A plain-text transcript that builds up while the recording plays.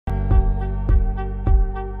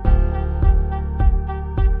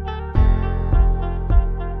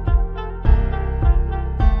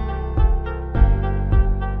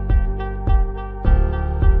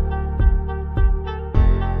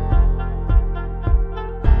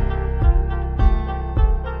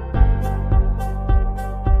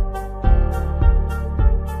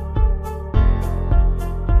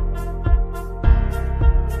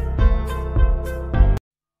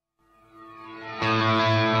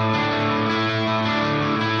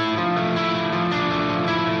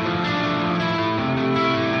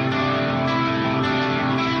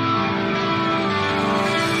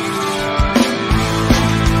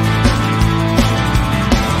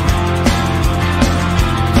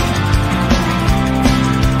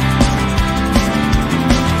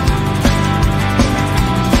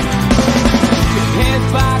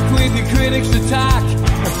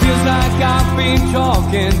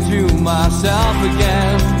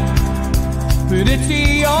But it's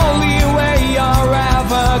the only way you're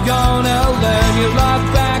ever gonna learn. You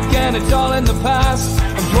look back and it's all in the past.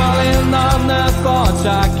 I'm dwelling on the thoughts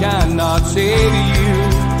I cannot say to you.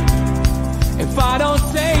 If I don't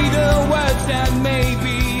say the words, then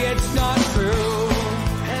maybe it's not true.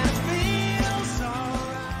 And it feels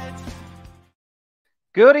alright.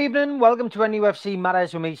 Good evening, welcome to NUFC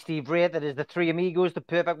Matters with me, Steve Wraith. That is the three amigos, the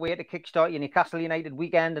perfect way to kickstart your Newcastle United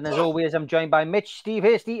weekend. And as always, I'm joined by Mitch, Steve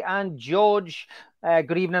Hasty, and George.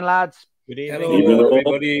 Good evening, lads. Good evening. Hello,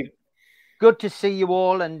 everybody. Good to see you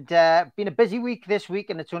all. And been a busy week this week,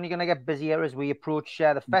 and it's only going to get busier as we approach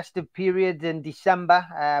the festive period in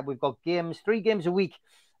December. We've got games, 3 games a week,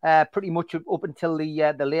 pretty much up until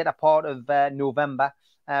the later part of November.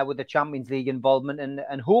 With the Champions League involvement,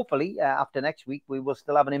 and hopefully after next week we will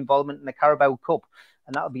still have an involvement in the Carabao Cup,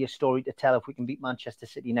 and that'll be a story to tell if we can beat Manchester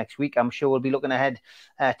City next week. I'm sure we'll be looking ahead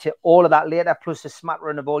to all of that later, plus a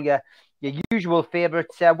smattering of all your usual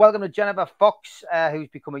favourites. Welcome to Jennifer Fox, who's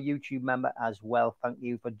become a YouTube member as well. Thank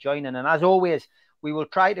you for joining, and as always, we will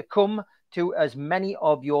try to come to as many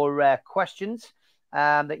of your questions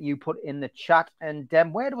that you put in the chat. And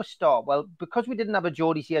where do we start? Well, because we didn't have a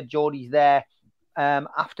Geordie's here, Geordie's there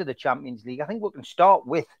after the Champions League, I think we can start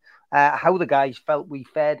with how the guys felt we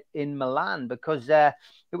fared in Milan, because it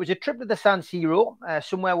was a trip to the San Siro,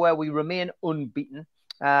 somewhere where we remain unbeaten.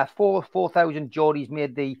 4,000 Geordies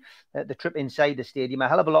made the trip inside the stadium. A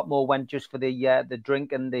hell of a lot more went just for the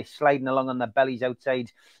drink and the sliding along on their bellies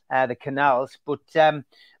outside the canals. But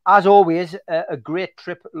as always, a great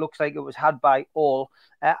trip. Looks like it was had by all.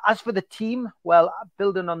 As for the team, well,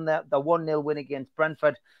 building on the 1-0 win against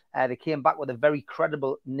Brentford, they came back with a very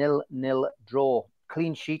credible 0-0 draw.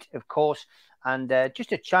 Clean sheet, of course, and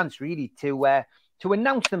just a chance really to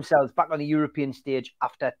announce themselves back on the European stage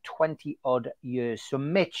after 20-odd years. So,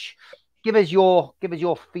 Mitch, give us your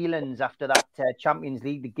feelings after that Champions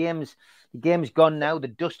League. The game's gone now. The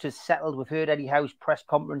dust has settled. We've heard Eddie Howe's press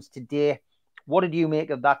conference today. What did you make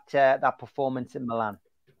of that performance in Milan?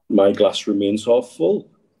 My glass remains half full.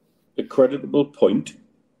 A creditable point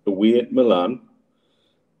away at Milan,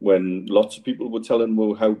 when lots of people were telling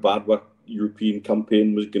me how bad our European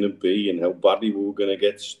campaign was going to be and how badly we were going to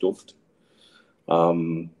get stuffed.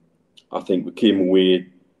 I think we came away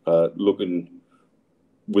looking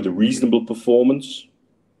with a reasonable performance.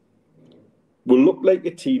 We looked like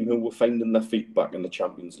a team who were finding their feet back in the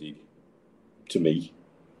Champions League, to me.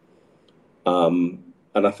 And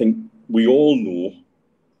I think we all know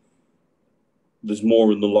there's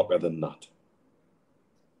more in the locker than that.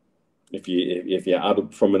 If you add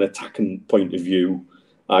up from an attacking point of view,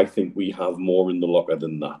 I think we have more in the locker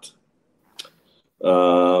than that.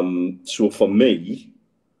 So for me,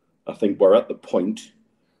 I think we're at the point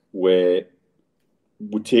where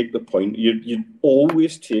we take the point. You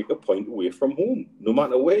always take a point away from home, no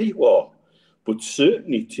matter where you are. But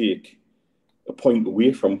certainly take a point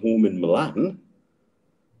away from home in Milan,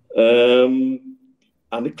 and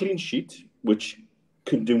a clean sheet, which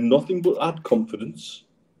can do nothing but add confidence.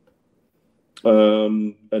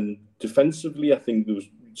 And defensively, I think there was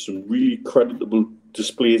some really creditable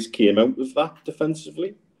displays came out of that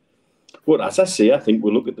defensively. But as I say, I think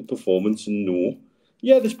we'll look at the performance and know,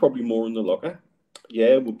 yeah, there's probably more in the locker.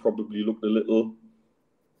 Yeah, we'll probably look a little,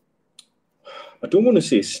 I don't want to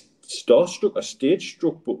say starstruck or stage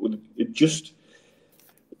struck, but it just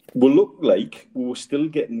will look like we were still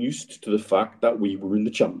getting used to the fact that we were in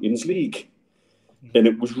the Champions League. And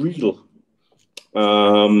it was real.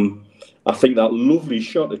 I think that lovely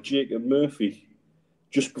shot of Jacob Murphy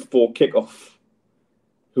just before kickoff,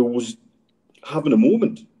 who was having a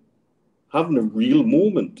moment, having a real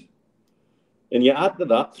moment. And you add to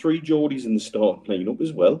that 3 Geordies in the start lineup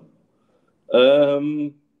as well.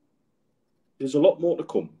 There's a lot more to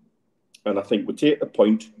come. And I think we'll take the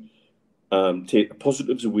point, take the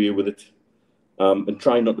positives away with it, and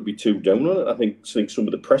try not to be too down on it. I think some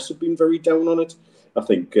of the press have been very down on it. I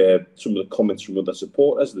think some of the comments from other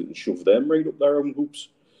supporters, they can shove them right up their own hoops.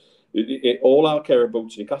 All I care about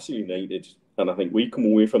is Newcastle United, and I think we come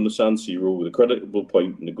away from the San Siro with a creditable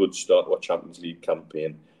point and a good start to our Champions League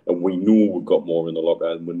campaign, and we know we've got more in the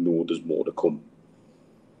locker, and we know there's more to come.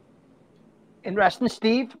 Interesting,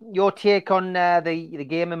 Steve. Your take on the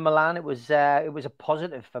game in Milan? It was a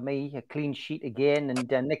positive for me, a clean sheet again, and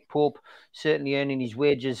Nick Pope certainly earning his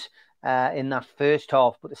wages in that first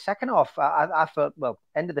half. But the second half, I felt, well,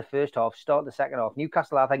 end of the first half, start of the second half,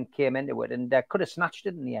 Newcastle, I think, came into it and could have snatched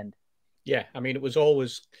it in the end. Yeah, I mean, it was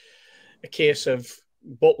always a case of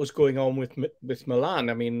what was going on with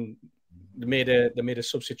Milan. I mean, they made a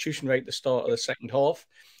substitution right at the start of the second half,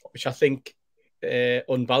 which I think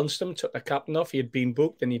unbalanced him, took the captain off. He had been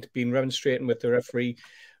booked and he'd been remonstrating with the referee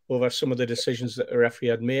over some of the decisions that the referee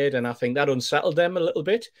had made. And I think that unsettled them a little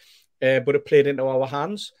bit, but it played into our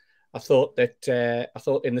hands. I thought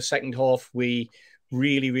in the second half, we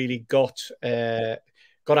really got a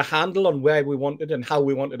handle on where we wanted and how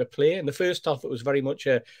we wanted to play. In the first half, it was very much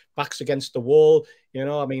backs against the wall. You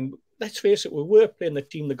know, I mean, let's face it, we were playing the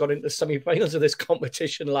team that got into the semi-finals of this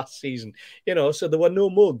competition last season. You know, so there were no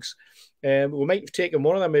mugs. We might have taken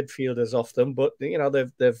one of the midfielders off them, but you know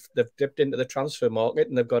they've dipped into the transfer market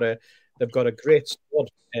and they've got a great squad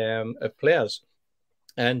of players,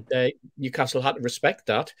 and Newcastle had to respect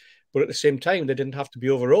that. But at the same time, they didn't have to be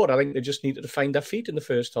overawed. I think they just needed to find their feet in the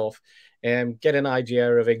first half, get an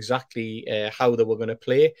idea of exactly how they were going to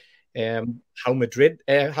play, how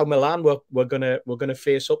Milan were going to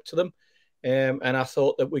face up to them, and I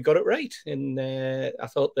thought that we got it right. And I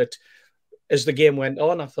thought that as the game went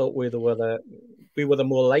on, I thought we were the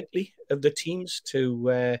more likely of the teams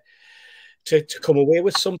to come away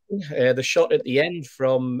with something. The shot at the end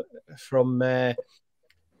from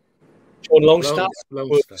John Longstaff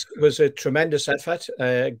was a tremendous effort.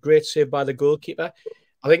 Great save by the goalkeeper.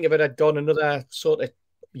 I think if it had gone another sort of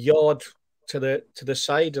yard to the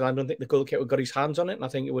side, and I don't think the goalkeeper got his hands on it, and I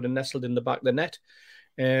think it would have nestled in the back of the net.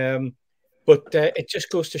 But it just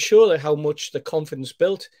goes to show that how much the confidence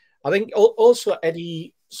built. I think also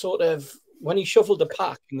Eddie sort of, when he shuffled the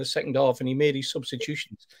pack in the second half and he made his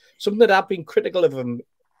substitutions, something that I've been critical of him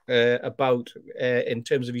about in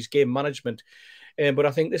terms of his game management. But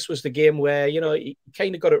I think this was the game where, you know, he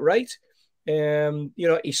kind of got it right. You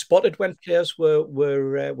know, he spotted when players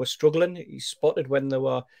were struggling. He spotted when they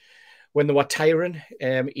were tiring.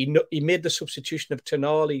 He made the substitution of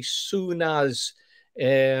Tonali soon as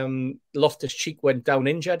Loftus-Cheek went down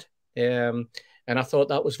injured. And I thought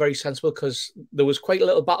that was very sensible because there was quite a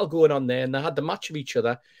little battle going on there and they had the match of each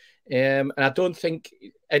other. And I don't think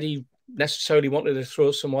Eddie necessarily wanted to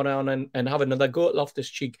throw someone on and have another go at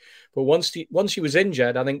Loftus-Cheek. But once he was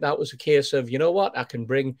injured, I think that was a case of, you know what, I can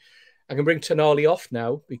bring Tonali off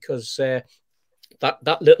now because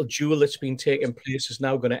that little duel that's been taking place is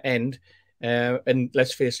now going to end. And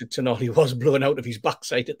let's face it, Tonali was blown out of his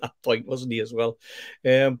backside at that point, wasn't he, as well?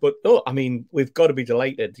 But no, I mean, we've got to be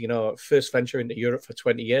delighted. You know, first venture into Europe for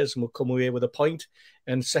 20 years and we'll come away with a point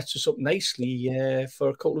and sets us up nicely for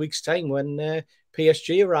a couple of weeks' time when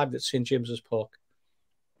PSG arrived at St. James's Park.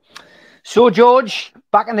 So, George,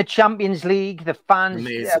 back in the Champions League, the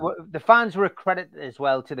fans were a credit as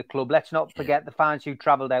well to the club. Let's not forget the fans who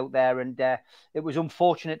travelled out there, and it was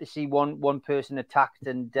unfortunate to see one person attacked.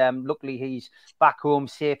 And luckily, he's back home,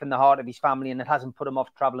 safe in the heart of his family, and it hasn't put him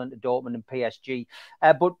off travelling to Dortmund and PSG.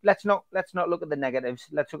 But let's not look at the negatives.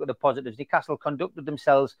 Let's look at the positives. Newcastle conducted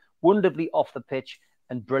themselves wonderfully off the pitch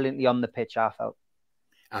and brilliantly on the pitch. I felt.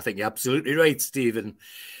 I think you're absolutely right, Stephen.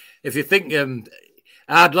 If you think.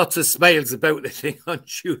 I had lots of smiles about the thing on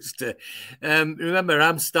Tuesday. Remember,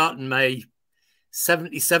 I'm starting my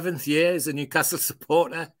 77th year as a Newcastle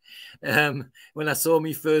supporter when I saw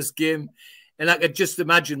my first game. And I could just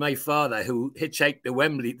imagine my father, who hitchhiked to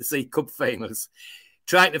Wembley to see cup finals,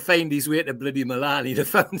 trying to find his way to bloody Milan. He'd have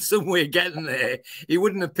found some way getting there. He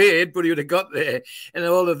wouldn't have paid, but he would have got there. And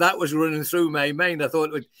all of that was running through my mind. I thought,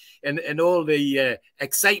 and all the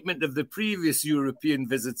excitement of the previous European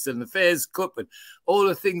visits and the Fairs Cup and all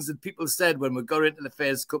the things that people said when we got into the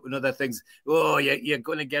Fairs Cup and other things, oh, you're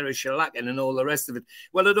going to get a shellacking and all the rest of it.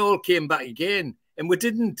 Well, it all came back again, and we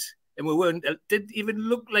didn't. And we weren't. It didn't even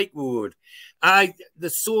look like we would.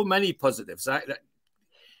 There's so many positives.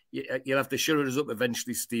 You'll have to shut us up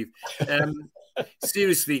eventually, Steve.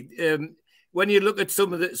 Seriously, when you look at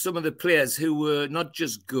some of the players who were not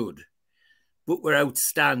just good, but were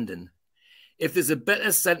outstanding. If there's a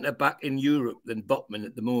better centre back in Europe than Botman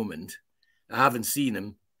at the moment, I haven't seen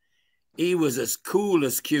him. He was as cool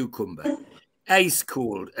as cucumber, ice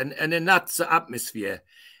cold, and in that atmosphere,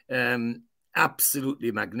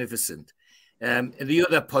 absolutely magnificent. And the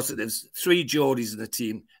other positives, 3 Geordies in the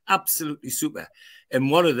team, absolutely super.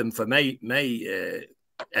 And one of them, for my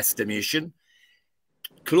estimation,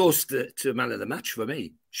 close to man of the match for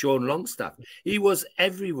me, Sean Longstaff. He was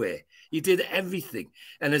everywhere. He did everything.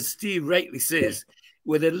 And as Steve rightly says,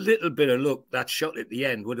 with a little bit of luck, that shot at the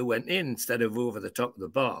end would have went in instead of over the top of the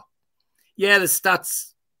bar. Yeah, the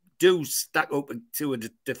stats do stack up to a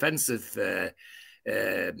defensive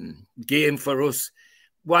game for us.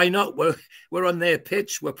 Why not? We're on their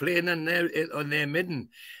pitch. We're playing on their midden.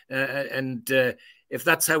 And if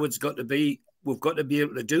that's how it's got to be, we've got to be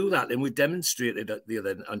able to do that. And we demonstrated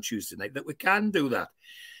on Tuesday night that we can do that.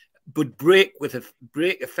 But break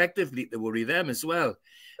effectively to worry them as well.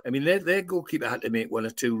 I mean, their goalkeeper had to make one or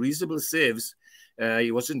two reasonable saves.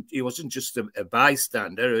 He wasn't just a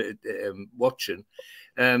bystander watching,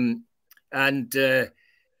 and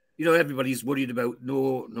everybody's worried about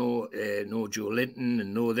no Joe Linton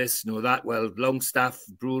and no this, no that. Well, Longstaff,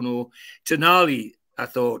 Bruno, Tonali, I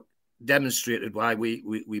thought demonstrated why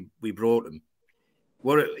we brought him.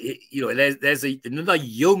 There's another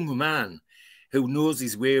young man who knows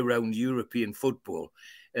his way around European football.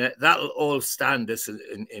 That'll all stand us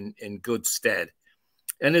in good stead.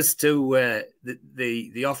 And as to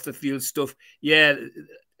the off the field stuff, I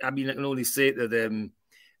mean, I can only say to them,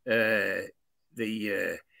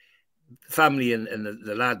 the family and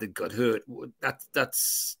the lad that got hurt,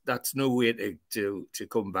 that's no way to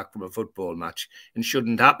come back from a football match and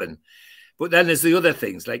shouldn't happen. But then there's the other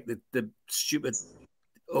things, like the stupid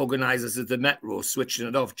organisers of the metro switching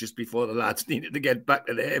it off just before the lads needed to get back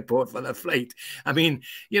to the airport for their flight. I mean,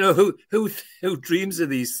 who dreams of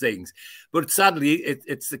these things? But sadly,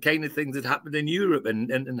 it's the kind of thing that happened in Europe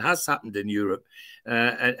and has happened in Europe,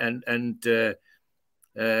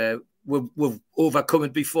 we've overcome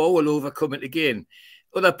it before. We'll overcome it again.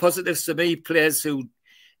 Other positives for me: players who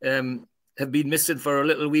have been missing for a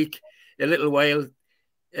little while.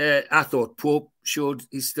 I thought Pope showed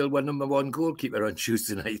he's still our number one goalkeeper on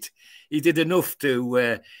Tuesday night. He did enough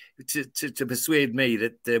to persuade me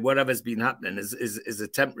that whatever's been happening is a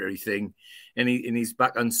temporary thing, and he's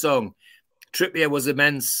back on song. Trippier was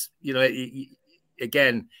immense.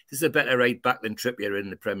 Again, this is a better right back than Trippier in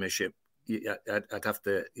the Premiership. I'd have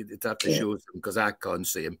to show them because I can't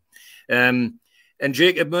see him. And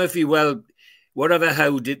Jacob Murphy, well, whatever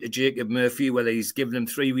Howe did to Jacob Murphy, whether he's given him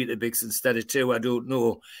 3 Weetabix instead of 2, I don't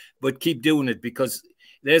know. But keep doing it, because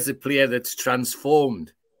there's a player that's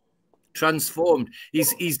transformed.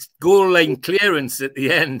 His goal line clearance at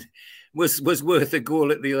the end was worth a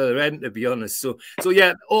goal at the other end, to be honest. So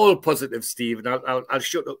yeah, all positive, Steve. And I'll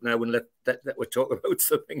shut up now and let we talk about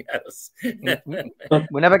something else.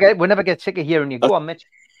 we never get sick of hearing you. Go on, Mitch.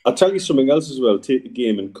 I'll tell you something else as well. Take the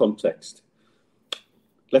game in context.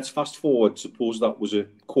 Let's fast forward. Suppose that was a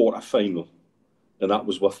quarter final and that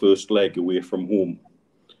was our first leg away from home.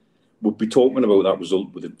 We'd be talking about that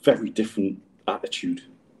result with a very different attitude.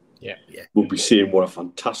 Yeah. We'll be saying what a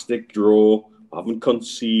fantastic draw, haven't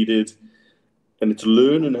conceded. And it's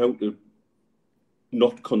learning how to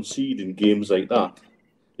not concede in games like that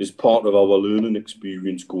is part of our learning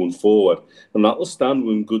experience going forward. And that will stand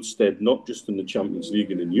in good stead, not just in the Champions League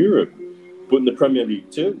and in Europe, but in the Premier League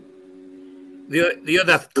too. The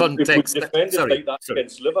other context... If we defended like that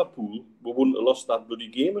against Liverpool, we wouldn't have lost that bloody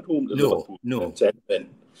game at home to Liverpool. No.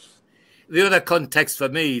 The other context for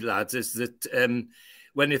me, lads, is that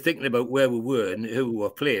when you're thinking about where we were and who we were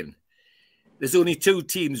playing, there's only 2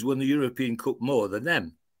 teams won the European Cup more than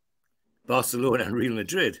them, Barcelona and Real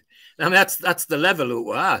Madrid. I mean, that's the level that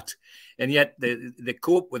we're at. And yet they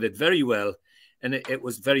cope with it very well, and it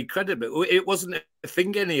was very credible. It wasn't a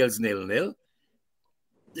fingernails 0-0.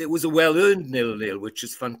 It was a well-earned 0-0, which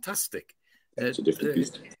is fantastic. It's a different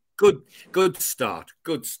beast. Good start.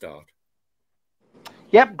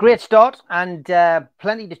 Yep, great start, and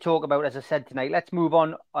plenty to talk about, as I said tonight. Let's move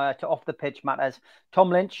on to off-the-pitch matters. Tom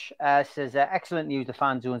Lynch says, excellent news, the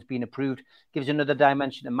fan zone's been approved. Gives another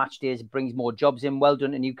dimension to match days, brings more jobs in. Well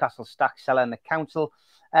done to Newcastle, Stack, Seller and the council.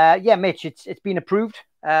 Mitch, it's been approved,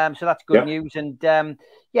 so that's good news. And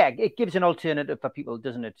it gives an alternative for people,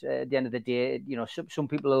 doesn't it? At the end of the day, some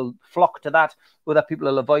people will flock to that, other people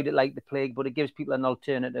will avoid it like the plague, but it gives people an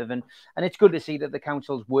alternative. And it's good to see that the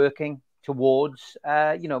council's working towards,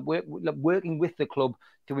 working with the club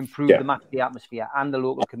to improve the match day atmosphere and the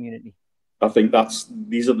local community. I think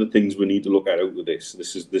these are the things we need to look at out of this.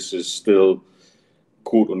 This is still,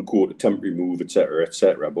 quote unquote, a temporary move, etc.,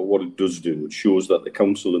 etc. But what it does do, it shows that the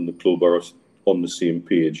council and the club are on the same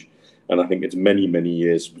page. And I think it's many, many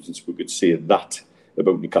years since we could say that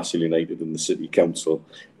about Newcastle United and the city council,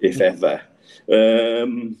 if ever.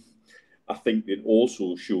 I think it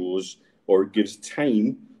also shows, or it gives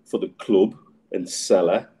time for the club and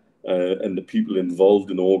Seller and the people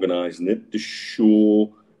involved in organising it to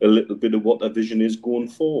show a little bit of what their vision is going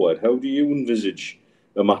forward. How do you envisage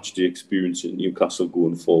a match day experience at Newcastle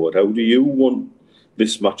going forward? How do you want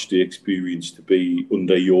this match day experience to be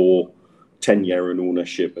under your tenure and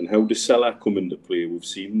ownership? And how does Seller come into play? We've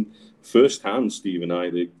seen firsthand, Steve and I,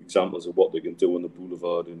 the examples of what they can do on the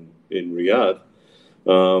boulevard in Riyadh.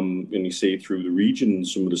 And you see through the region,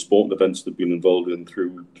 some of the sporting events they've been involved in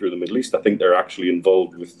through the Middle East. I think they're actually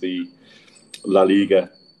involved with the La Liga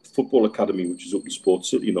Football Academy, which is up in Sports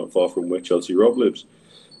City, not far from where Chelsea Rob lives.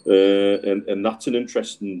 And that's an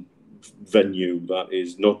interesting venue that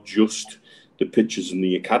is not just the pitches in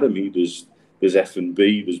the academy. There's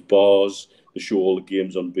F&B, there's bars. They show all the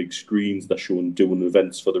games on big screens. They're doing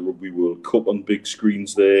events for the Rugby World Cup on big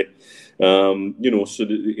screens there. So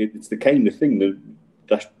it's the kind of thing that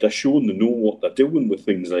they're showing they know what they're doing with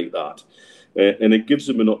things like that. And it gives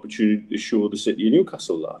them an opportunity to show the city of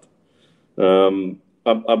Newcastle that.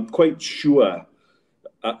 I'm quite sure.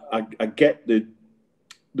 I get the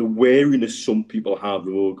wariness some people have.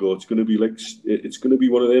 Oh God, it's going to be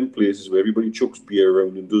one of them places where everybody chucks beer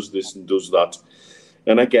around and does this and does that,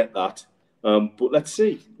 and I get that. But let's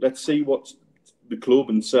see what the club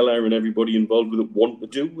and Cellar and everybody involved with it want to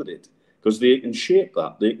do with it, because they can shape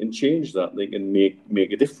that, they can change that, they can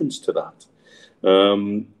make a difference to that.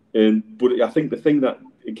 But I think the thing that,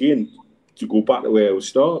 again, to go back to where I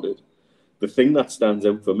started, the thing that stands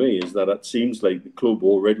out for me is that it seems like the club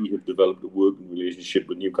already have developed a working relationship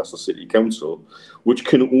with Newcastle City Council, which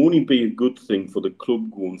can only be a good thing for the club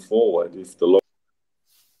going forward if the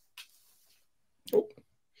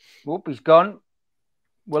Oh, he's gone.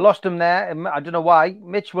 We lost him there. I don't know why.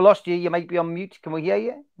 Mitch, we lost you. You might be on mute. Can we hear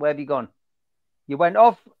you? Where have you gone? You went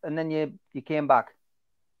off and then you came back.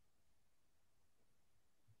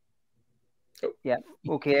 Yeah.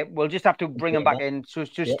 Okay. We'll just have to bring him back in. So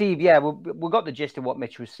yeah. Steve, we got the gist of what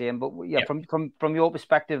Mitch was saying, but from your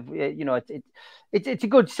perspective, it's a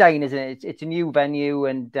good sign, isn't it? It's a new venue,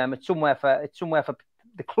 and it's somewhere for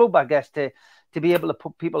the club, I guess, to be able to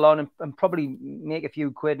put people on and probably make a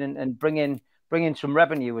few quid and bring in some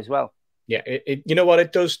revenue as well. Yeah, you know what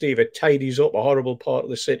it does, Steve? It tidies up a horrible part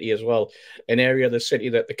of the city as well, an area of the city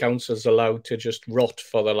that the council's allowed to just rot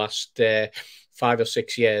for the last 5 or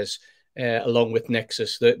 6 years, along with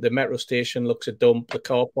Nexus. The metro station looks a dump. The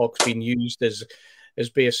car park's been used as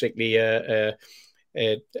basically a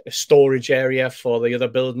storage area for the other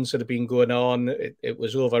buildings that have been going on. It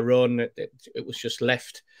was overrun. It was just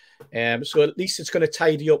left. So at least it's going to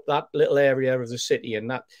tidy up that little area of the city, and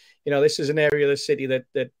that, this is an area of the city that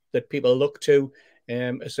people look to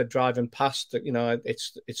as they're driving past.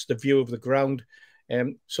 It's the view of the ground.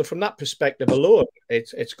 So from that perspective alone,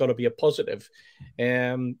 it's got to be a positive.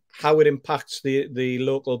 How it impacts the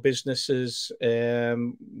local businesses,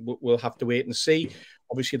 we'll have to wait and see.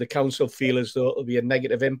 Obviously, the council feel as though it'll be a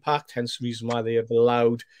negative impact, hence the reason why they have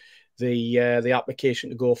allowed the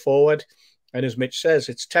application to go forward. And as Mitch says,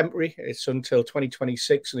 it's temporary. It's until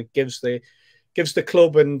 2026, and it gives the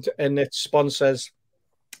club and its sponsors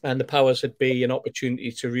and the powers that be an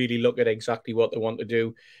opportunity to really look at exactly what they want to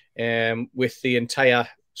do with the entire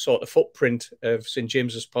sort of footprint of St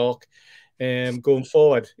James's Park going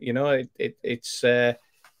forward. It's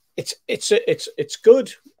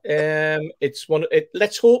good.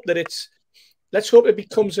 Let's hope it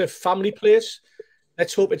becomes a family place.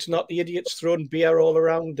 Let's hope it's not the idiots throwing beer all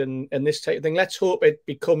around and this type of thing. Let's hope it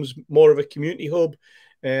becomes more of a community hub,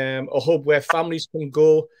 a hub where families can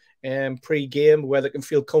go pre-game, where they can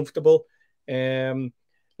feel comfortable.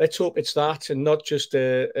 Let's hope it's that, and not just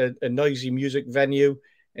a noisy music venue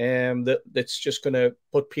that's just going to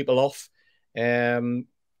put people off.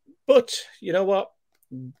 But you know what?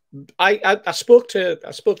 I spoke to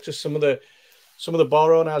some of the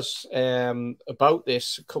bar owners about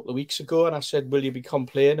this a couple of weeks ago, and I said, will you be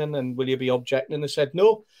complaining and will you be objecting? And they said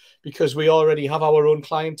no, because we already have our own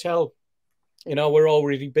clientele. We're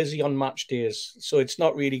already busy on match days, so it's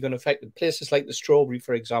not really going to affect it. Places like the Strawberry,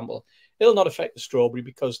 for example, it'll not affect the Strawberry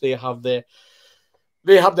because they have their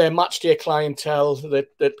match day clientele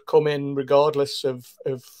that come in regardless of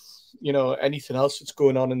anything else that's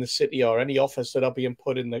going on in the city or any offers that are being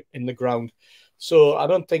put in the ground. So I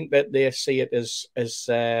don't think that they see it as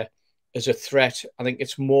a threat. I think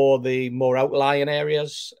it's the more outlying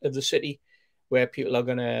areas of the city where people are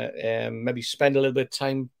going to maybe spend a little bit of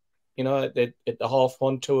time, at the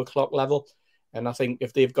 1:30, 2 o'clock level. And I think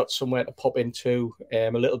if they've got somewhere to pop into a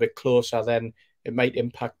little bit closer, then it might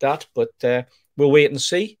impact that. But we'll wait and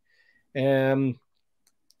see. It's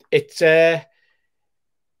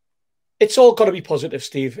all got to be positive,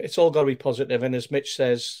 Steve. It's all got to be positive. And as Mitch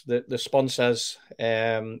says, the sponsors,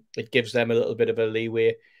 it gives them a little bit of a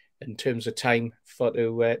leeway in terms of time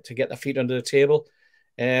to get their feet under the table.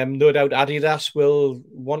 No doubt Adidas will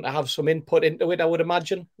want to have some input into it, I would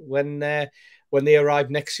imagine, when they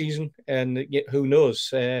arrive next season. And who knows?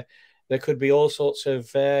 There could be all sorts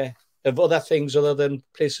of other things other than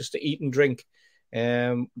places to eat and drink.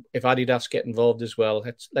 If Adidas get involved as well,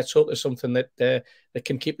 let's hope there's something that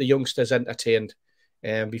can keep the youngsters entertained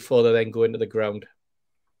before they then go into the ground.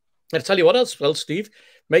 I'll tell you what else, well, Steve,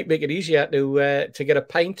 might make it easier to get a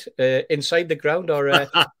pint inside the ground or to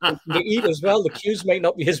eat as well. The queues might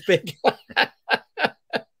not be as big.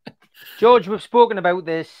 George, we've spoken about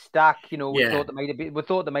this stack. You know, we Yeah. thought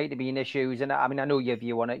there might have been issues, and I mean, I know your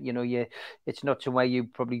view on it. You know, it's not somewhere you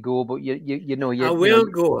probably go, but I will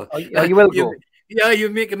go. You will go. Yeah, you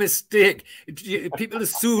make a mistake. People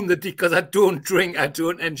assume that because I don't drink, I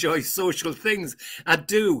don't enjoy social things. I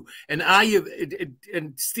do, and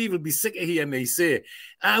and Steve will be sick of hearing me say,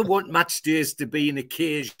 I want match days to be an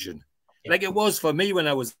occasion, like it was for me when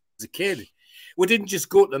I was a kid. We didn't just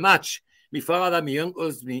go to the match. My father, my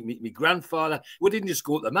uncles, my grandfather, we didn't just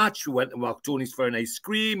go to the match. We went to Mark Tony's for an ice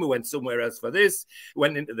cream. We went somewhere else for this. We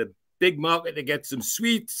went into the big market to get some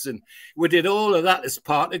sweets. And we did all of that as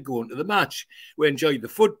part of going to the match. We enjoyed the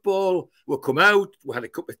football. We'll come out. We had a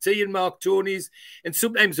cup of tea in Mark Tony's. And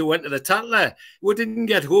sometimes we went to the Tatler. We didn't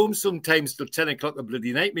get home sometimes till 10 o'clock a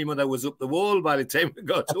bloody night. My mother was up the wall by the time we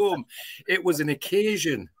got home. It was an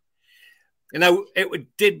occasion. And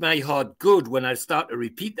it did my heart good when I started to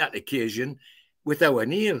repeat that occasion with our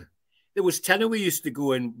Neil. There was 10 we used to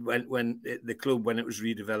go in when the club, when it was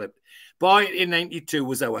redeveloped. Boy, in 92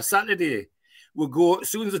 was our Saturday. We'd go, as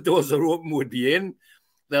soon as the doors are open, we'd be in.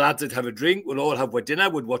 The lads would have a drink. We'd all have our dinner.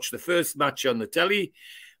 We'd watch the first match on the telly.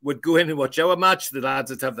 We'd go in and watch our match. The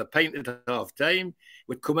lads would have the pint at half time.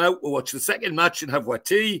 We'd come out, we'd watch the second match and have our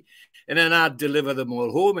tea. And then I'd deliver them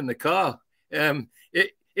all home in the car.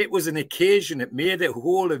 It was an occasion. It made a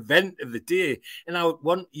whole event of the day. And I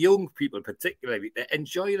want young people particularly to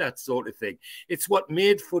enjoy that sort of thing. It's what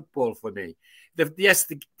made football for me. The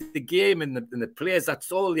game and the players,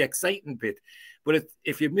 that's all the exciting bit. But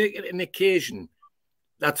if you make it an occasion,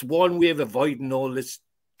 that's one way of avoiding all this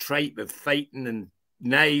tripe of fighting and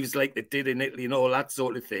knives like they did in Italy and all that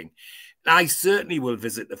sort of thing. I certainly will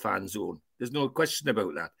visit the fan zone. There's no question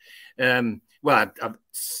about that. Well, I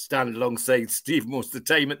stand alongside Steve most of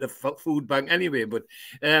the time at the food bank anyway. But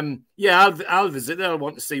yeah, I'll visit it. I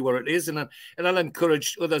want to see where it is, and I'll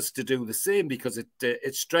encourage others to do the same because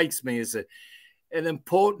it strikes me as an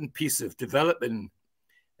important piece of developing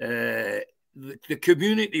the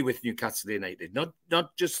community with Newcastle United, not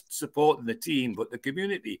just supporting the team, but the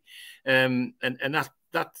community, and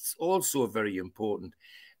that's also very important.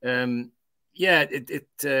 Yeah,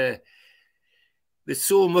 there's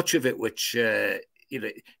so much of it which the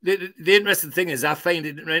interesting thing is I find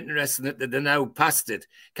it interesting that they're now past it.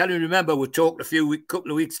 Can you remember we talked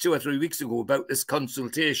couple of weeks, 2 or 3 weeks ago about this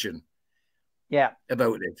consultation? Yeah,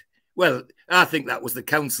 about it. Well, I think that was the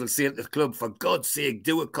council saying to the club, for God's sake,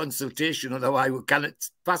 do a consultation, otherwise we cannot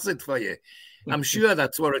pass it for you. I'm sure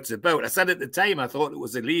that's what it's about. I said at the time I thought it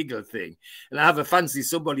was a legal thing. And I have a fancy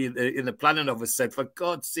somebody in the planning office said, for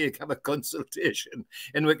God's sake, have a consultation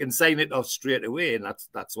and we can sign it off straight away. And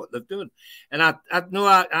that's what they've done. And I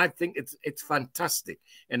think it's fantastic.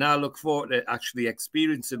 And I look forward to actually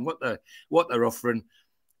experiencing what they're offering.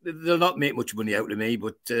 They'll not make much money out of me,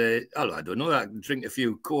 but I don't know. I can drink a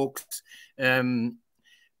few Cokes.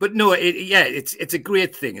 But no, it's a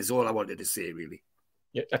great thing is all I wanted to say, really.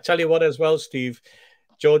 Yeah, I tell you what as well, Steve,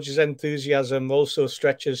 George's enthusiasm also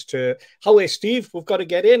stretches to, hey, Steve, we've got to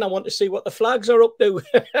get in. I want to see what the flags are up to.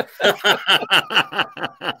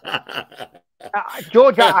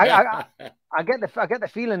 George, I get the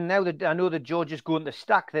feeling now that I know that George is going to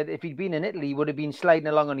stack that if he'd been in Italy, he would have been sliding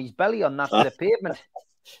along on his belly on that bit of pavement.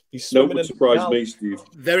 No would surprise me, Steve.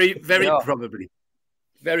 Very, very probably.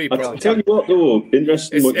 Very probably. I'll tell you what, though,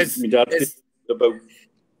 interesting what my dad said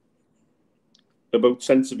about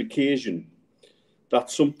sense of occasion.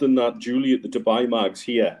 That's something that Julie at the Dubai Mags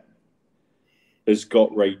here has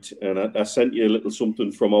got right. And I sent you a little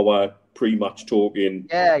something from our pre-match talking.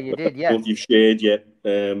 Yeah, you did, yeah. I don't know if you've shared yet.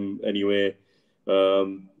 Anyway,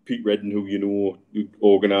 Pete Redden, who you know, who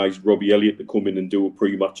organised Robbie Elliott to come in and do a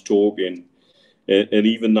pre-match talking. And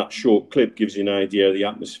even that short clip gives you an idea of the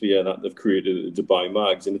atmosphere that they've created at the Dubai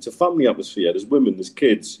Mags. And it's a family atmosphere. There's women, there's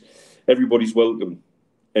kids. Everybody's welcome.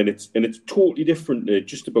 And it's totally different to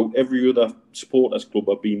just about every other supporters club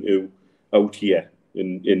I've been to out here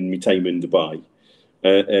in my time in Dubai.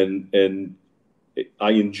 And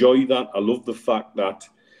I enjoy that. I love the fact that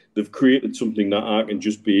they've created something that I can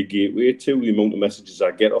just be a gateway to. The amount of messages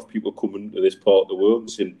I get off people coming to this part of the world and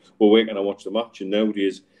saying, well, where can I watch the match? And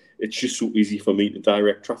nowadays, it's just so easy for me to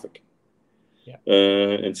direct traffic. Yeah.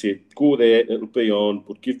 And say, go there, it'll be on,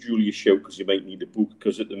 but give Julie a shout because you might need a book.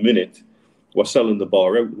 Because at the minute, we're selling the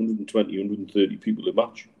bar out, 120, 130 people a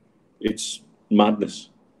match. It's madness,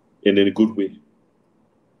 and in a good way.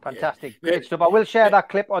 Fantastic. Great stuff. I will share that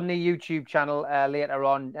clip on the YouTube channel later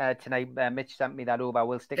on tonight. Mitch sent me that over. I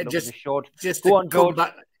will stick it up as a short. Just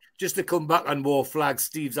to come back on War Flags,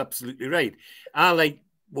 Steve's absolutely right. I like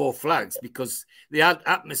War Flags because the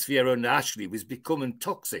atmosphere under Ashley was becoming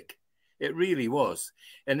toxic. It really was.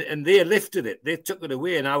 And they lifted it. They took it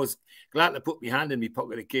away, and I was glad to put my hand in my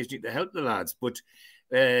pocket occasionally to help the lads. But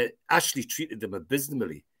Ashley treated them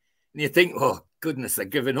abysmally. And you think, oh, goodness, they're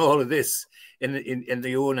giving all of this and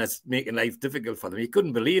the owners making life difficult for them. You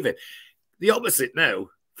couldn't believe it. The opposite now.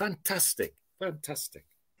 Fantastic. Fantastic.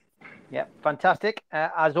 Yeah, fantastic.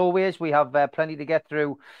 As always, we have plenty to get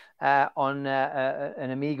through on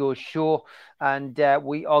an Amigos show. And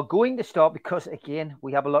we are going to start, because, again,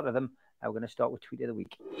 we have a lot of them. We're going to start with Tweet of the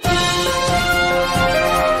Week.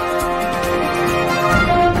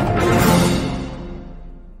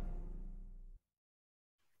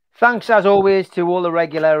 Thanks, as always, to all the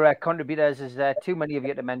regular contributors. There's too many of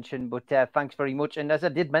you to mention, but thanks very much. And as I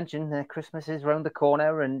did mention, Christmas is around the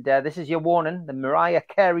corner, and this is your warning. The Mariah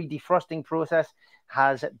Carey defrosting process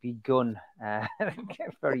has begun.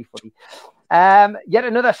 Very funny. Yet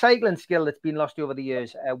another cycling skill that's been lost over the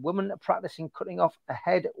years. A woman practicing cutting off a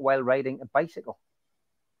head while riding a bicycle.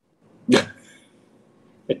 Very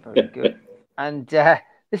good. And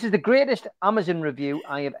this is the greatest Amazon review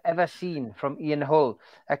I have ever seen, from Ian Hull.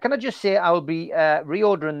 Can I just say I will be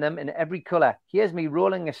reordering them in every colour. Here's me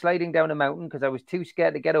rolling and sliding down a mountain because I was too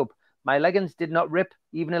scared to get up. My leggings did not rip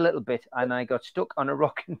even a little bit, and I got stuck on a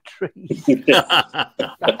rock and trees.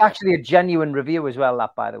 That's actually a genuine review as well,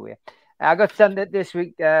 that, by the way. I got sent it this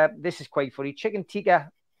week. This is quite funny. Chicken tikka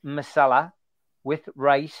masala with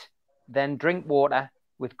rice, then drink water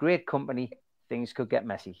with great company. Things could get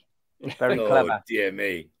messy. Very clever. Oh, dear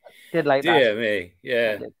me. Did like that. Dear me,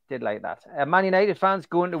 yeah. Did like that. Man United fans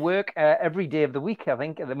going to work every day of the week, I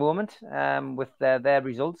think, at the moment, with their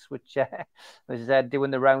results, which was doing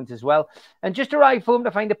the rounds as well. And just arrived home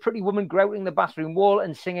to find a pretty woman grouting the bathroom wall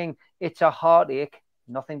and singing, "It's a heartache,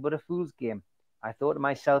 nothing but a fool's game." I thought to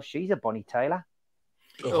myself, she's a Bonnie Tyler.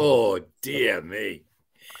 Oh, dear me.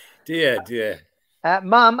 Dear.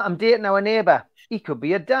 Mum, I'm dating our neighbour. He could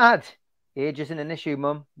be a dad. Age isn't an issue,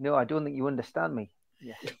 Mum. No, I don't think you understand me.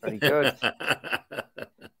 Yes, very good.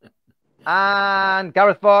 And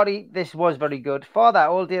Gareth Barty, this was very good. Father,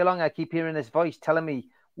 all day long I keep hearing this voice telling me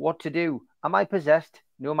what to do. Am I possessed?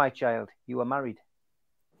 No, my child. You are married.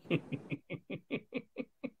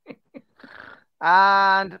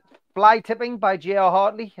 And Fly Tipping by J.R.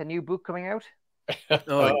 Hartley, a new book coming out.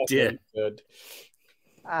 Oh, dear. Good.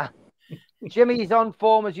 Jimmy's on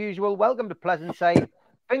form as usual. Welcome to Pleasantside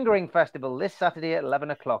Fingering Festival this Saturday at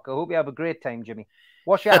 11 o'clock. I hope you have a great time, Jimmy.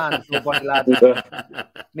 Wash your hands, everybody, lads.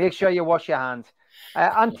 Make sure you wash your hands.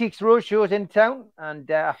 Antiques Roadshow's in town, and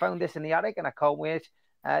I found this in the attic, and I can't wait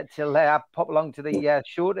till I pop along to the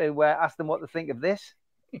show to ask them what they think of this.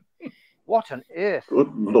 What on earth?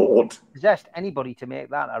 Good Lord. Possessed anybody to make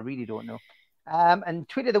that? I really don't know. And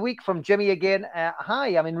tweet of the week from Jimmy again.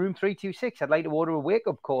 Hi, I'm in room 326. I'd like to order a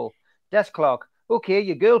wake-up call. Desk clerk. Okay,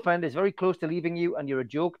 your girlfriend is very close to leaving you, and you're a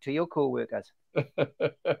joke to your co-workers.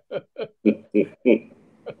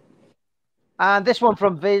 And this one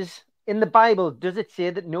from Viz. In the Bible, does it say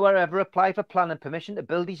that Noah ever applied for planning permission to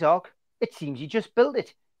build his ark? It seems he just built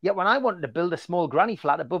it. Yet when I wanted to build a small granny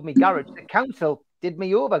flat above my garage, the council did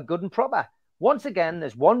me over good and proper. Once again,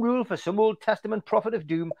 there's one rule for some Old Testament prophet of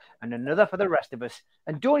doom and another for the rest of us.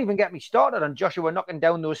 And don't even get me started on Joshua knocking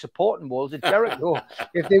down those supporting walls at Jericho.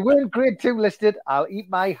 If they weren't grade 2 listed, I'll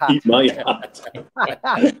eat my hat. Eat my hat.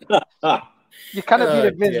 You cannot beat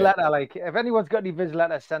a Viz letter. Like, if anyone's got any Viz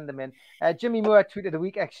letters, send them in. Jimmy Moore, tweet of the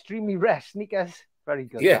week, extremely rare sneakers. Very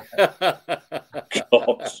good. Yeah.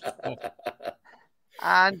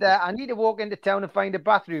 And I need to walk into town and find a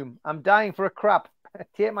bathroom. I'm dying for a crap.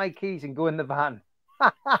 Take my keys and go in the van.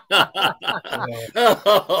 I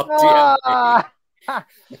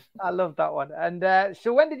love that one. And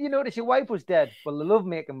so when did you notice your wife was dead? Well, the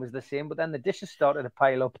lovemaking was the same, but then the dishes started to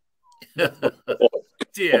pile up.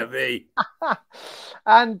 Dear me.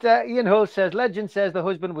 And Ian Hull says, legend says the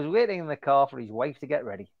husband was waiting in the car for his wife to get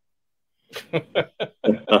ready.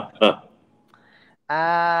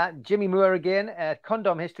 Jimmy Moore again.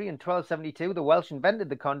 Condom history in 1272. The Welsh invented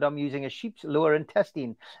the condom using a sheep's lower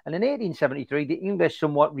intestine. And in 1873, the English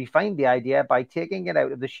somewhat refined the idea by taking it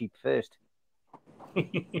out of the sheep first.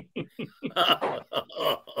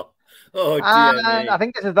 Oh, dear And me. I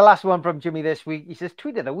think this is the last one from Jimmy this week. He says,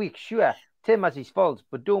 tweet of the week, sure. Tim has his faults,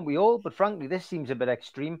 but don't we all? But frankly, this seems a bit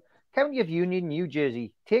extreme. County of Union, New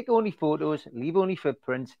Jersey. Take only photos, leave only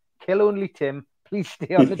footprints, kill only Tim. Please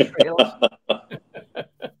stay on the trails.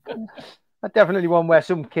 That's definitely one where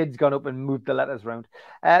some kid's gone up and moved the letters around.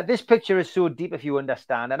 This picture is so deep, if you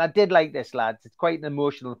understand. And I did like this, lads. It's quite an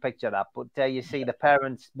emotional picture, that. But you see the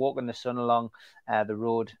parents walking the son along the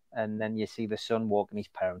road, and then you see the son walking his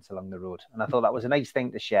parents along the road. And I thought that was a nice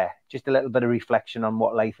thing to share. Just a little bit of reflection on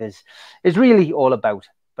what life is really all about.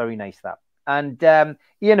 Very nice, that. And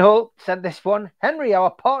Ian Hull sent this one. Henry, our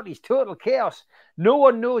party's total chaos. No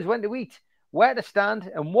one knows when to eat, where to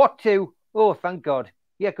stand, and what to. Oh, thank God.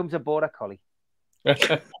 Here comes a border collie.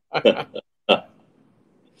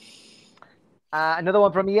 Another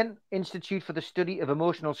one from Ian. Institute for the Study of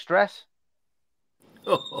Emotional Stress.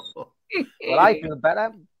 Well, I feel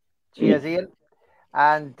better. Cheers, Ian.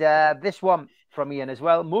 And this one from Ian as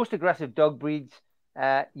well. Most aggressive dog breeds.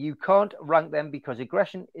 You can't rank them because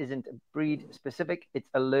aggression isn't breed specific. It's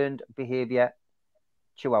a learned behavior.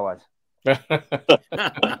 Chihuahuas.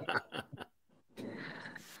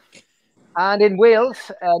 And in Wales,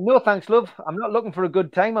 no thanks, love. I'm not looking for a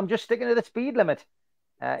good time. I'm just sticking to the speed limit.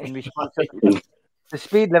 In response, the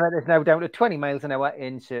speed limit is now down to 20 miles an hour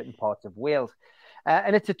in certain parts of Wales.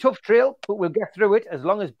 And it's a tough trail, but we'll get through it as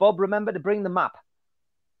long as Bob remember to bring the map.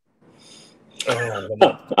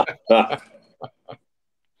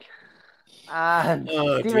 And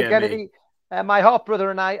Stephen Kennedy, my half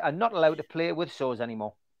brother and I are not allowed to play with saws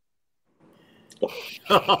anymore.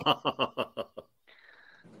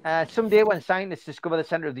 Someday when scientists discover the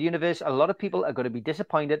center of the universe, a lot of people are going to be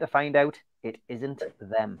disappointed to find out it isn't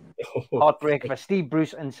them. Heartbreak for Steve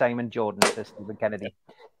Bruce and Simon Jordan, says Stephen Kennedy.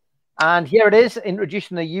 And here it is,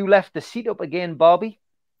 introducing the You Left the Seat Up Again, Barbie.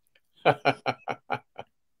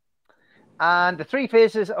 And the three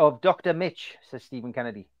faces of Dr. Mitch, says Stephen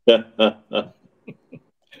Kennedy. Run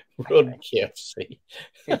KFC.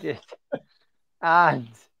 It is. And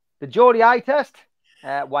the Geordie eye test.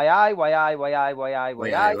 Why I?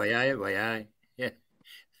 Yeah.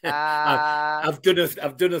 I've done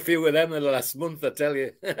a few of them in the last month, I tell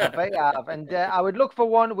you. I bet you have. And I would look for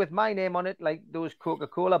one with my name on it, like those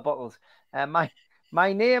Coca-Cola bottles. My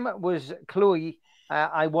name was Chloe.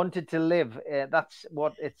 I wanted to live. That's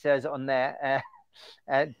what it says on there.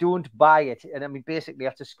 Don't buy it. And I mean, basically,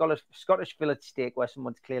 that's a Scottish fillet steak where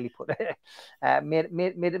someone's clearly put it,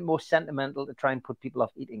 made it more sentimental to try and put people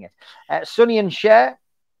off eating it. Sonny and Cher,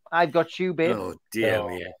 I've got you, babe. Oh, dear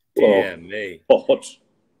me. Dear me.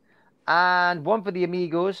 And one for the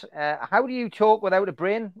Amigos. How do you talk without a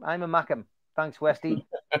brain? I'm a Mackham. Thanks, Westy.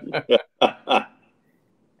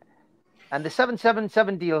 And the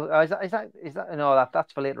 777 deal, is that no,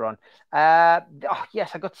 that's for later on.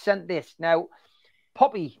 Yes, I got sent this. Now,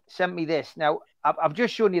 Poppy sent me this. Now, I've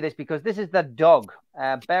just shown you this because this is the dog.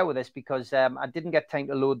 Bear with us because I didn't get time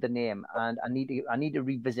to load the name, and I need to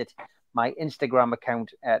revisit my Instagram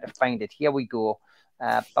account to find it. Here we go.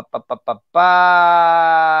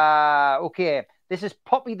 Okay, this is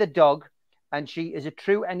Poppy the dog, and she is a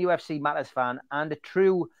true NUFC Matters fan and a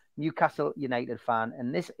true Newcastle United fan,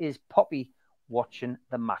 and this is Poppy watching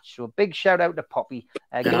the match. So a big shout out to Poppy.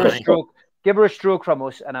 Give her a stroke from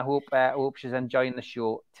us, and I hope she's enjoying the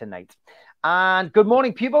show tonight. And good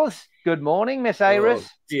morning, pupils. Good morning, Miss Iris. Oh,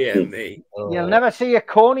 dear me. You'll never see a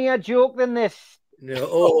cornier joke than this.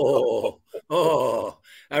 No.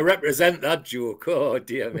 I represent that joke. Oh,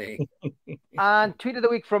 dear me. And tweet of the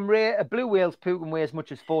week from Ray: a blue whale's poo can weigh as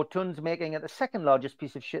much as 4 tons, making it the second largest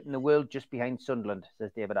piece of shit in the world, just behind Sunderland,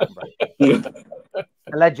 says David Attenborough.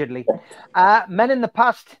 Allegedly. Men in the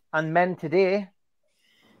past and men today.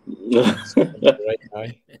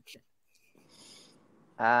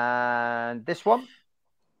 And this one.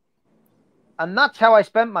 And that's how I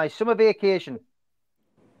spent my summer vacation.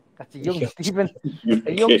 That's a young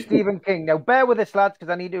Stephen King. Now, bear with us, lads,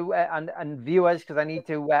 because I need to, and viewers, because I need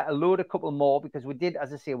to load a couple more, because we did,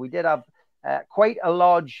 as I say, we did have quite a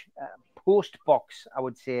large post box, I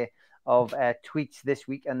would say, of tweets this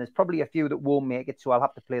week, and there's probably a few that won't make it, so I'll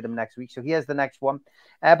have to play them next week. So here's the next one.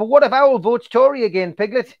 But what if Owl votes Tory again,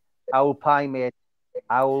 Piglet? Owl pie, mate.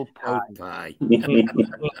 Owl pie.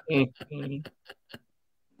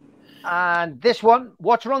 And this one,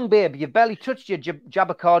 what's wrong, babe? You barely touched your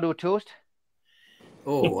Jabacado toast.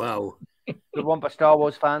 Oh, wow. Good one for Star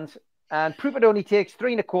Wars fans. And proof it only takes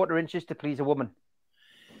 3 1/4 inches to please a woman.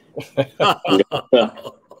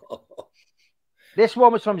 This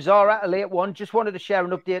one was from Zara, a late one. Just wanted to share an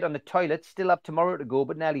update on the toilet. Still have tomorrow to go,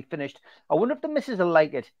 but nearly finished. I wonder if the missus will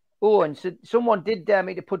like it. Oh, and so someone did dare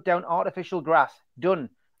me to put down artificial grass. Done.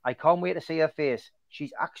 I can't wait to see her face.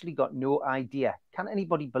 She's actually got no idea. Can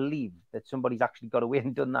anybody believe that somebody's actually got away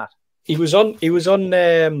and done that? He was on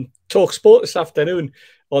Talk Sport this afternoon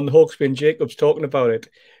on the Hawksby and Jacobs talking about it.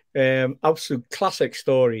 Absolute classic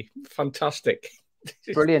story. Fantastic.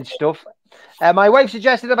 Brilliant stuff. My wife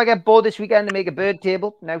suggested if I get bored this weekend to make a bird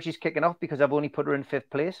table. Now she's kicking off because I've only put her in 5th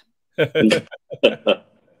place.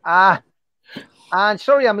 And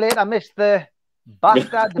sorry I'm late. I missed the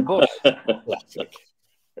bastard the bus.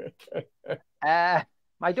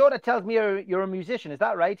 My daughter tells me you're a musician. Is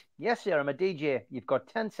that right? Yes, sir. I'm a DJ. You've got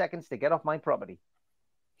 10 seconds to get off my property.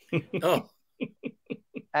 Oh.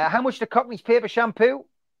 How much do Cockneys pay for shampoo?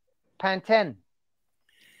 £10.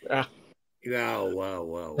 Wow.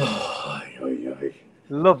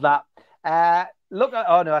 Love that. That's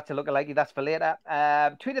a lookalike. That's for later.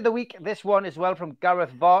 Tweet of the week. This one as well from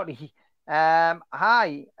Gareth Varty.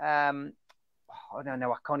 Hi.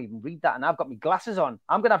 No, I can't even read that, and I've got my glasses on.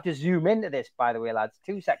 I'm gonna have to zoom into this, by the way, lads.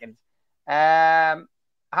 2 seconds. Hi,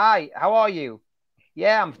 how are you?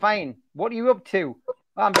 Yeah, I'm fine. What are you up to?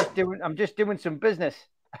 I'm just doing some business.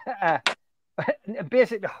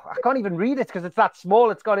 Basically, I can't even read it because it's that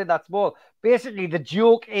small. It's got it that small. Basically, the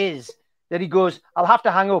joke is that he goes, "I'll have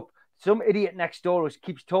to hang up." Some idiot next door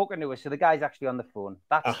keeps talking to us, so the guy's actually on the phone.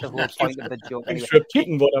 That's the whole point of the joke. Anyway. He's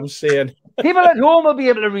repeating what I'm saying. People at home will be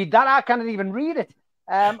able to read that. I can't even read it.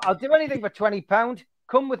 I'll do anything for £20.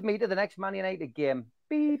 Come with me to the next Man United game.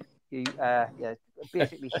 Beep.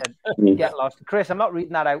 Basically said, get lost. Chris, I'm not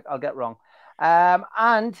reading that out. I'll get wrong.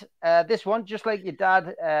 And this one, just like your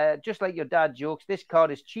dad jokes, this card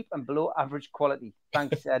is cheap and below average quality.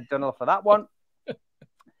 Thanks, Donald, for that one.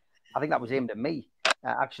 I think that was aimed at me.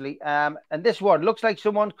 Actually. And this one looks like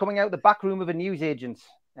someone coming out the back room of a newsagent,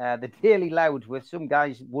 the Daily Loud, with some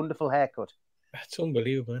guy's wonderful haircut. That's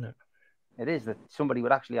unbelievable, isn't it? It is that somebody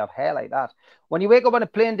would actually have hair like that. When you wake up on a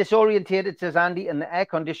plane disorientated, says Andy, and the air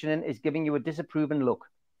conditioning is giving you a disapproving look.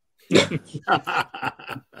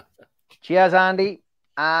 Cheers, Andy.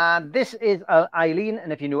 And this is Eileen,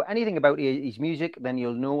 and if you know anything about his music, then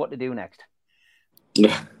you'll know what to do next.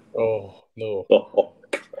 Oh, no. Oh,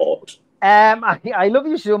 God. I love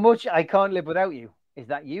you so much, I can't live without you. Is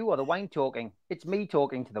that you or the wine talking? It's me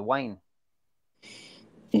talking to the wine.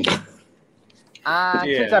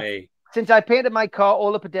 Since I painted my car,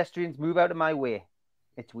 all the pedestrians move out of my way.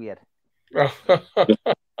 It's weird.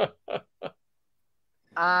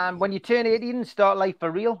 And when you turn 18 and start life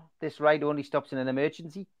for real, this ride only stops in an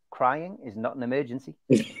emergency. Crying is not an emergency.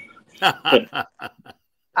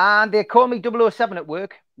 And they call me 007 at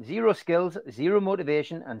work. 0 skills, 0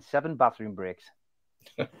 motivation, and 7 bathroom breaks.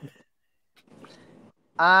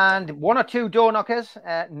 And 1 or 2 door knockers.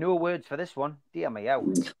 No words for this one. Dear me out.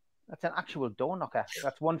 That's an actual door knocker.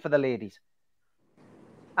 That's one for the ladies.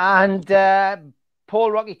 And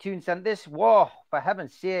Paul Rocky Toon sent this. Whoa, for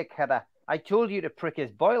heaven's sake, Heather. I told you to prick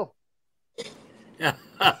his boil.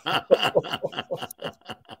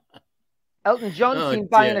 Elton John seen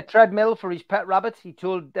buying a treadmill for his pet rabbit. He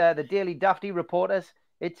told the Daily Dafty reporters,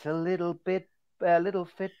 "It's a little fit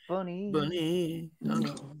bunny." Bunny,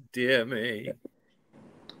 oh, dear me.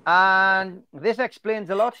 And this explains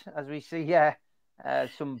a lot, as we see here.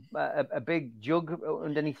 A big jug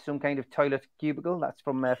underneath some kind of toilet cubicle. That's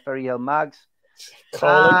from Ferry Hill Mags.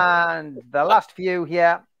 And the last few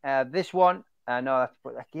here. This one. No,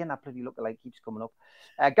 again, that bloody lookalike keeps coming up.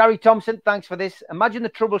 Gary Thompson, thanks for this. Imagine the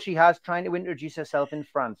trouble she has trying to introduce herself in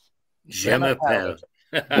France. Je m'appelle.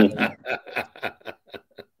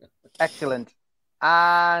 Excellent.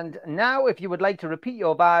 And now, if you would like to repeat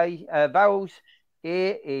your vows,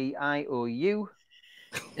 A-E-I-O-U.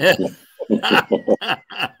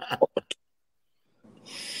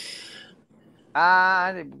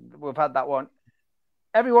 And we've had that one.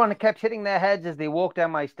 Everyone kept hitting their heads as they walked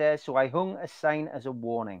down my stairs, so I hung a sign as a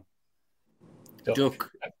warning.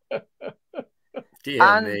 Duck.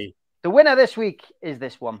 Dear me. The winner this week is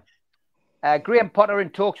this one. Graham Potter in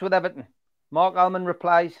talks with Everton. Mark Almond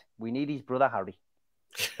replies, "We need his brother Harry."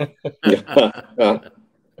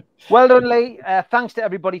 Well done, Lee. Thanks to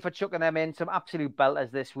everybody for chucking them in. Some absolute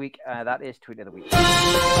belters this week. That is Tweet of the Week.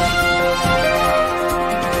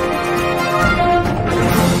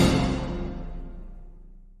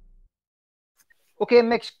 Okay,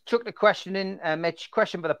 Mitch, chuck the question in. Mitch,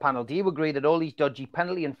 question for the panel. Do you agree that all these dodgy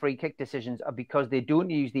penalty and free kick decisions are because they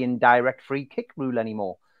don't use the indirect free kick rule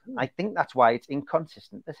anymore? I think that's why it's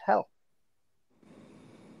inconsistent as hell.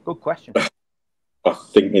 Good question. I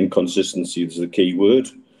think inconsistency is the key word.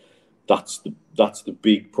 That's the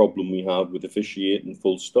big problem we have with officiating,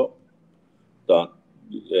 full stop. That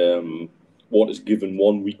what is given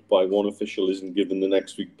 1 week by one official isn't given the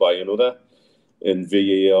next week by another. And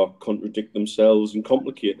VAR contradict themselves and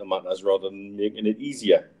complicate the matters rather than making it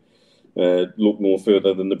easier. Look no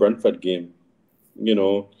further than the Brentford game,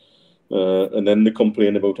 and then they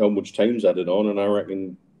complain about how much time's added on, and I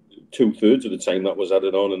reckon 2/3 of the time that was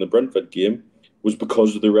added on in the Brentford game was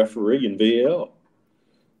because of the referee and VAR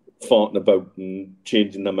farting about and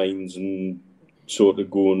changing their minds and sort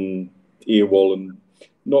of going AWOL and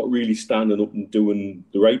not really standing up and doing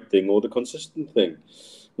the right thing or the consistent thing.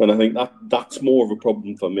 And I think that's more of a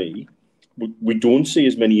problem for me. We don't see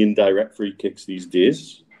as many indirect free kicks these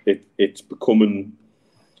days. It's becoming,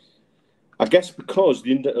 I guess, because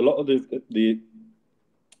a lot of the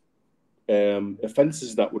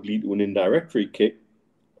offences that would lead to an indirect free kick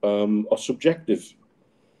are subjective.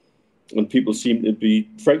 And people seem to be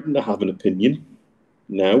frightened to have an opinion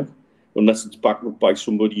now, unless it's backed up by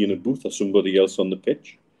somebody in a booth or somebody else on the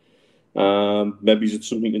pitch. Maybe it's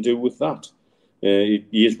something to do with that.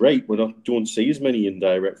 He is right. We don't see as many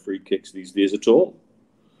indirect free kicks these days at all.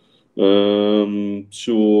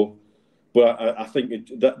 But I think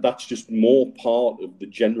that's just more part of the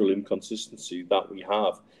general inconsistency that we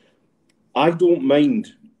have. I don't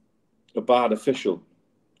mind a bad official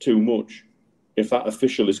too much if that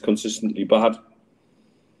official is consistently bad.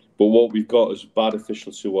 But what we've got is bad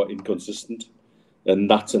officials who are inconsistent, and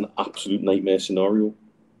that's an absolute nightmare scenario.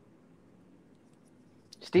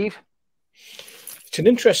 Steve? It's an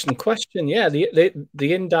interesting question. Yeah, the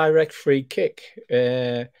indirect free kick.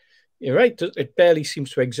 You're right. It barely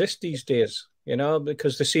seems to exist these days,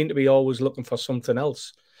 because they seem to be always looking for something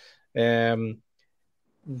else. What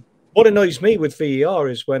annoys me with VAR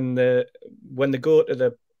is when they go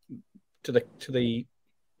to the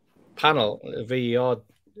panel, VAR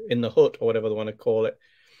in the hut or whatever they want to call it,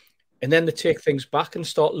 and then they take things back and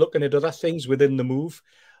start looking at other things within the move.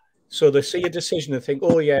 So they see a decision and think,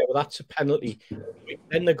 oh, yeah, well, that's a penalty.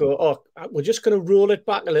 Then they go, oh, we're just going to roll it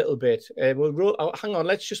back a little bit. Hang on,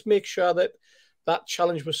 let's just make sure that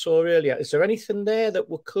challenge was so earlier. Is there anything there that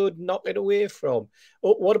we could knock it away from?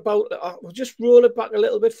 Oh, what about, we'll just roll it back a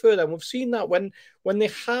little bit further. And we've seen that when they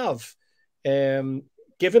have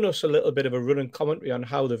given us a little bit of a running commentary on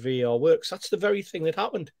how the VAR works, that's the very thing that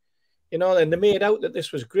happened. And they made out that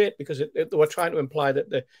this was great because they were trying to imply that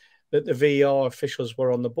the VAR officials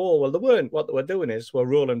were on the ball. Well, they weren't. What they were doing is we're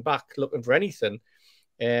rolling back, looking for anything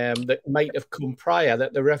that might have come prior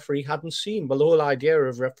that the referee hadn't seen. Well, the whole idea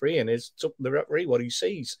of refereeing is it's up to the referee what he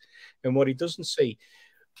sees and what he doesn't see.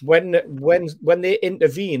 When they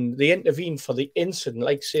intervene for the incident,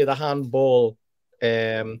 like say the handball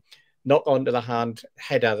knock onto the hand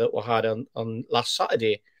header that we had on last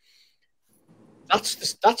Saturday.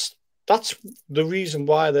 That's the reason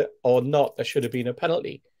why there should have been a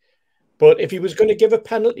penalty. But if he was going to give a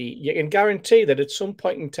penalty, you can guarantee that at some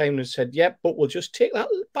point in time they said, "Yep, but we'll just take that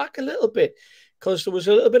back a little bit," because there was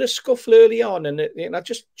a little bit of scuffle early on, and I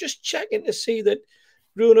just checking to see that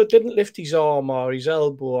Bruno didn't lift his arm or his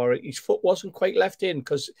elbow or his foot wasn't quite left in.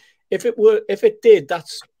 Because if it did,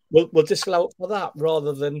 we'll disallow it for that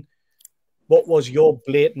rather than what was your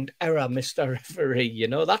blatant error, Mr. Referee.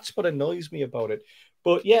 That's what annoys me about it.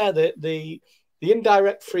 But yeah, the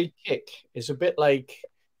indirect free kick is a bit like.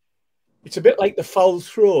 It's a bit like the foul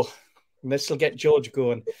throw, and this will get George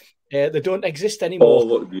going. They don't exist anymore. Oh,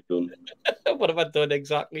 what have you done? What have I done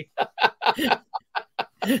exactly?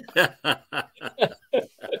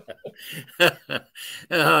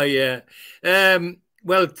 Oh, yeah.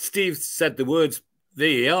 Well, Steve said the words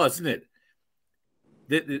VAR, isn't it?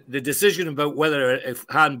 The decision about whether a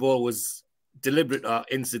handball was deliberate or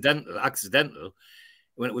accidental,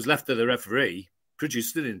 when it was left to the referee,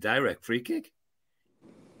 produced an indirect free kick.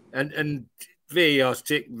 And VAR's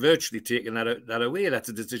virtually taken that away. That's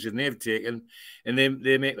a decision they've taken, and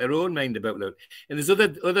they make their own mind about it. And there's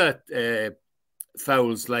other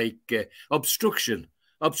fouls like obstruction.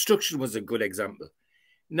 Obstruction was a good example.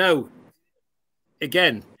 Now,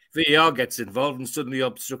 again, VAR gets involved, and suddenly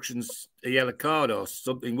obstruction's a yellow card or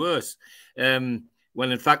something worse. When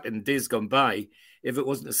in fact, in days gone by, if it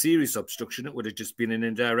wasn't a serious obstruction, it would have just been an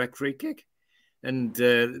indirect free kick. And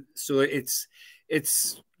so it's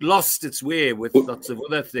lost its way with lots of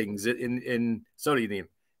other things. Sorry, Neil.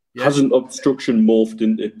 Yeah? Hasn't obstruction morphed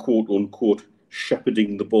into quote unquote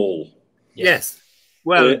shepherding the ball? Yes.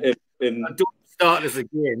 Well, don't start us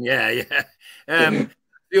again. Yeah. The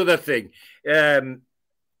other thing.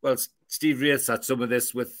 Well, Steve Rees had some of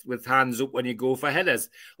this with hands up when you go for headers.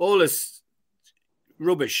 All this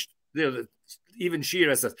rubbish. Even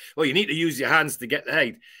Shearer says, "Oh, you need to use your hands to get the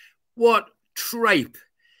head." What tripe!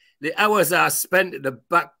 The hours I spent in the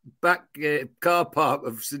back car park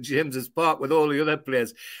of St James's Park with all the other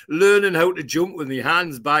players, learning how to jump with my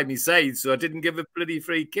hands by my side, so I didn't give a bloody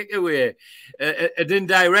free kick away, an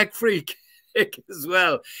indirect free kick as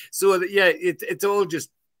well. So that, yeah, it's all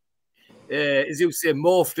just, as you say,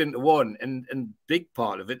 morphed into one, and big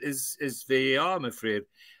part of it is VAR, I'm afraid,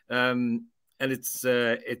 and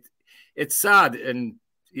it's sad, and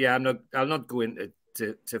yeah, I'll not go into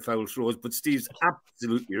to foul throws, but Steve's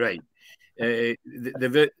absolutely right. I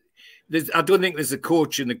don't think there's a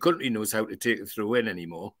coach in the country knows how to take a throw in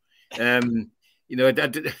anymore. Some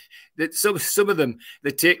of them,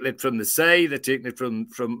 they're taking it from the side, they're taking it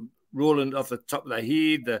from rolling off the top of their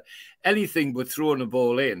head, anything but throwing a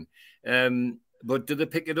ball in. But do they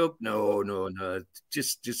pick it up? No.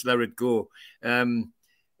 Just let it go.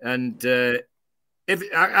 If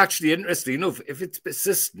actually, interestingly enough, if it's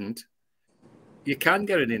persistent, you can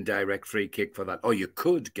get an indirect free kick for that, or you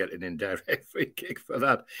could get an indirect free kick for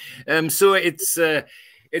that. So it's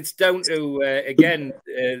down to again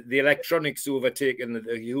the electronics overtaking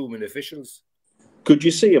the human officials. Could you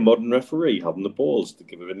see a modern referee having the balls to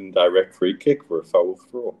give an indirect free kick for a foul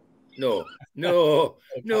throw? No. I mean,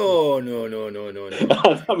 no.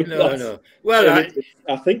 Well,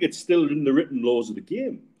 I think it's still in the written laws of the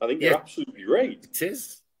game. I think you're absolutely right. It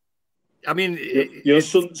is. I mean,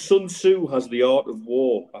 Sun Tzu has the art of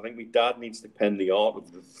war. I think my dad needs to pen the art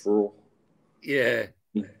of the throw. Yeah.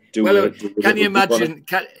 Can you imagine?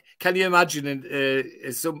 Can you imagine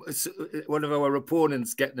one of our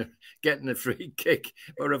opponents getting a free kick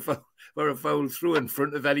or a foul throw in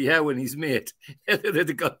front of Eddie Howe and his mate?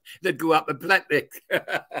 They'd go apoplectic.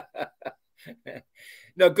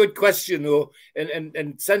 No, good question though,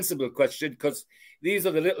 and sensible question, because these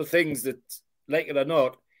are the little things that, like it or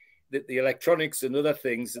not, that the electronics and other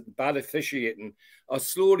things, and bad officiating, are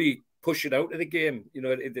slowly pushing out of the game. You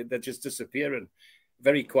know, they're just disappearing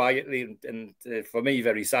very quietly, and for me,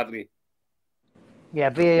 very sadly. Yeah,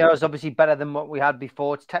 VAR is obviously better than what we had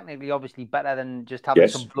before. It's technically obviously better than just having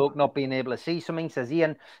some bloke not being able to see something, says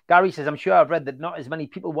Ian. Gary says, I'm sure I've read that not as many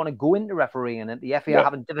people want to go into refereeing, and that the FA are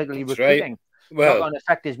having difficulty recruiting. Right. Well, knock-on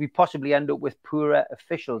effect is we possibly end up with poorer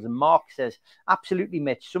officials. And Mark says, absolutely,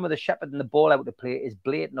 Mitch, some of the shepherding the ball out of the play is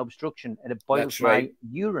blatant obstruction, and it boils my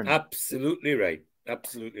urine. Absolutely right.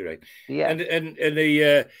 Yeah. And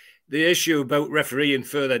the issue about refereeing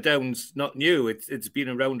further down's not new. It's been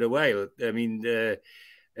around a while. I mean,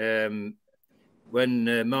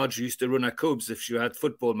 when Marge used to run her clubs, if she had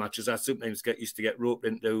football matches, I sometimes used to get roped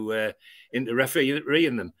into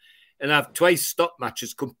refereeing them. And I've twice stopped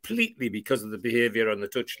matches completely because of the behaviour on the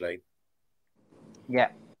touchline. Yeah.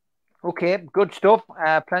 Okay, good stuff.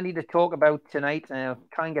 Plenty to talk about tonight.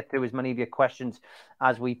 Try and get through as many of your questions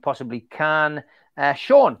as we possibly can.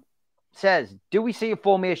 Sean says, do we see a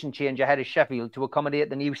formation change ahead of Sheffield to accommodate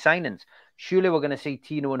the new signings? Surely we're going to see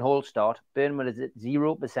Tino and Hall start. Burnham is at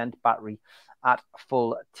 0% battery at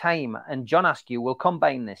full time. And John Askew will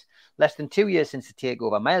combine this. Less than 2 years since the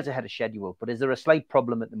takeover, miles ahead of schedule, but is there a slight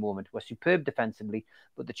problem at the moment? We're superb defensively,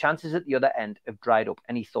 but the chances at the other end have dried up.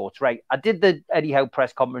 Any thoughts? Right. I did the Eddie Howe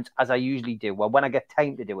press conference as I usually do. Well, when I get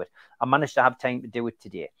time to do it, I managed to have time to do it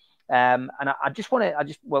today. And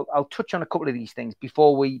I'll touch on a couple of these things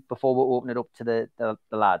before we open it up to the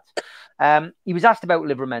lads. He was asked about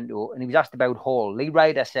Livramento and he was asked about Hall. Lee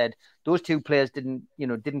Ryder said those two players didn't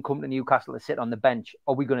come to Newcastle to sit on the bench.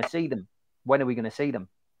 Are we going to see them? When are we going to see them?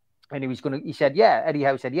 And he said, yeah. Eddie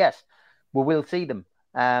Howe said, yes, we will see them.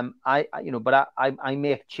 But I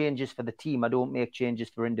make changes for the team. I don't make changes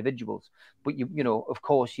for individuals. But of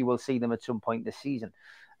course, you will see them at some point this season.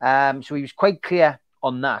 So he was quite clear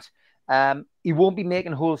on that. He won't be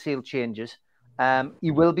making wholesale changes.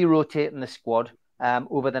 He will be rotating the squad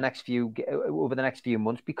over the next few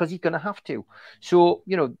months because he's going to have to. So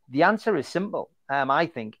the answer is simple. I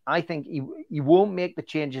think he won't make the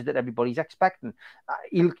changes that everybody's expecting.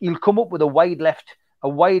 He'll come up with a wide left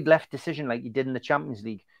decision like he did in the Champions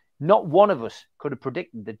League. Not one of us could have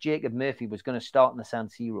predicted that Jacob Murphy was going to start in the San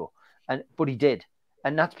Siro, but he did,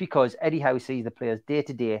 and that's because Eddie Howe sees the players day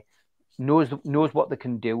to day. Knows what they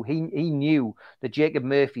can do. He knew that Jacob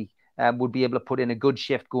Murphy would be able to put in a good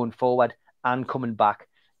shift going forward and coming back,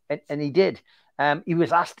 and he did. He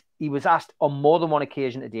was asked on more than one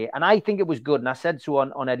occasion today, and I think it was good. And I said so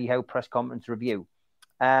on Eddie Howe press conference review.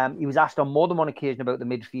 He was asked on more than one occasion about the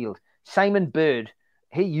midfield. Simon Bird,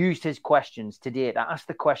 he used his questions today to ask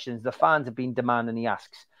the questions the fans have been demanding. He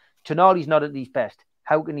asks, Tonali's not at his best.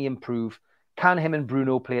 How can he improve? Can him and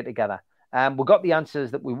Bruno play together? We got the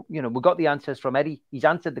answers we got the answers from Eddie. He's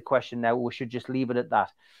answered the question now. We should just leave it at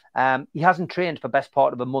that. He hasn't trained for best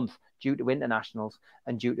part of a month due to internationals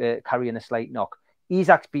and due to carrying a slight knock.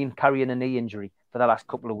 Isaac's been carrying a knee injury for the last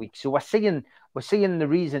couple of weeks. So we're seeing the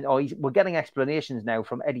reason, or we're getting explanations now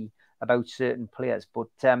from Eddie about certain players. But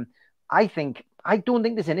I don't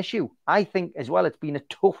think there's an issue. I think as well, it's been a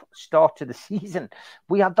tough start to the season.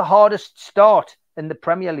 We had the hardest start in the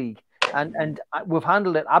Premier League. And we've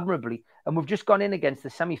handled it admirably. And we've just gone in against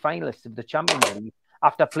the semi-finalists of the Champions League.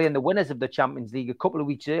 after playing the winners of the Champions League a couple of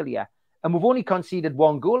weeks earlier. And we've only conceded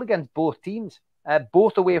 1 goal against both teams,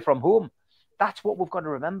 both away from home. That's what we've got to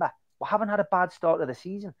remember. We haven't had a bad start to the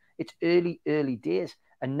season. It's early days.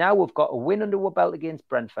 And now we've got a win under our belt against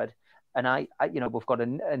Brentford. And we've got a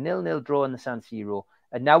 0-0 draw in the San Siro.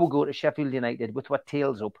 And now we'll go to Sheffield United with our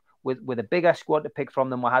tails up, with a bigger squad to pick from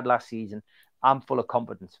than we had last season. I'm full of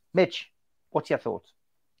confidence. Mitch, what's your thoughts?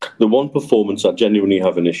 The one performance I genuinely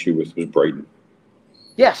have an issue with was Brighton.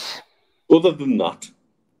 Yes. Other than that,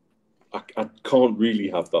 I can't really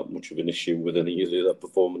have that much of an issue with any of the other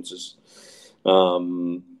performances.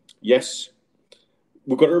 Yes,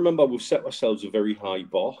 we've got to remember we've set ourselves a very high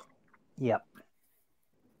bar. Yep.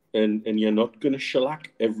 And you're not going to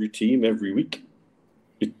shellac every team every week.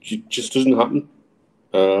 It just doesn't happen.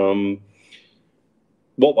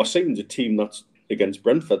 What we're seeing is a team that's against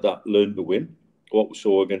Brentford that learned to win. What we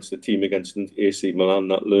saw against the team against AC Milan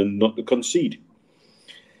that learned not to concede.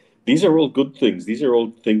 These are all good things. These are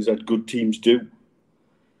all things that good teams do.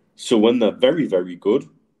 So when they're very, very good,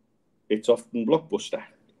 it's often blockbuster.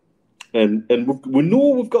 And we know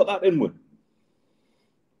we've got that in with.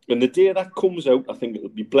 And the day that comes out, I think it'll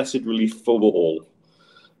be blessed relief for us all.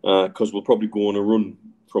 Because we'll probably go on a run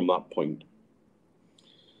from that point.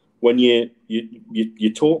 When you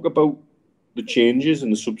talk about the changes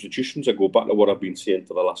and the substitutions, I go back to what I've been saying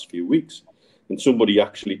for the last few weeks. And somebody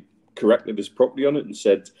actually corrected us properly on it and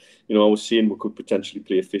said, I was saying we could potentially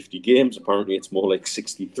play 50 games. Apparently it's more like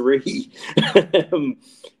 63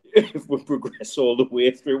 if we progress all the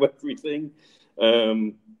way through everything.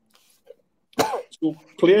 So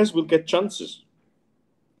players will get chances.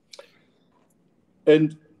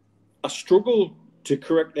 And I struggle to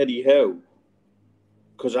correct Eddie Howe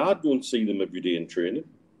because I don't see them every day in training.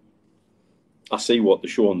 I see what they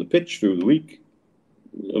show on the pitch through the week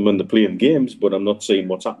and when they're playing games, but I'm not seeing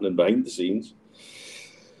what's happening behind the scenes.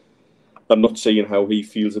 I'm not seeing how he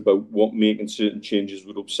feels about what making certain changes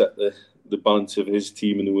would upset the balance of his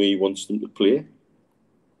team and the way he wants them to play.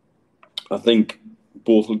 I think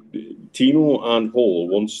both Tino and Hall,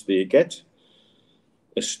 once they get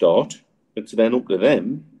a start, it's then up to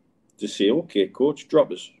them to say, okay, coach,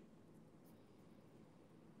 drop us.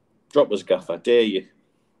 Drop us, Gaff, I dare you.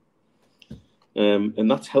 And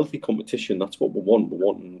that's healthy competition. That's what we want. We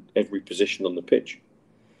want in every position on the pitch.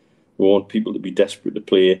 We want people to be desperate to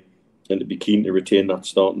play and to be keen to retain that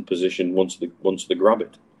starting position once they grab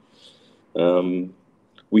it.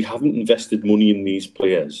 We haven't invested money in these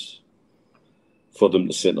players for them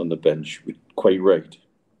to sit on the bench. We're quite right.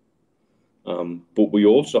 But we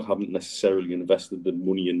also haven't necessarily invested the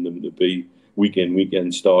money in them to be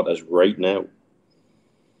weekend starters right now.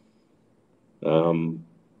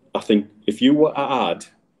 I think if you were to add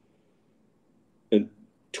a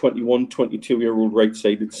 21, 22-year-old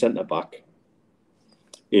right-sided centre-back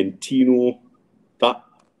in Tino, that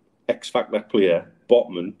X-Factor player,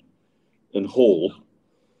 Botman and Hall,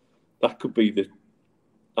 that could be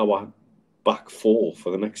our back four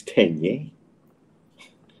for the next 10 years,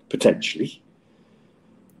 potentially.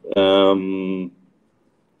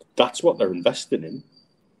 That's what they're investing in.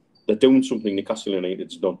 They're doing something Newcastle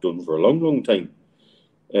United's not done for a long, long time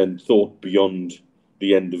and thought beyond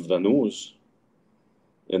the end of their nose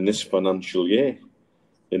in this financial year,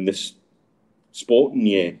 in this sporting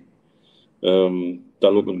year. They're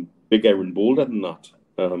looking bigger and bolder than that.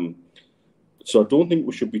 So I don't think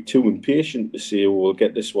we should be too impatient to say, oh, we'll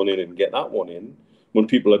get this one in and get that one in when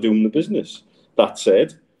people are doing the business. That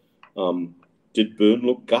said, did Byrne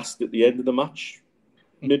look gassed at the end of the match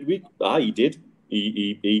midweek? He did.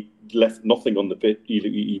 He left nothing on the pitch.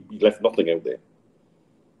 He left nothing out there.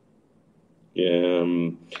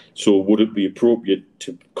 So would it be appropriate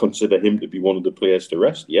to consider him to be one of the players to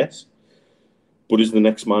rest? Yes. But is the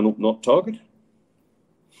next man up not target?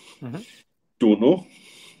 Mm-hmm. Don't know.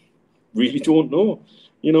 Really don't know.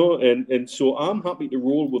 And so I'm happy to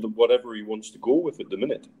roll with whatever he wants to go with at the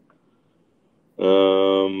minute.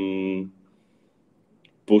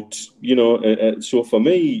 But, so for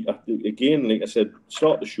me, again, like I said,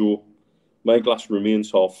 start the show. My glass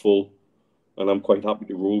remains half full, and I'm quite happy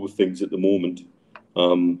to roll with things at the moment.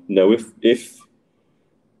 Now, if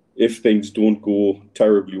things don't go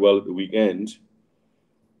terribly well at the weekend,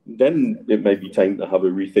 then it may be time to have a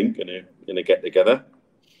rethink and a get-together.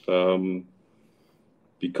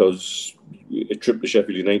 Because a trip to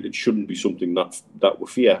Sheffield United shouldn't be something that we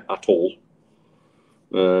fear at all.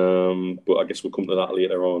 But I guess we'll come to that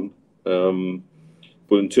later on.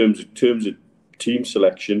 But in terms of team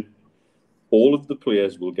selection, all of the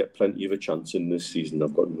players will get plenty of a chance in this season.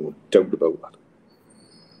 I've got no doubt about that.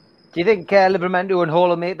 Do you think Livramento and Hall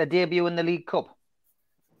will make their debut in the League Cup?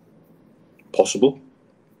 Possible.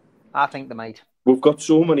 I think they might. We've got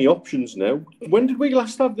so many options now. When did we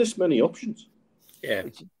last have this many options? Yeah.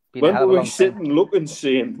 When were we sitting looking,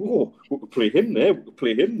 saying, "Oh, we could play him there, we could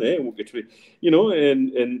play him there, we could play,"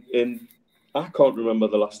 and I can't remember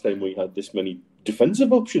the last time we had this many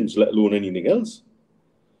defensive options, let alone anything else.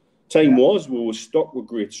 Time was we were stocked with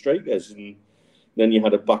great strikers, and then you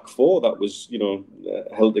had a back four that was,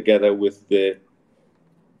 held together with the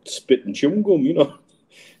spit and chewing gum.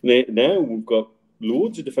 Now we've got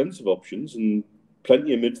loads of defensive options and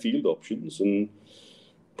plenty of midfield options, and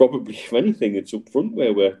probably, if anything, it's up front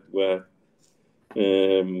where we're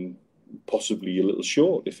possibly a little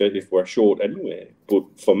short, if we're short anyway.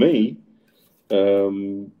 But for me,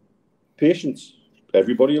 patience.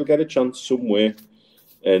 Everybody will get a chance somewhere,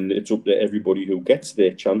 and it's up to everybody who gets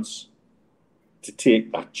their chance to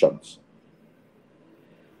take that chance.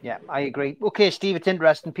 Yeah, I agree. Okay, Steve, it's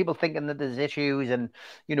interesting. People thinking that there's issues and,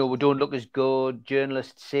 we don't look as good.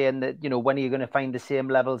 Journalists saying that, when are you going to find the same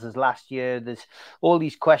levels as last year? There's all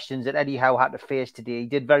these questions that Eddie Howe had to face today. He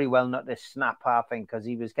did very well not to snap, I think, because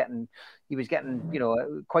he was getting,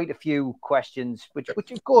 quite a few questions, which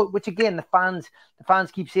again, the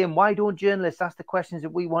fans keep saying, why don't journalists ask the questions that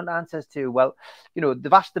we want answers to? Well,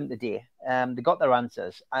 they've asked them today. They got their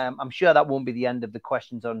answers. I'm sure that won't be the end of the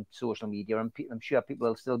questions on social media. I'm sure people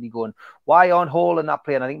will still be going, why aren't Hall in that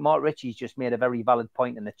play? And I think Mark Ritchie's just made a very valid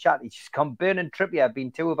point in the chat. He's just come. Byrne and Trippier have been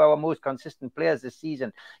two of our most consistent players this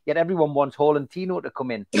season, yet everyone wants Hall and Tino to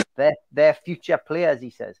come in. They're future players,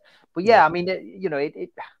 he says. But yeah, I mean,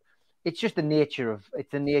 it's just the nature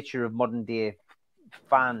of modern day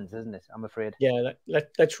fans, isn't it? I'm afraid. Yeah,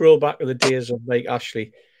 let's roll back to the days of Mike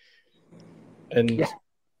Ashley, and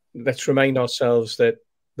let's remind ourselves that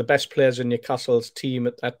the best players in Newcastle's team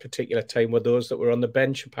at that particular time were those that were on the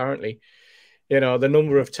bench. Apparently, the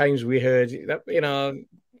number of times we heard that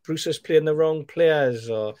Bruce is playing the wrong players,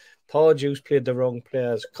 or Pardew's played the wrong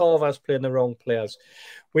players, Carver's playing the wrong players.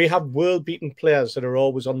 We have world-beaten players that are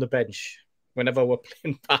always on the bench whenever we're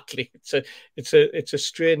playing badly. It's a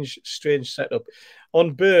strange setup.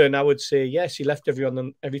 On Byrne, I would say yes, he left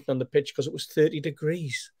everything on the pitch because it was 30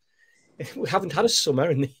 degrees. We haven't had a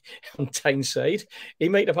summer on Tyneside. He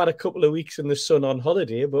might have had a couple of weeks in the sun on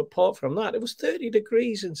holiday, but apart from that, it was 30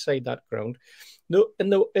 degrees inside that ground. No,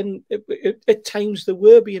 and at times they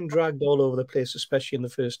were being dragged all over the place, especially in the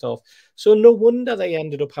first half. So no wonder they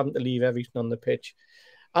ended up having to leave everything on the pitch.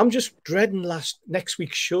 I'm just dreading next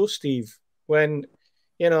week's show, Steve, when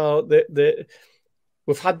we've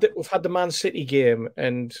had the Man City game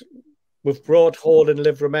and we've brought Hall and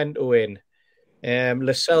Livramento in.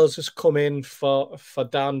 Lascelles has come in for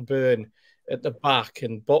Dan Byrne at the back,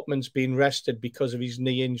 and Botman's been rested because of his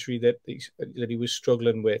knee injury that he was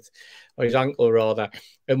struggling with, or his ankle rather.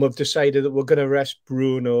 And we've decided that we're going to rest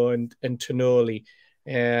Bruno and Tonoli.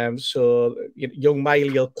 So young Miley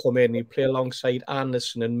will come in. He'll play alongside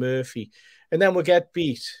Anderson and Murphy, and then we'll get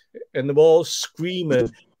beat, and they're all screaming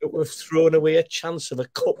that we've thrown away a chance of a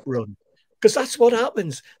cup run. Because that's what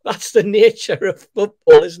happens. That's the nature of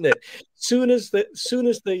football, isn't it? Soon as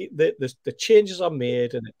the changes are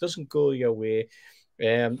made and it doesn't go your way,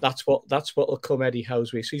 that's what will come Eddie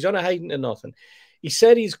Howe's way. So he's on a hiding to nothing. He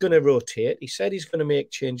said he's going to rotate. He said he's going to make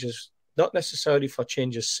changes, not necessarily for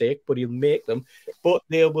change's sake, but he'll make them. But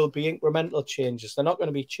there will be incremental changes. They're not going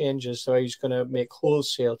to be changes, so he's going to make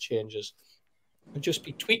wholesale changes. He'll just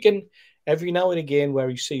be tweaking every now and again where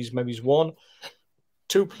he sees maybe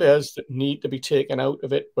two players that need to be taken out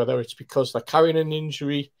of it, whether it's because they're carrying an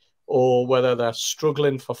injury or whether they're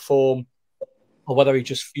struggling for form or whether he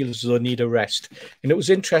just feels they need a rest. And it was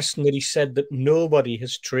interesting that he said that nobody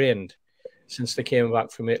has trained since they came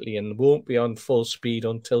back from Italy and won't be on full speed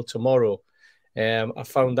until tomorrow. I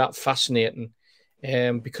found that fascinating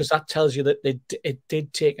because that tells you that it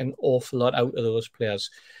did take an awful lot out of those players.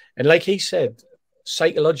 And like he said,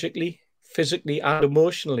 psychologically, physically and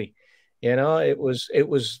emotionally, it was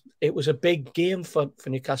a big game for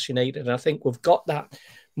Newcastle United, and I think we've got that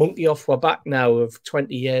monkey off our back now of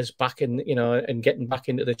 20 years back in, and getting back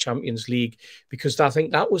into the Champions League, because I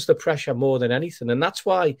think that was the pressure more than anything, and that's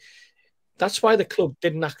why the club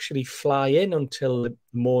didn't actually fly in until the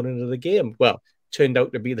morning of the game. Well, turned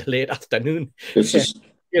out to be the late afternoon. They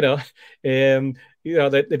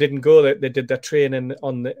didn't go. They did their training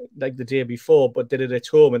on the day before, but did it at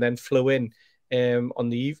home and then flew in. On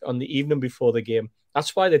the evening before the game.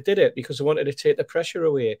 That's why they did it, because they wanted to take the pressure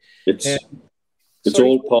away. It's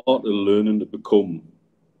all part of learning to become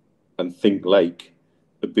and think like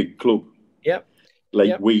a big club. Yeah.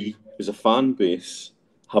 We, as a fan base,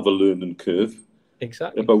 have a learning curve.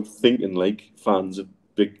 Exactly. About thinking like fans of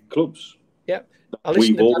big clubs. Yeah.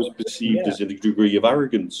 We've always perceived as a degree of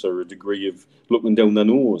arrogance or a degree of looking down their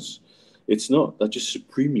nose. It's not. They're just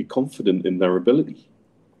supremely confident in their ability.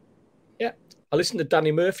 Yeah. I listened to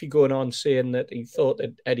Danny Murphy going on saying that he thought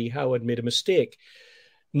that Eddie Howe had made a mistake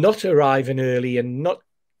not arriving early and not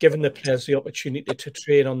giving the players the opportunity to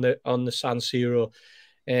train on the San Siro,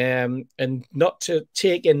 and not to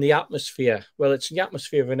take in the atmosphere. Well, it's the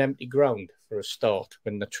atmosphere of an empty ground for a start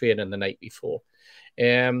when they're training the night before.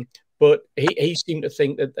 But he seemed to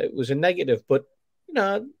think that it was a negative. But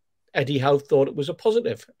Eddie Howe thought it was a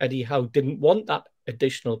positive. Eddie Howe didn't want that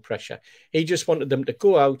additional pressure. He just wanted them to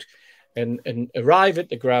go out and arrive at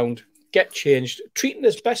the ground, get changed, treating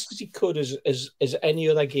as best as he could as any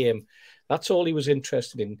other game. That's all he was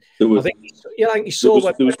interested in. There was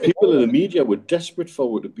people in the media were desperate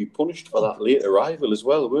for it to be punished for that late arrival as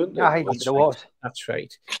well, weren't they? That's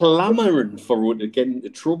right. Clamouring for it to get into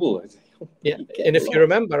trouble. Yeah, and if you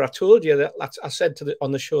remember, I told you that I said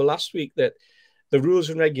on the show last week that the rules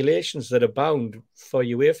and regulations that abound for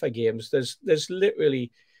UEFA games, there's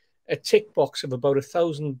literally a tick box of about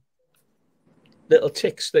 1,000 little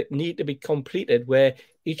ticks that need to be completed, where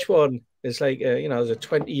each one is like, there's a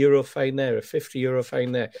 €20 fine there, a €50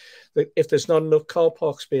 fine there. If there's not enough car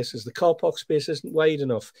park spaces, the car park space isn't wide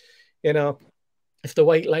enough. If the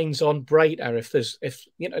white line's on brighter, if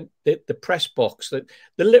the press box, that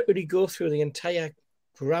they literally go through the entire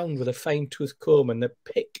ground with a fine-tooth comb and they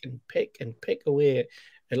pick and pick and pick away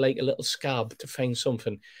at like a little scab to find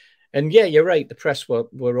something. And yeah, you're right. The press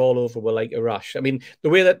were all over, were like a rash. I mean, the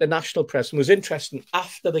way that the national press was interesting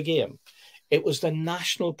after the game, it was the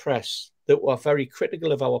national press that were very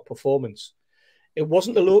critical of our performance. It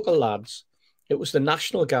wasn't the local lads. It was the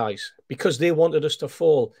national guys, because they wanted us to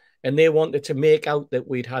fall and they wanted to make out that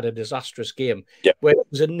we'd had a disastrous game. Yeah. Where it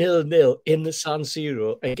was a 0-0 in the San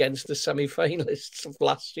Siro against the semi-finalists of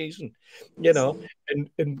last season,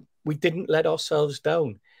 and we didn't let ourselves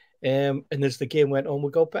down. And as the game went on,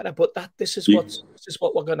 we got better. But this is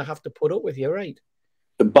what we're going to have to put up with. You're right.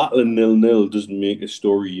 The battling 0-0 doesn't make a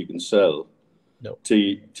story you can sell. No.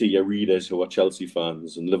 To your readers who are Chelsea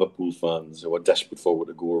fans and Liverpool fans who are desperate for it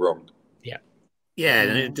to go wrong. Yeah. Yeah,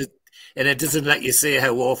 and it doesn't let you say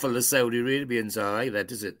how awful the Saudi Arabians are either,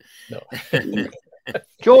 does it? No.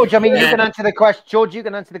 George, I mean, you can answer the question. George, you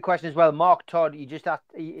can answer the question as well. Mark Todd,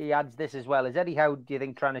 he adds this as well. Is Eddie Howe, do you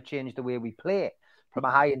think, trying to change the way we play from a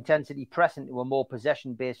high-intensity pressing to a more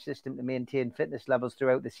possession-based system to maintain fitness levels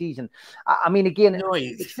throughout the season? I mean, again,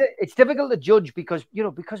 it's difficult to judge because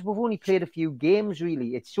we've only played a few games,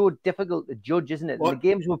 really. It's so difficult to judge, isn't it? And the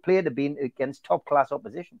games we've played have been against top-class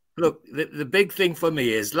opposition. Look, the big thing for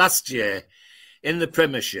me is last year in the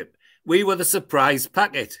Premiership, we were the surprise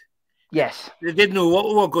packet. Yes. They didn't know what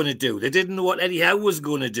we were going to do. They didn't know what Eddie Howe was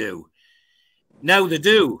going to do. Now they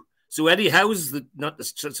do. So Eddie Howe's not the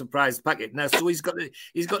surprise packet now. So he's got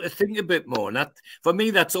to think a bit more. And that, for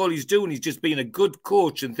me, that's all he's doing. He's just being a good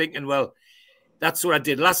coach and thinking, well, that's what I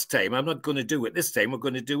did last time. I'm not going to do it this time. We're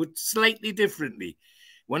going to do it slightly differently.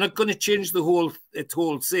 We're not going to change it's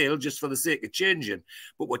wholesale just for the sake of changing,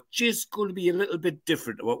 but we're just going to be a little bit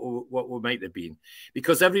different to what we might have been,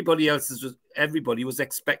 because everybody was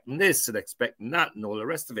expecting this and expecting that and all the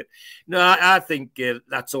rest of it. No, I think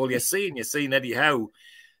that's all you're seeing. You're seeing Eddie Howe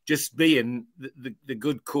just being the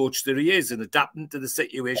good coach that he is and adapting to the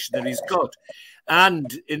situation that he's got,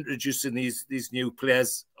 and introducing these new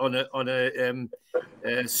players on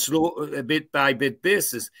a slow, a bit by bit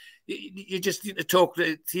basis. You just need to talk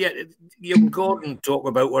to young Gordon, talk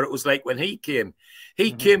about what it was like when he came.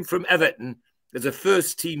 He came from Everton as a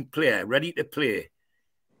first team player, ready to play,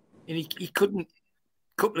 and he couldn't.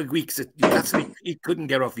 A couple of weeks at Newcastle, he couldn't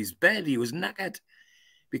get off his bed. He was knackered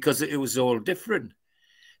because it was all different.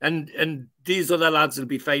 And these other lads will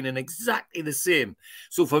be finding exactly the same.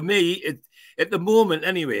 So for me, at the moment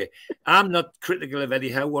anyway, I'm not critical of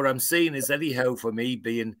Eddie Howe. What I'm saying is Eddie Howe, for me,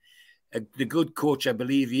 being the good coach I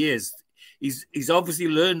believe he is, he's obviously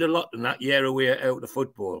learned a lot in that year away out of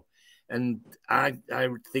football. And I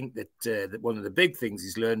think that one of the big things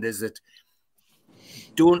he's learned is that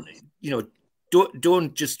don't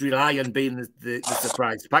just rely on being the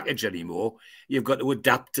surprise package anymore. You've got to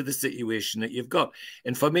adapt to the situation that you've got.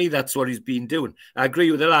 And for me, that's what he's been doing. I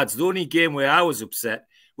agree with the lads. The only game where I was upset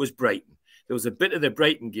was Brighton. There was a bit of the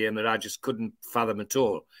Brighton game that I just couldn't fathom at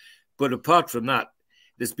all. But apart from that,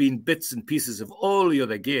 there's been bits and pieces of all the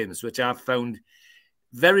other games which I've found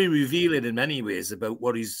very revealing in many ways about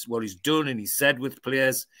what he's done and he's said with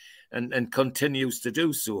players and continues to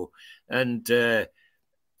do so. And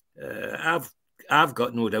I've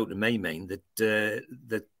got no doubt in my mind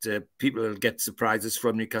that people will get surprises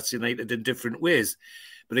from Newcastle United in different ways.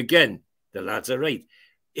 But again, the lads are right.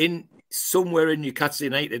 In somewhere in Newcastle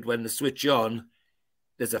United, when they switch on,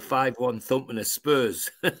 there's a 5-1 thumping of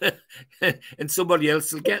Spurs. And somebody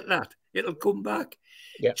else will get that. It'll come back.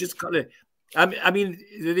 Yeah. Just got to... I mean,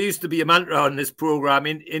 there used to be a mantra on this programme,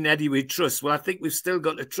 in Eddie we trust. Well, I think we've still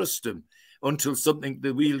got to trust him until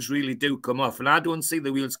the wheels really do come off. And I don't see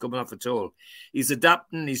the wheels coming off at all. He's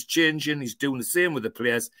adapting, he's changing, he's doing the same with the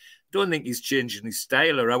players. Don't think he's changing his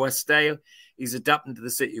style or our style. He's adapting to the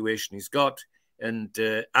situation he's got. And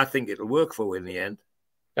I think it'll work for him in the end.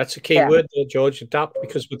 That's a key word there, George, adapt,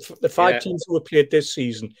 because with the 5 teams who have played this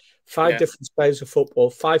season, 5 different styles of football,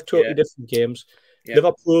 5 totally different games.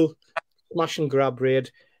 Liverpool, smash and grab raid.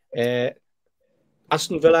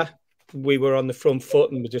 Aston Villa, we were on the front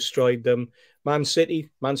foot and we destroyed them. Man City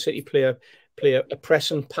play a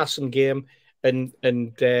pressing, passing game. And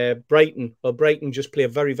Brighton just play a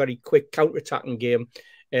very, very quick counter-attacking game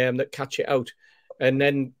that catch it out. And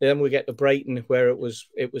then we get to Brighton, where it was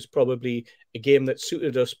probably a game that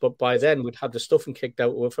suited us, but by then we'd had the stuffing kicked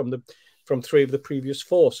out from 3 of the previous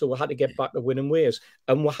 4, so we had to get back to winning ways,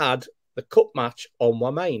 and we had the cup match on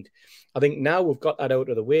my mind. I think now we've got that out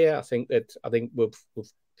of the way. I think that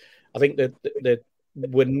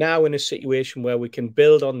we're now in a situation where we can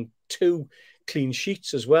build on 2 clean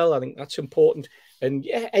sheets as well. I think that's important. And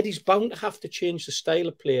yeah, Eddie's bound to have to change the style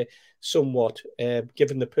of play somewhat,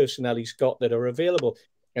 given the personnel he's got that are available.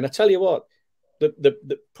 And I tell you what,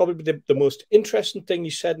 probably the most interesting thing he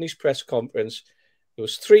said in his press conference, there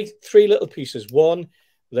was three little pieces. One,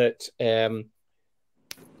 that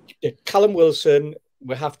Callum Wilson,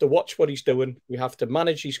 we have to watch what he's doing. We have to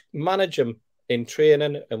manage him in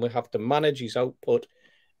training, and we have to manage his output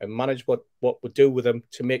and manage what we do with him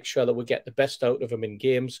to make sure that we get the best out of him in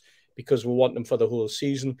games, because we want them for the whole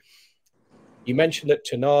season. You mentioned that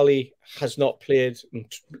Tonali has not played and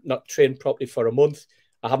not trained properly for a month.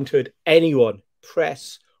 I haven't heard anyone,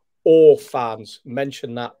 press or fans,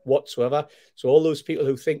 mention that whatsoever. So all those people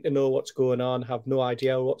who think they know what's going on have no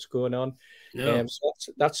idea what's going on. No. So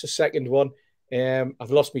that's the second one.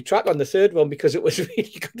 I've lost my track on the third one because it was a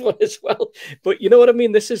really good one as well. But you know what I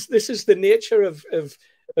mean? This is the nature of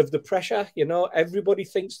the pressure. You know, everybody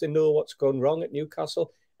thinks they know what's gone wrong at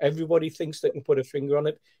Newcastle. Everybody thinks they can put a finger on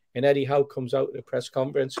it. And Eddie Howe comes out at a press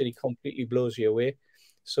conference and he completely blows you away.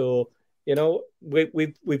 So, you know,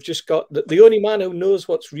 we've just got the only man who knows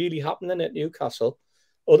what's really happening at Newcastle,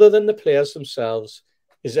 other than the players themselves,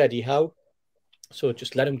 is Eddie Howe. So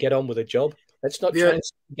just let him get on with the job. Let's not try and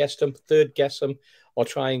third guess him, or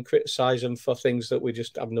try and criticise him for things that we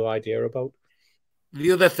just have no idea about.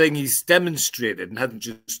 The other thing he's demonstrated and hasn't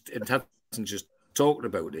just talked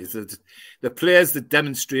about is that the players that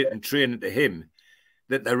demonstrate and train to him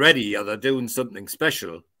that they're ready or they're doing something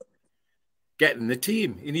special, getting the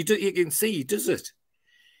team. And you can see he does it.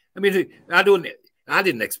 I mean, I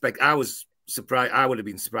didn't expect. I was surprised. I would have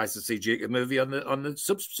been surprised to see Jacob Murphy on the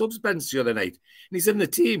subs bench the other night, and he's in the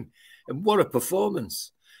team. And what a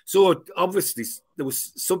performance! So obviously there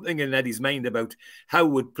was something in Eddie's mind about how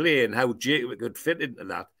would play and how Jacob could fit into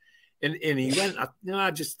that. And he went.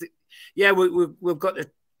 We've got to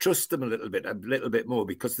trust him a little bit more,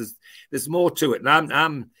 because there's more to it. And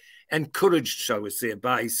I'm encouraged, shall we say,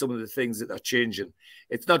 by some of the things that are changing.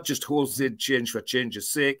 It's not just wholesale change for change's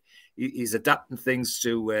sake. He's adapting things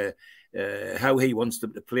to how he wants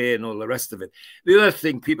them to play and all the rest of it. The other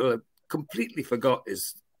thing people have completely forgot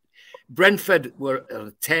is Brentford were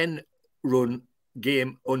a 10-run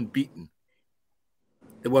game unbeaten.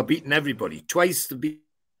 They were beating everybody. Twice they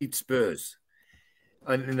beat Spurs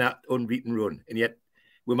in that unbeaten run, and yet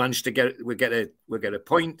we managed to get a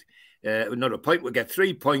point. Not a point. We get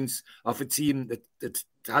 3 points off a team that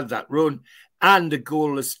had that run and a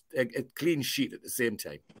goalless, a clean sheet at the same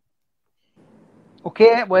time.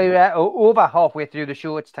 Okay, we're over halfway through the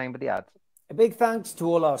show. It's time for the ads. A big thanks to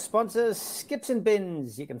all our sponsors, Skips and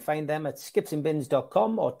Bins. You can find them at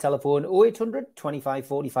skipsandbins.com or telephone 0800 25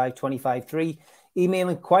 45 25 3. Email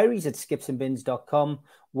inquiries at skipsandbins.com.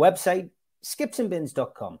 Website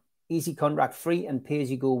skipsandbins.com. Easy contract free and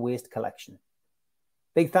pay-as-you-go waste collection.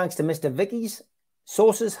 Big thanks to Mr. Vicky's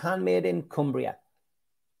sauces handmade in Cumbria.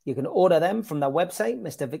 You can order them from their website,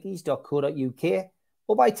 mrvickys.co.uk,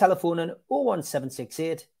 or by telephoning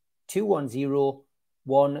 01768 210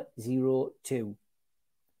 102.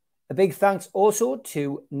 A big thanks also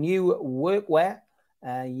to New Workwear.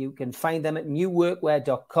 You can find them at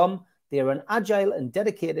newworkwear.com. They are an agile and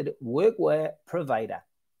dedicated workwear provider.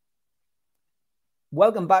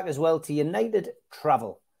 Welcome back as well to United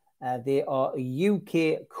Travel. They are a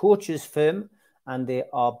UK coaches firm and they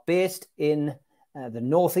are based in the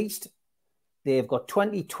Northeast. They've got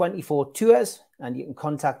 2024 tours and you can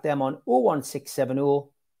contact them on 01670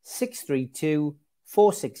 632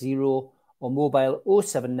 460 or mobile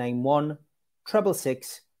 0791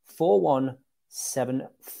 666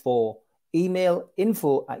 4174. Email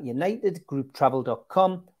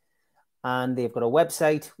info@unitedgrouptravel.com, and they've got a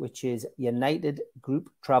website which is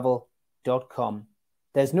unitedgrouptravel.com.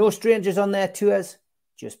 There's no strangers on their tours,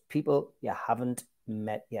 just people you haven't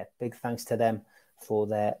met yet. Big thanks to them for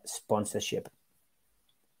their sponsorship.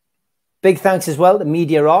 Big thanks as well to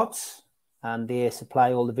Media Arts, and they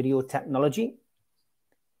supply all the video technology.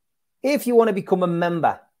 If you want to become a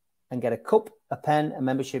member and get a cup, a pen, a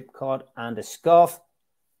membership card, and a scarf,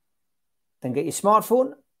 then get your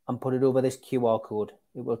smartphone and put it over this QR code.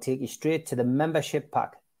 It will take you straight to the membership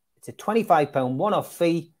pack. It's a £25 one-off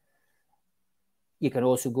fee. You can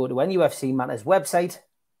also go to NUFC Matters website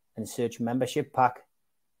and search membership pack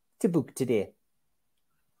to book today.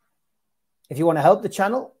 If you want to help the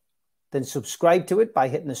channel, then subscribe to it by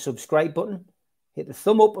hitting the subscribe button. Hit the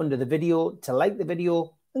thumb up under the video to like the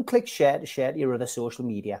video and click share to share to your other social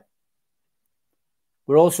media.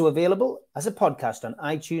 We're also available as a podcast on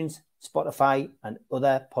iTunes, Spotify, and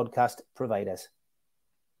other podcast providers.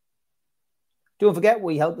 Don't forget,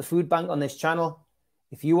 we help the food bank on this channel.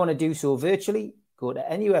 If you want to do so virtually, go to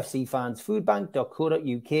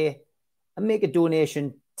nufcfansfoodbank.co.uk and make a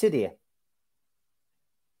donation today.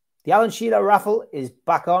 The Alan Shearer raffle is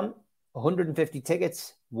back on. 150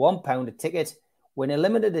 tickets, £1 a ticket. Win a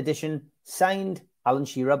limited edition signed Alan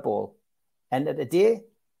Shearer ball. Enter today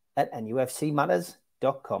at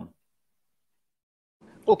nufcmatters.com.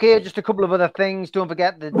 Okay, just a couple of other things. Don't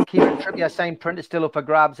forget the Kieran Trippier signed print is still up for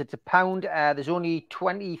grabs. It's £1. There's only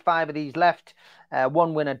 25 of these left.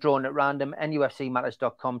 One winner drawn at random.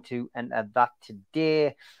 nufcmatters.com to enter that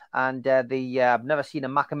today. And I've never seen a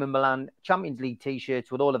Macam in Milan Champions League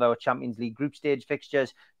t-shirts with all of our Champions League group stage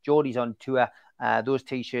fixtures. Geordie's on tour. Those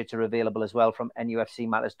t-shirts are available as well from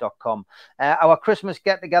nufcmatters.com. Our Christmas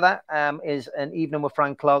get-together is an evening with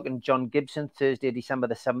Frank Clark and John Gibson, Thursday, December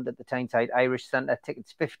the 7th at the Tyneside Irish Centre.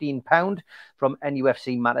 Tickets £15 from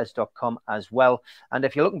nufcmatters.com as well. And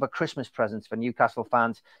if you're looking for Christmas presents for Newcastle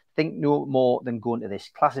fans, think no more than going to this.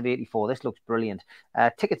 Class of 84. This looks brilliant.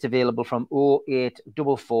 Tickets available from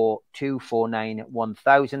 0844 249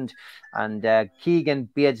 1000. And Keegan,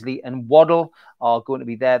 Beardsley and Waddle are going to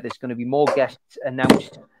be there. There's going to be more guests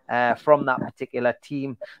announced from that particular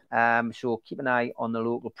team. So keep an eye on the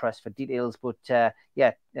local press for details. But the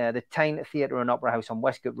Tyne Theatre and Opera House on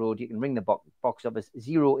Westgate Road, you can ring the box up as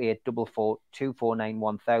 0844 249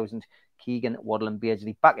 1000. Keegan, Waddle and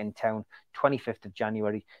Beardsley back in town, 25th of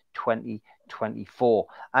January 2024.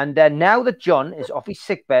 And now that John is off his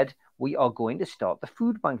sickbed, we are going to start the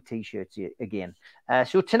food bank t-shirts again.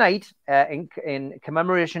 So tonight, in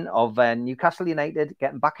commemoration of Newcastle United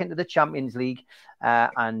getting back into the Champions League,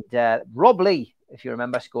 and Rob Lee, if you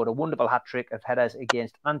remember, scored a wonderful hat-trick of headers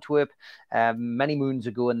against Antwerp many moons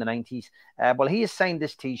ago in the 90s. Well, he has signed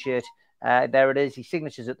this t-shirt. There it is. His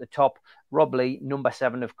signature's at the top. Rob Lee, number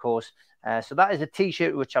 7, of course. So that is a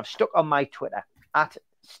t-shirt which I've stuck on my Twitter at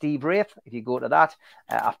Steve Wraith. If you go to that,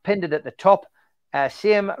 I've pinned it at the top.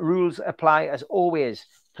 Same rules apply as always.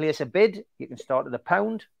 Place a bid. You can start at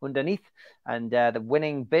 £1 underneath, and the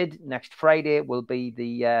winning bid next Friday will be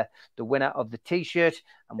the winner of the t-shirt,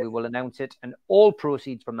 and we will announce it. And all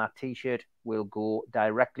proceeds from that t-shirt will go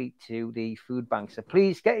directly to the food bank. So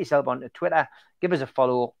please get yourself onto Twitter, give us a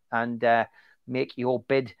follow, and make your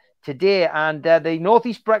bid today. And the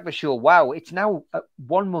Northeast Breakfast Show, wow, it's now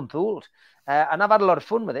 1 month old. And I've had a lot of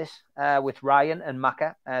fun with this, with Ryan and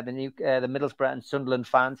Macca, the Middlesbrough and Sunderland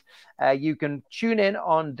fans. You can tune in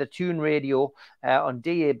on the Tune Radio, on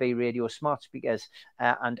DAB radio, smart speakers,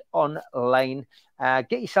 and online.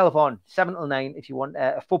 Get yourself on 7 till 9 if you want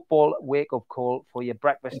a football wake-up call for your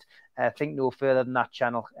breakfast. Think no further than that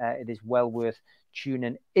channel. It is well worth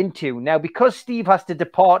tuning into. Now, because Steve has to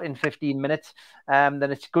depart in 15 minutes, then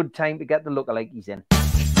it's a good time to get the lookalike he's in.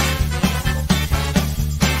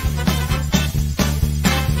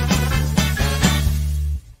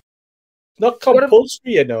 Not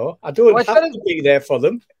compulsory, you know. I don't have to be there for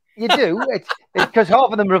them. You do. It's because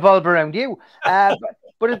half of them revolve around you. But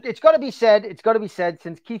it's got to be said. It's got to be said.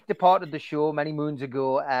 Since Keith departed the show many moons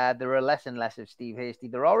ago, there are less and less of Steve Hasty.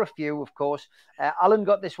 There are a few, of course. Alan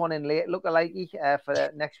got this one in late. Lookalike for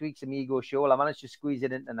next week's Amigos show. Well, I managed to squeeze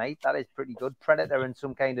it in tonight. That is pretty good. Predator and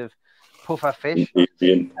some kind of puffer fish.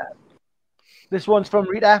 This one's from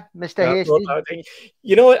Rita, Mr. Hasty.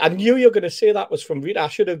 You know what? I knew you were going to say that was from Rita. I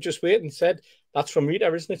should have just waited and said, that's from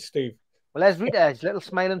Rita, isn't it, Steve? Well, there's Rita's little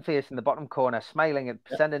smiling face in the bottom corner, smiling at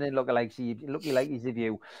sending in looky-likeys of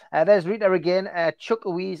you. There's Rita again,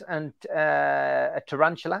 Chuckawees and a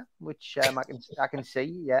tarantula, which I can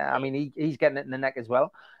see. Yeah, I mean he's getting it in the neck as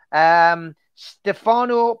well.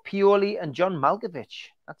 Stefano Pioli and John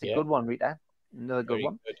Malkovich. That's a good one, Rita. Another good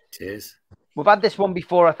one. Good. Cheers. We've had this one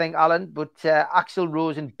before, I think, Alan, but Axl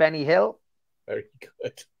Rose and Benny Hill. Very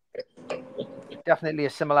good. Definitely a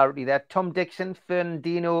similarity there. Tom Dixon,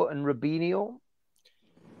 Fernandino, and Rubinho.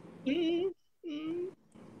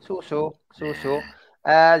 So.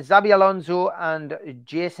 Xabi Alonso and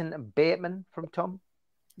Jason Bateman from Tom.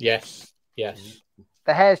 Yes.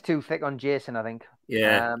 The hair's too thick on Jason, I think.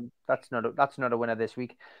 Yeah. That's not a winner this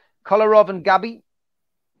week. Kolarov and Gabby.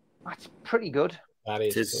 That's pretty good. That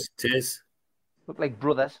is. Tis. Look like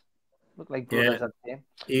brothers. I'd say.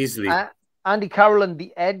 Easily. Andy Carroll and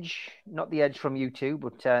The Edge. Not The Edge from U2,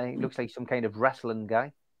 but he looks like some kind of wrestling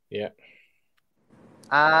guy. Yeah.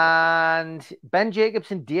 And Ben Jacobs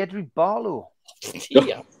and Deirdre Barlow.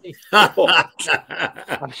 Yeah.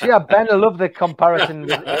 I'm sure Ben will love the comparison.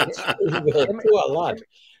 Poor lad.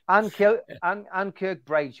 Anne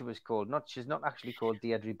Kirkbride, she was called. She's not actually called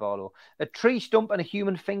Deirdre Barlow. A tree stump and a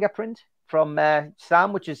human fingerprint from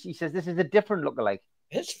Sam, he says this is a different lookalike.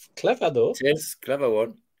 It's clever though. It is clever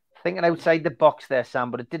one. Thinking outside the box there,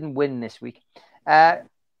 Sam, but it didn't win this week.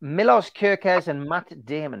 Milos Kerkez and Matt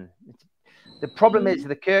Damon. The problem is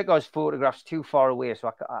the Kerkez photograph's too far away,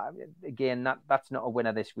 so again, that's not a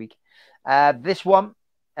winner this week. This one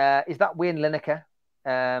is that Wayne Lineker,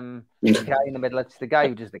 the guy in the middle. It's the guy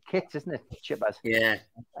who does the kits, isn't it? Chippers. Yeah.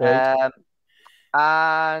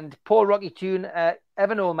 And Paul Rocky Tune,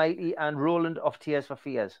 Evan Almighty, and Roland of Tears for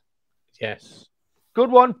Fears. Yes. Good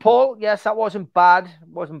one, Paul. Yes, that wasn't bad.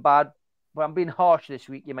 But I'm being harsh this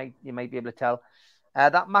week. You might be able to tell.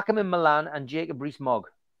 That Mackham in Milan and Jacob Rees-Mogg.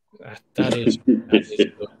 That is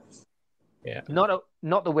good. Yeah.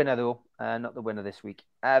 Not the winner though. Not the winner this week.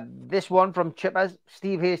 This one from Chippers,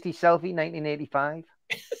 Steve Hasty selfie, 1985.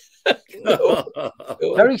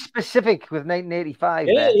 Very specific with 1985.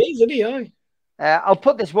 Yeah, he is, isn't he? I'll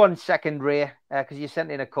put this one second, Ray, because you sent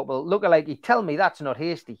in a couple. Look like you tell me that's not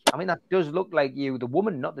Hasty. I mean, that does look like you, the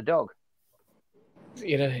woman, not the dog.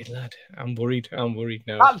 You know, lad, I'm worried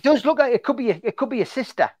now. That does look like it could be a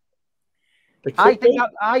sister. I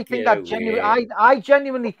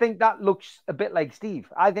genuinely think that looks a bit like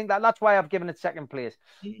Steve. I think that's why I've given it second place.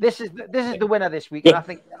 This is the winner this week, and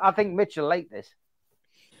I think Mitch will like this.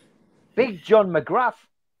 Big John McGrath.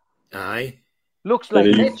 Aye. Looks like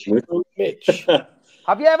Mitch.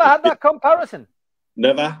 Have you ever had that comparison?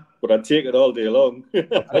 Never, but I'd take it all day long.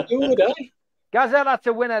 I do, would I? Gaza, that's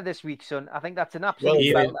a winner this week, son. I think that's an absolute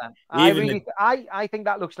belter. I think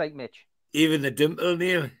that looks like Mitch. Even the dimple,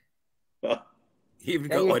 Neil. Even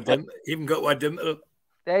got one dimple.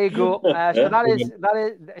 There you go. So that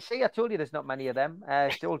is. See, I told you there's not many of them.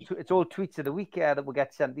 It's all tweets of the week that will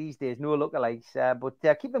get sent these days. No lookalikes, but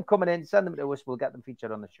keep them coming in. Send them to us. We'll get them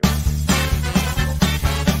featured on the show.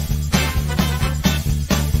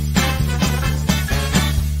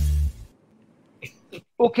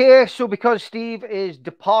 Okay, so because Steve is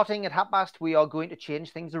departing at past, we are going to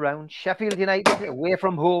change things around. Sheffield United away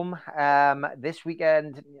from home this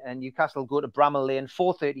weekend, and Newcastle go to Bramall Lane,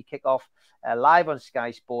 4:30 kickoff, live on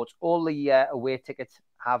Sky Sports. All the away tickets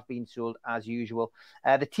have been sold as usual.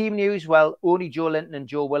 The team news, well, only Joe Linton and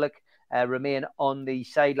Joe Willock remain on the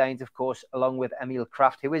sidelines, of course, along with Emil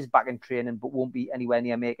Kraft, who is back in training but won't be anywhere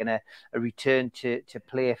near making a return to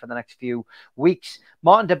play for the next few weeks.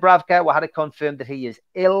 Martin Dubravka, we had it confirmed that he is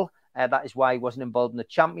ill. That is why he wasn't involved in the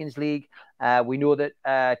Champions League. We know that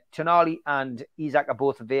Tonali and Isak are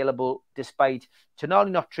both available, despite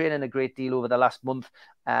Tonali not training a great deal over the last month.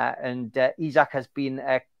 And Isak has been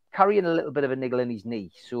carrying a little bit of a niggle in his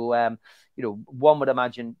knee. So, one would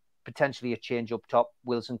imagine potentially a change up top.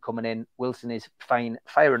 Wilson coming in. Wilson is fine,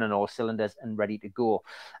 firing on all cylinders and ready to go.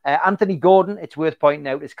 Anthony Gordon, it's worth pointing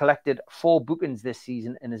out, has collected 4 bookings this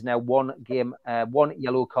season and is now one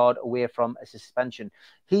yellow card away from a suspension.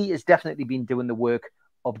 He has definitely been doing the work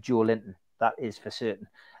of Joe Linton. That is for certain.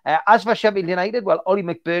 As for Sheffield United, well, Ollie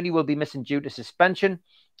McBurney will be missing due to suspension.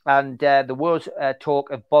 And there was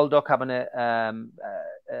talk of Baldock having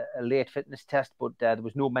a late fitness test, but there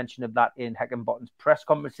was no mention of that in Heckingbottom's press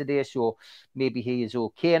conference today. So maybe he is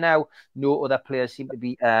okay now. No other players seem to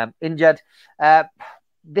be injured.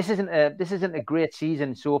 This isn't a great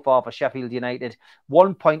season so far for Sheffield United.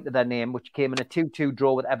 1 point to their name, which came in a 2-2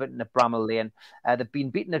 draw with Everton at Bramall Lane. They've been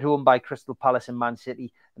beaten at home by Crystal Palace and Man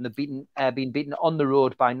City, and they've been beaten on the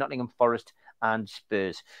road by Nottingham Forest and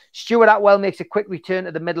Spurs. Stuart Atwell makes a quick return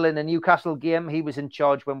to the middle in the Newcastle game. He was in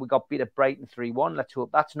charge when we got beat at Brighton 3-1. Let's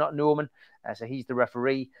hope that's not an omen. So he's the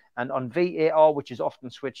referee. And on VAR, which is often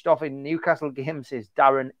switched off in Newcastle games, is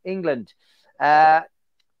Darren England.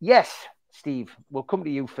 Yes, Steve, we'll come to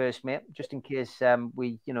you first, mate, just in case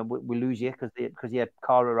we lose you because your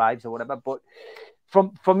car arrives or whatever. But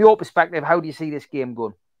from your perspective, how do you see this game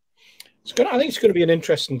going? I think it's going to be an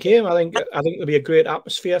interesting game. I think there'll be a great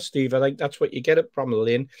atmosphere, Steve. I think that's what you get at Bramall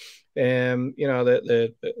Lane.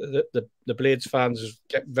 The Blades fans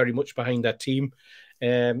get very much behind their team.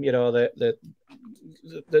 There's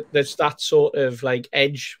that sort of like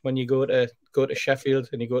edge when you go to Sheffield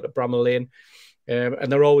and you go to Bramall Lane,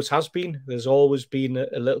 and there always has been. There's always been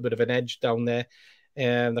a little bit of an edge down there,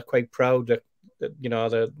 and they're quite proud that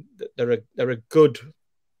they're a good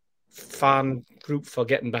fan group for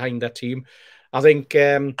getting behind their team. I think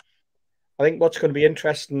what's going to be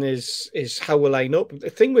interesting is how we'll line up. The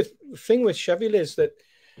thing with Sheffield is that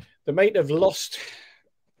they might have lost,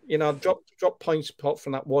 drop points apart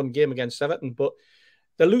from that one game against Everton, but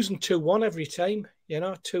they're losing 2-1 every time.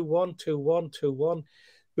 2-1, 2-1, 2-1,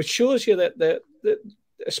 which shows you that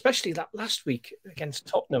especially that last week against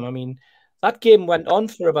Tottenham. I mean, that game went on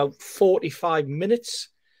for about 45 minutes.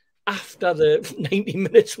 After the 90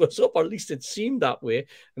 minutes was up, or at least it seemed that way,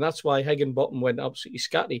 and that's why Higginbottom went absolutely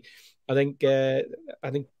scatty. I think they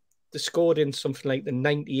scored in something like the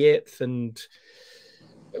 98th and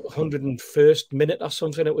 101st minute or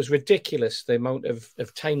something. It was ridiculous, the amount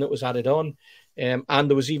of time that was added on, and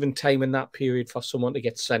there was even time in that period for someone to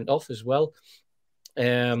get sent off as well.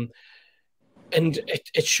 And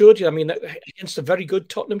it showed you, I mean, against a very good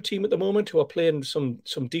Tottenham team at the moment who are playing some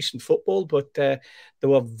decent football, but they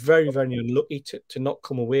were very, very unlucky to not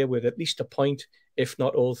come away with at least a point, if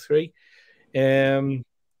not all three. And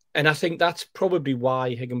I think that's probably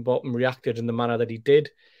why Higginbottom reacted in the manner that he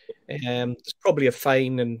did. There's probably a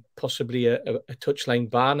fine and possibly a touchline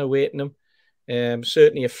ban awaiting him.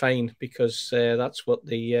 Certainly a fine, because that's what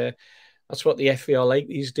the FA are like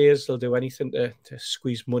these days. They'll do anything to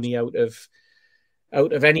squeeze money out of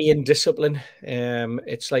any indiscipline.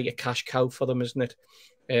 It's like a cash cow for them, isn't it?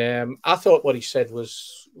 I thought what he said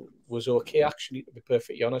was okay, actually, to be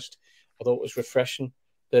perfectly honest. I thought it was refreshing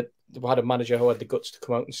that we had a manager who had the guts to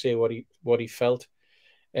come out and say what he felt.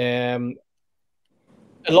 A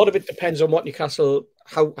lot of it depends on what Newcastle,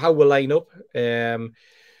 how we'll line up.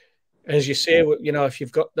 As you say, if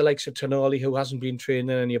you've got the likes of Tonali, who hasn't been training,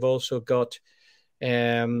 and you've also got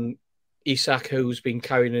Isak, who's been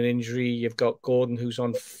carrying an injury. You've got Gordon, who's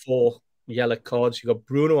on 4 yellow cards. You've got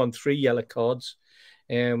Bruno on 3 yellow cards.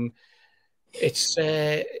 It's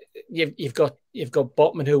you've got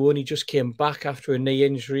Botman, who only just came back after a knee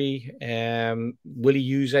injury. Will he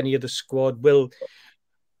use any of the squad?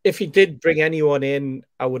 If he did bring anyone in,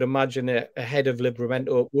 I would imagine ahead of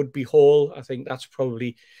Livramento would be Hall. I think that's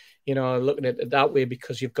probably, looking at it that way,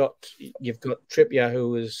 because you've got Trippier,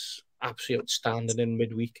 who is absolutely outstanding in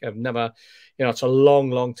midweek. I've never, it's a long,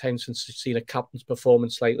 long time since I've seen a captain's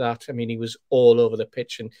performance like that. I mean, he was all over the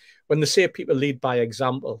pitch. And when they say people lead by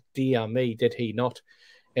example, dear me, did he not?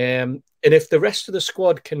 And if the rest of the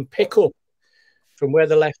squad can pick up from where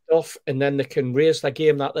they left off, and then they can raise their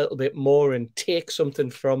game that little bit more and take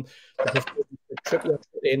something from the performance that Trippier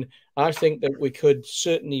put in, I think that we could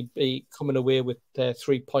certainly be coming away with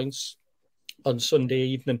 3 points on Sunday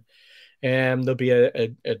evening. There'll be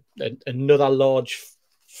another large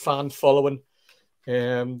fan following.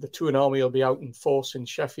 The Touring Army will be out in force in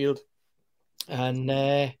Sheffield, and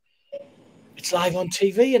it's live on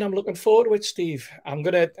TV, and I'm looking forward to it, Steve.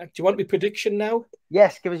 Do you want my prediction now?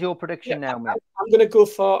 Yes, give us your prediction now, mate. I'm going to go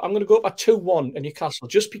up a 2-1 in Newcastle,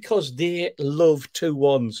 just because they love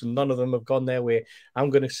 2-1s and none of them have gone their way.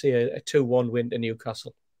 I'm going to say a 2-1 win to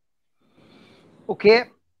Newcastle. Okay,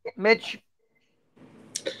 Mitch.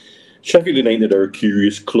 Sheffield United are a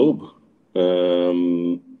curious club.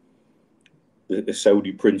 The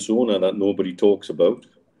Saudi prince owner that nobody talks about,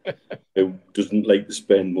 who doesn't like to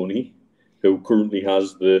spend money, who currently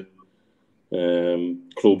has the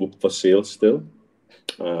club up for sale still.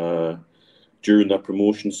 During that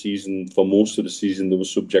promotion season, for most of the season, they were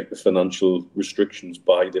subject to financial restrictions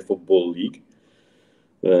by the Football League.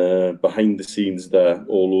 Behind the scenes, they're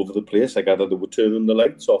all over the place. I gather they were turning the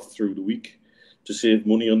lights off through the week to save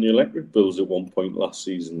money on the electric bills at one point last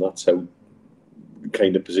season. That's how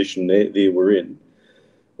kind of position they were in.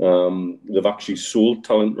 They've actually sold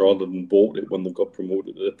talent rather than bought it when they got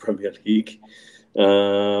promoted to the Premier League.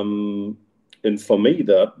 And for me,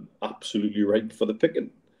 they're absolutely ripe for the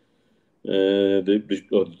picking.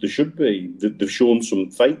 They should be. They've shown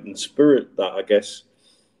some fight and spirit that I guess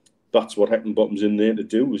that's what Heckingbottom's in there to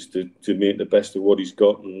do, is to make the best of what he's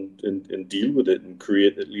got and deal with it and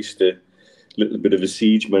create at least a little bit of a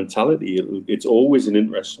siege mentality. It's always an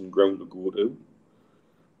interesting ground to go to.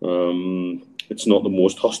 It's not the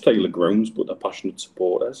most hostile of grounds, but they're passionate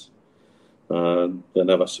supporters. They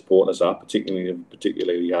never supporters are,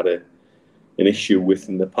 particularly had an issue with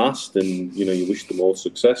in the past, and you wish them all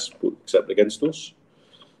success, but except against us.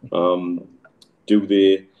 The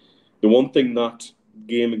one thing that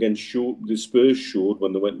game against the Spurs showed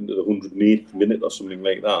when they went into the 108th minute or something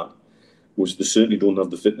like that was they certainly don't have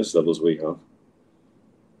the fitness levels we have.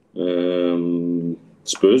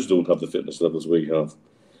 Spurs don't have the fitness levels we have,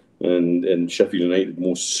 and Sheffield United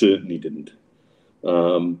most certainly didn't.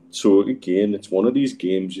 So again, it's one of these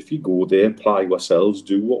games. If you go there, apply ourselves,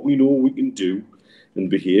 do what we know we can do, and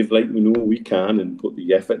behave like we know we can, and put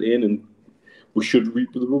the effort in, and we should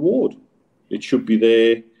reap the reward. It should be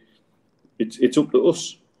there. It's up to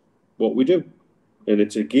us what we do, and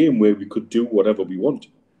it's a game where we could do whatever we want.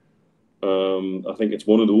 I think it's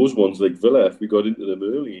one of those ones like Villa. If we got into them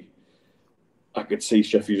early, I could see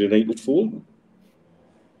Sheffield United fall.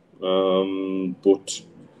 But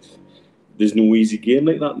there's no easy game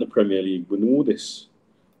like that in the Premier League. We know this,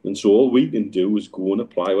 and so all we can do is go and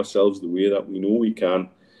apply ourselves the way that we know we can,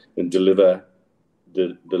 and deliver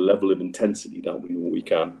the level of intensity that we know we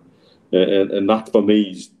can. And that for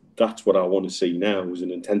me that's what I want to see now, is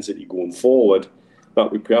an intensity going forward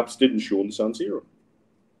that we perhaps didn't show in San Siro.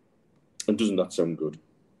 And doesn't that sound good?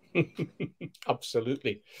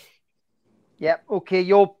 Absolutely. Yeah. Okay.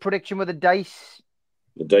 Your prediction with the dice.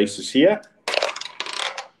 The dice is here.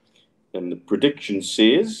 And the prediction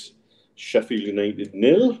says Sheffield United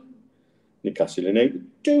 0, Newcastle United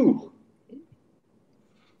 2.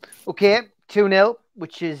 Okay, 2-0,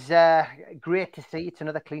 which is great to see. It's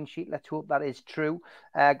another clean sheet. Let's hope that is true.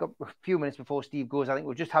 Got a few minutes before Steve goes. I think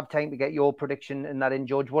we'll just have time to get your prediction and that in,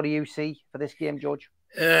 George. What do you see for this game, George?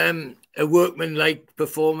 A workman-like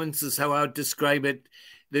performance is how I would describe it.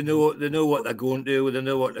 They know what they're going to do. They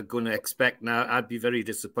know what they're going to expect. Now, I'd be very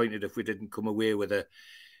disappointed if we didn't come away with a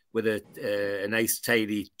nice,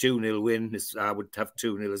 tidy 2-0 win. I would have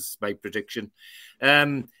 2-0 as my prediction.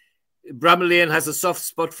 Bramall Lane has a soft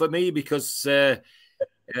spot for me because when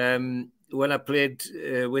I played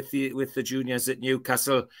with the juniors at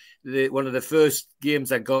Newcastle, one of the first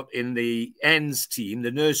games I got in the ends team,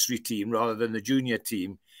 the nursery team, rather than the junior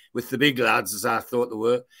team, with the big lads, as I thought they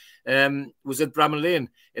were, was at Bramall Lane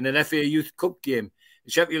in an FA Youth Cup game.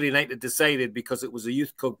 Sheffield United decided, because it was a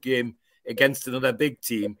Youth Cup game against another big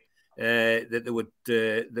team, that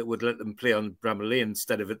would let them play on Bramall Lane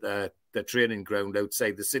instead of at their training ground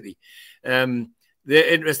outside the city.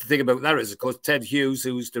 The interesting thing about that is, of course, Ted Hughes,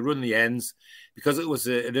 who was to run the ends, because it was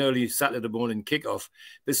an early Saturday morning kickoff,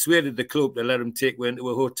 persuaded the club to let him take me into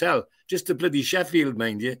a hotel, just to bloody Sheffield,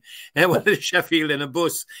 mind you. And went to Sheffield in a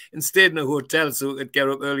bus and stayed in a hotel so we could get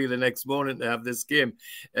up early the next morning to have this game.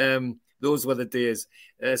 Those were the days.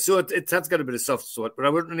 So it has got a bit of soft spot, but I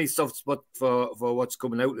want any soft spot for what's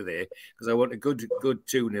coming out of there, because I want a good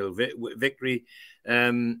 2-0 victory.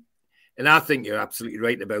 And I think you're absolutely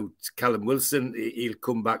right about Callum Wilson. He'll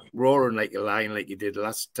come back roaring like a lion, like he did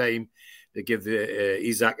last time, to give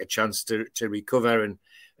Isaac a chance to recover and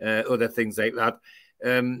other things like that.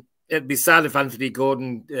 It'd be sad if Anthony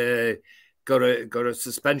Gordon got a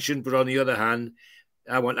suspension, but on the other hand,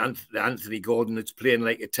 I want Anthony Gordon that's playing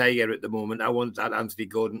like a tiger at the moment. I want that Anthony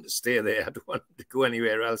Gordon to stay there. I don't want him to go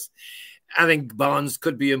anywhere else. I think Barnes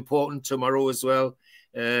could be important tomorrow as well,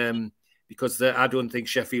 because I don't think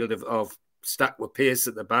Sheffield have stuck with pace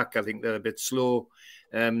at the back. I think they're a bit slow.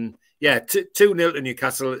 2-0 to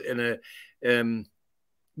Newcastle in a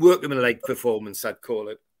workmanlike performance, I'd call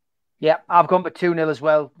it. Yeah, I've gone for 2-0 as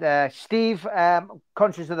well. Steve,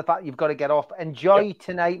 conscious of the fact you've got to get off. Enjoy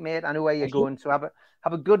tonight, mate. I know where you're going, so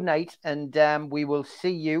have a good night, and we will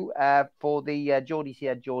see you for the Geordie's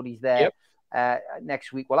here, Geordie's there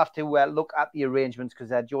next week. We'll have to look at the arrangements,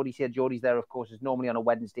 because Geordie's here, Geordie's there, of course, is normally on a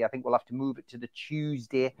Wednesday. I think we'll have to move it to the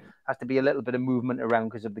Tuesday. Has to be a little bit of movement around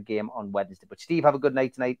because of the game on Wednesday. But Steve, have a good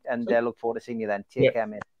night tonight, and look forward to seeing you then. Take care,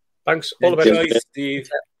 mate. Thanks. All the best, Steve.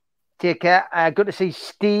 Take care. Good to see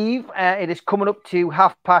Steve. It is coming up to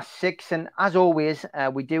 6:30. And as always,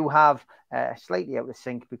 we do have slightly out of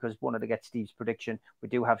sync, because wanted to get Steve's prediction. We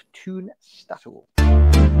do have Toon Stato.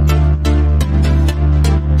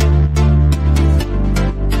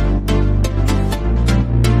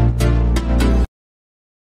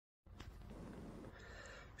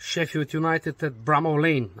 Sheffield United at Bramall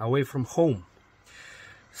Lane, away from home.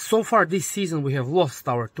 So far this season, we have lost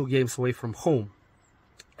our 2 games away from home.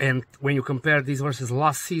 And when you compare this versus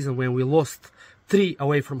last season, when we lost 3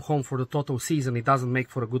 away from home for the total season, it doesn't make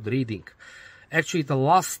for a good reading. Actually, the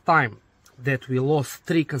last time that we lost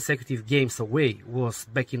 3 consecutive games away was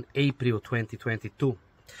back in April 2022.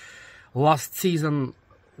 Last season,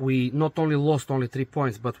 we not only lost only 3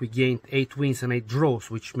 points, but we gained 8 wins and 8 draws,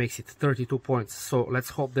 which makes it 32 points. So let's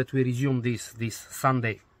hope that we resume this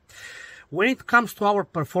Sunday. When it comes to our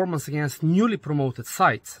performance against newly promoted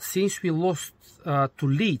sides, since we lost to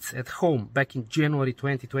Leeds at home back in January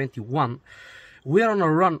 2021, we are on a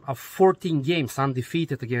run of 14 games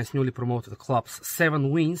undefeated against newly promoted clubs, 7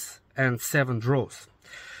 wins and 7 draws.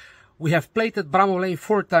 We have played at Bramall Lane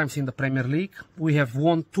 4 times in the Premier League. We have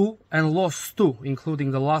won 2 and lost 2, including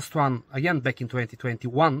the last one again back in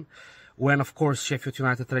 2021, when of course Sheffield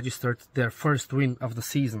United registered their first win of the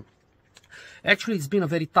season. Actually, it's been a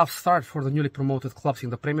very tough start for the newly promoted clubs in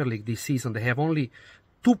the Premier League this season. They have only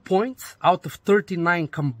 2 points out of 39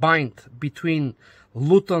 combined between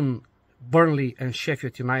Luton, Burnley and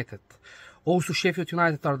Sheffield United. Also, Sheffield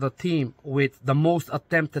United are the team with the most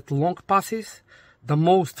attempted long passes, the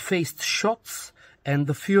most faced shots and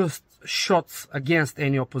the fewest shots against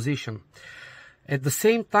any opposition. At the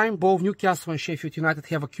same time, both Newcastle and Sheffield United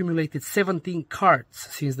have accumulated 17 cards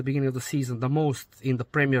since the beginning of the season, the most in the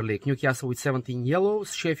Premier League. Newcastle with 17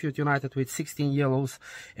 yellows, Sheffield United with 16 yellows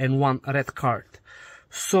and 1 red card.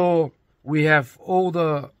 So we have all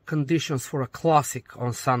the conditions for a classic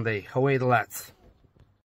on Sunday. Away the lads.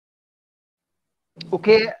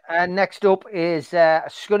 Okay, next up is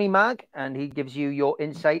Scunny Mag, and he gives you your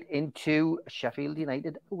insight into Sheffield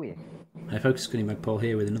United away. Hi folks, Scunny Mag Paul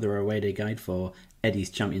here with another away day guide for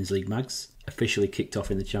Eddie's Champions League mags. Officially kicked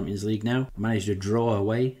off in the Champions League now. Managed a draw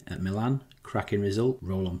away at Milan. Cracking result.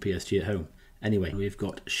 Roll on PSG at home. Anyway, we've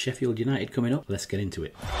got Sheffield United coming up. Let's get into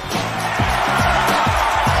it.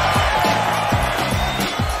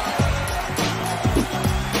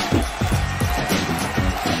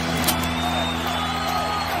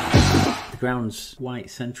 Ground's quite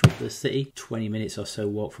central to the city, 20 minutes or so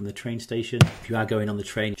walk from the train station. If you are going on the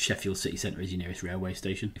train, Sheffield City Centre is your nearest railway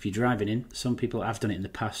station. If you're driving in, some people have done it in the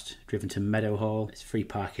past, driven to Meadowhall, it's free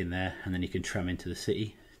parking there and then you can tram into the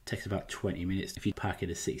city. Takes about 20 minutes. If you park in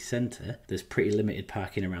the city centre, there's pretty limited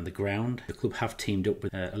parking around the ground. The club have teamed up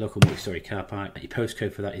with a local multi-storey car park. Your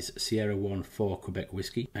postcode for that is Sierra 14 Quebec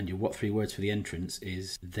Whiskey, and your what 3 words for the entrance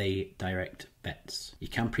is They Direct Bets. You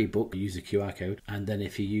can pre-book, use the QR code, and then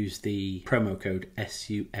if you use the promo code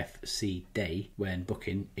SUFC Day when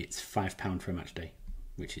booking, it's £5 for a match day,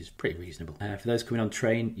 which is pretty reasonable. For those coming on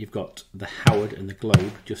train, you've got the Howard and the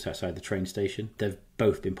Globe just outside the train station. They've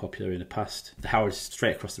both been popular in the past. The Howard's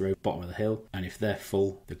straight across the road, bottom of the hill, and if they're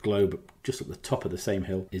full, the Globe just at the top of the same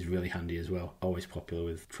hill is really handy as well. Always popular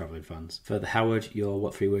with travelling fans. For the Howard, your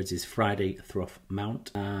what 3 words is Friday Through Mount,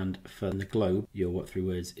 and for the Globe, your what 3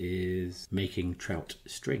 words is Making Trout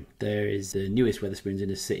String. There is the newest Wetherspoons in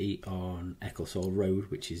the city on Ecclesall Road,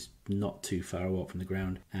 which is not too far a walk from the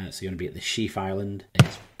ground. So you're going to be at the Sheaf Island.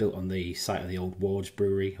 It's built on the site of the old Wards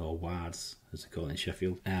Brewery, or Wards as they call it in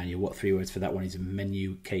Sheffield. And your what 3 words for that one is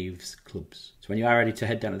Menu Caves Clubs. So when you are ready to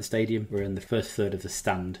head down to the stadium, we're in the first third of the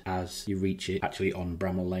stand as you reach it, actually on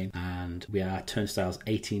Bramall Lane. And we are turnstiles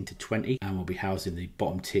 18 to 20, and we'll be housed in the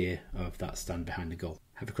bottom tier of that stand behind the goal.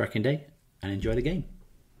 Have a cracking day and enjoy the game.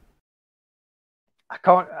 I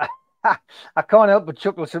can't help but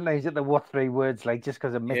chuckle sometimes at the what 3 words, like just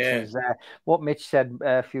because of Mitch's what Mitch said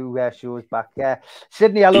a few shows back.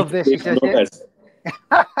 Sydney, I love this. He says,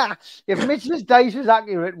 if Mitch's dice was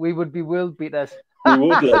accurate, we would be world beaters. We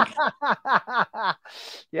would, like.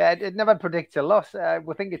 Yeah, it never predicts a loss.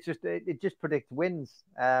 We think it just predicts wins,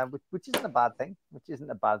 which isn't a bad thing.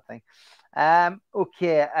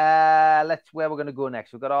 Okay, where we're going to go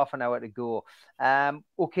next. We've got half an hour to go.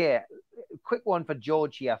 Okay, quick one for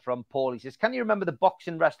George here from Paul. He says, can you remember the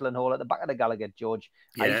boxing wrestling hall at the back of the Gallagher, George?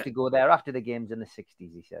 Yeah. I used to go there after the games in the 60s,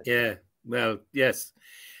 he says. Yeah, well, yes.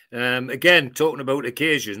 Again, talking about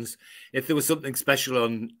occasions, if there was something special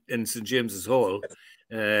in St James's Hall,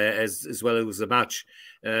 as well as a match,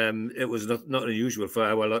 it was not unusual for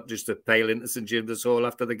our lot just to pile into St James's Hall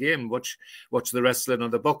after the game, watch the wrestling or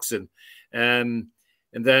the boxing. And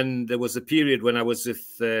then there was a period when I was at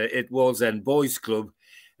Wallsend Boys Club,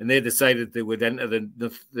 and they decided they would enter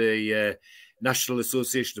the National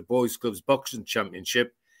Association of Boys Clubs Boxing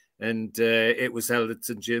Championship, and it was held at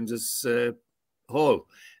St James's Hall.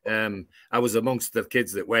 I was amongst the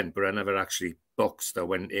kids that went, but I never actually boxed or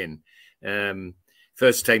went in.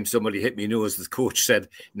 First time somebody hit me nose, the coach said,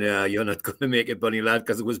 "No, you're not going to make it, bunny lad,"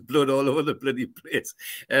 because there was blood all over the bloody place.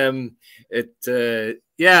 I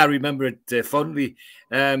remember it fondly.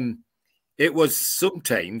 It was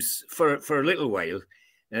sometimes for a little while.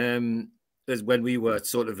 as when we were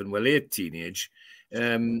sort of in late teenage.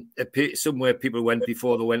 Somewhere people went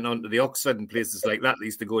before they went on to the Oxford and places like that. They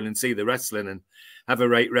used to go in and see the wrestling and have a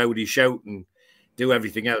right rowdy shout and do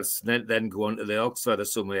everything else, and then go on to the Oxford or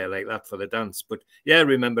somewhere like that for the dance. But yeah, I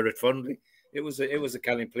remember it fondly. It was a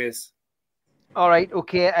canny place. All right,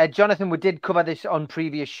 okay. Jonathan, we did cover this on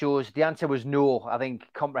previous shows. The answer was no, I think,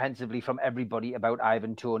 comprehensively from everybody about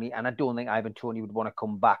Ivan Toney, and I don't think Ivan Toney would want to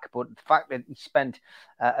come back. But the fact that he spent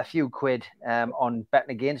a few quid on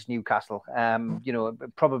betting against Newcastle,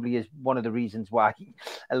 probably is one of the reasons why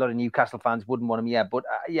a lot of Newcastle fans wouldn't want him. Yeah, but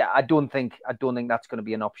I don't think that's going to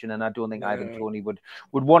be an option, and I don't think Ivan Toney would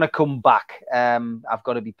want to come back. I've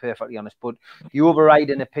got to be perfectly honest. But the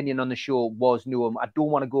overriding opinion on the show was no. I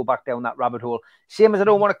don't want to go back down that rabbit hole. Same as I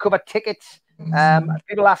don't want to cover tickets.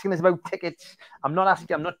 People asking us about tickets. I'm not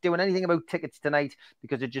doing anything about tickets tonight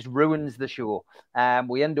because it just ruins the show.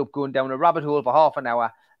 We end up going down a rabbit hole for half an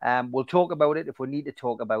hour. We'll talk about it if we need to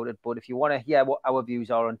talk about it. But if you want to hear what our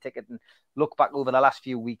views are on ticket and look back over the last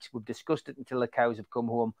few weeks, we've discussed it until the cows have come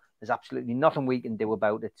home. There's absolutely nothing we can do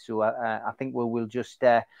about it. So I think we'll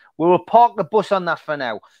park the bus on that for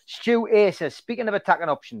now. Stu A says, speaking of attacking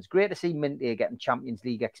options, great to see Minty getting Champions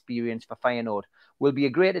League experience for Feyenoord. Will be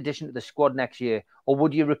a great addition to the squad next year. Or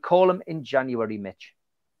would you recall him in January, Mitch?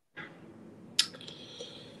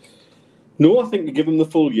 No, I think we give him the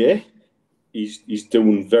full year. He's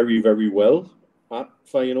doing very, very well at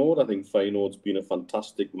Feyenoord. I think Feyenoord's been a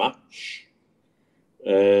fantastic match.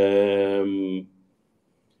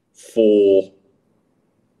 For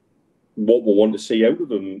what we want to see out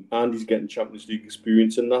of him, and he's getting Champions League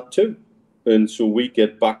experience in that too. And so we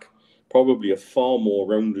get back probably a far more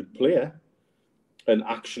rounded player and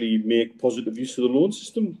actually make positive use of the loan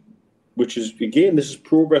system, which is, again, this is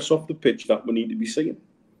progress off the pitch that we need to be seeing.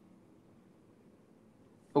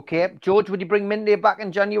 Okay, George, would you bring Minty back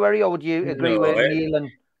in January, or would you agree with Neil?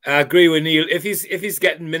 I agree with Neil. If he's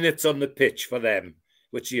getting minutes on the pitch for them,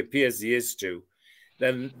 which he appears he is to,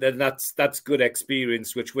 then that's good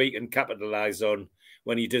experience which we can capitalise on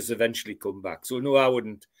when he does eventually come back. So no, I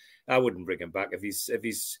wouldn't bring him back if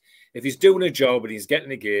he's doing a job and he's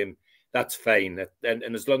getting a game. That's fine,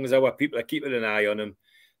 and as long as our people are keeping an eye on him,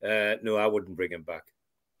 no, I wouldn't bring him back.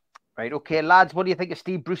 Right, okay, lads, what do you think of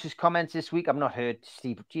Steve Bruce's comments this week? I've not heard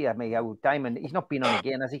Steve. Diamond, he's not been on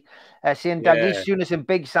again, has he? Saying Douglas Souness and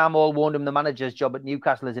Big Sam all warned him the manager's job at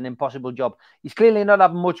Newcastle is an impossible job. He's clearly not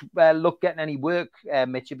having much luck getting any work,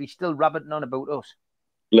 Mitch. He'll be still rabbiting on about us.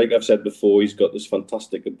 Like I've said before, he's got this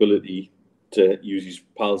fantastic ability to use his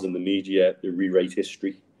pals in the media to rewrite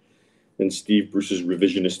history. And Steve Bruce's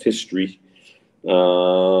revisionist history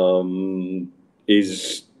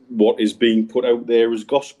is what is being put out there as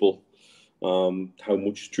gospel. How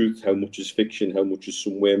much is truth, how much is fiction, how much is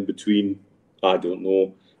somewhere in between, I don't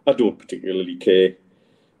know. I don't particularly care.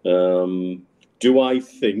 Do I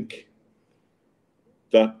think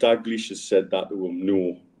that Dalglish has said that to him?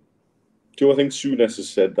 No. Do I think Souness has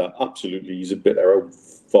said that? Absolutely. He's a bit out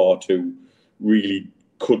far too. Really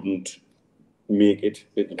couldn't make it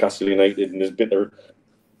at Newcastle United and is bitter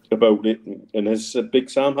about it. And has Big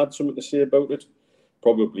Sam had something to say about it?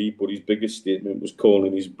 Probably, but his biggest statement was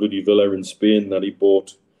calling his bloody villa in Spain that he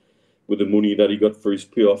bought with the money that he got for his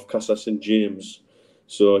payoff Casa St. James.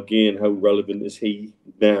 So again, how relevant is he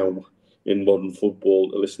now in modern football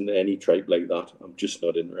to listen to any tripe like that? I'm just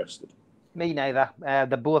not interested. Me neither. They're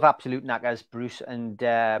both absolute knackers, Bruce and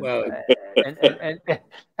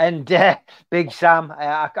Big Sam.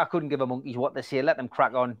 I couldn't give a monkey's what they say. Let them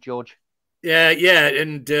crack on, George. Yeah,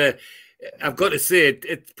 and I've got to say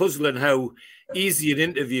it's puzzling how easy an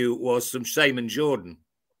interview was from Simon Jordan.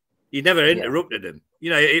 He never interrupted him.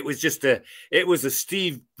 It was just a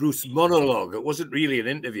Steve Bruce monologue. It wasn't really an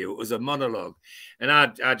interview. It was a monologue. And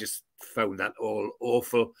I just found that all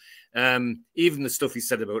awful. Even the stuff he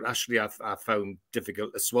said about Ashley, I found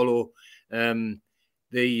difficult to swallow. I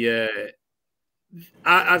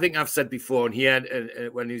think I've said before, and here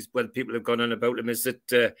when people have gone on about him, is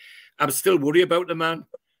that I'm still worried about the man.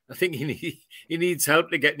 I think he needs help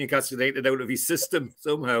to get Newcastle United out of his system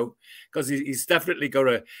somehow, because he's definitely got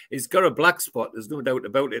a black spot. There's no doubt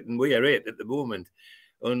about it, and we are it at the moment,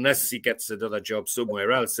 unless he gets another job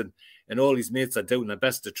somewhere else. And all his mates are doing their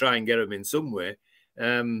best to try and get him in somewhere.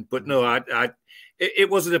 But no, it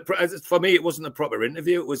wasn't for me. It wasn't a proper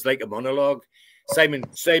interview. It was like a monologue.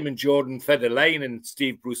 Simon Jordan fed a line, and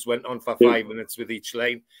Steve Bruce went on for 5 minutes with each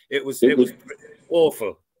line. It was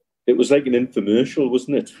awful. It was like an infomercial,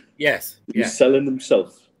 wasn't it? Yes. He was selling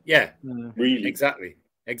himself. Yeah. Really. Exactly.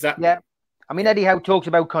 Yeah. I mean, Eddie Howe talks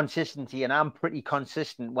about consistency, and I'm pretty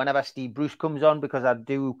consistent whenever Steve Bruce comes on, because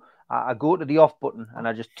I go to the off button and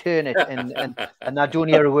I just turn it, and I don't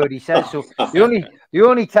hear a word he says. So the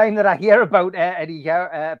only time that I hear about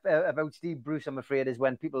about Steve Bruce, I'm afraid, is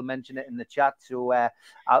when people mention it in the chat. So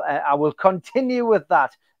I will continue with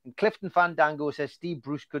that. And Clifton Fandango says Steve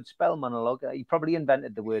Bruce could spell monologue. He probably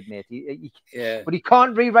invented the word, mate. But he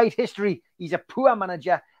can't rewrite history. He's a poor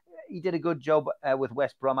manager. He did a good job with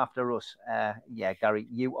West Brom after us. Yeah, Gary,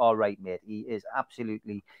 you are right, mate. He is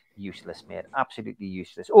absolutely useless, mate. Absolutely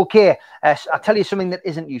useless. Okay, I'll tell you something that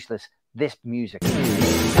isn't useless. This music.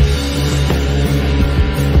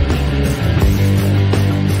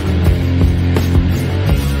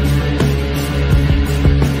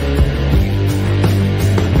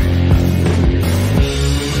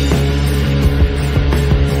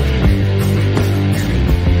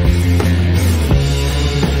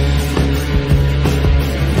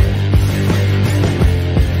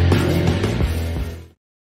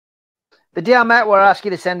 The day I met, we're asked you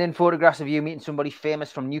to send in photographs of you meeting somebody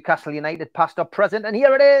famous from Newcastle United, past or present. And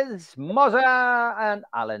here it is, Mozza and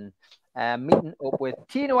Alan meeting up with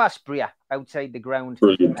Tino Asprilla outside the ground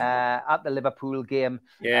at the Liverpool game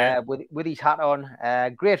with his hat on.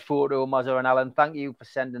 Great photo, Mozza and Alan. Thank you for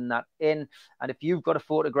sending that in. And if you've got a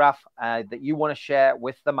photograph that you want to share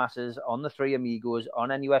with the masses on the Three Amigos on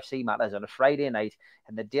NUFC Matters on a Friday night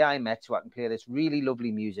and the day I met, so I can play this really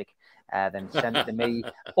lovely music, then send it to me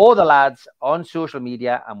or the lads on social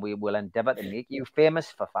media, and we will endeavour to make you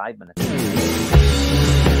famous for 5 minutes.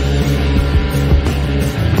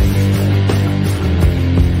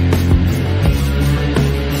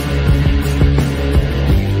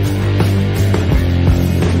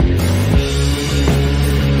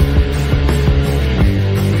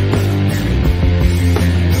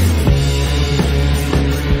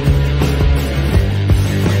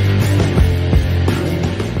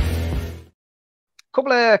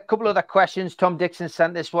 Couple other questions. Tom Dixon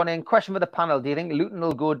sent this one in. Question for the panel. Do you think Luton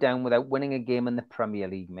will go down without winning a game in the Premier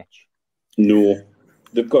League, Mitch? No.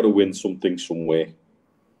 They've got to win something somewhere.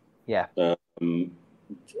 Yeah. I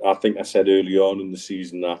think I said early on in the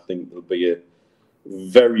season, I think there'll be a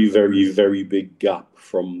very, very, very big gap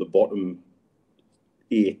from the bottom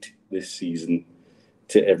 8 this season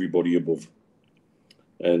to everybody above.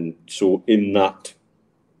 And so in that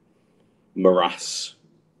morass,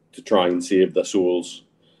 to try and save their souls,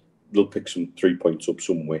 they'll pick some 3 points up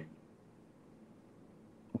somewhere.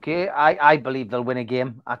 Okay, I believe they'll win a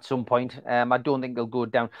game at some point. I don't think they'll go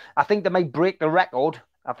down. I think they might break the record.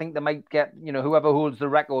 I think they might get, whoever holds the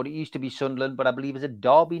record. It used to be Sunderland, but I believe it's a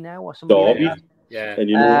Derby now or something. Derby, like that. Yeah. And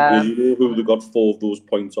you know who they got 4 of those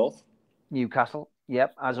points off? Newcastle.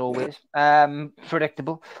 Yep, as always.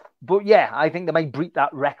 Predictable. But yeah, I think they might break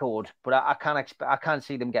that record. But I can't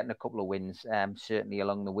see them getting a couple of wins, certainly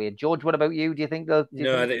along the way. George, what about you? Do you think they'll...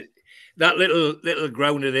 That little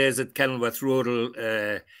ground of theirs at Kenilworth Road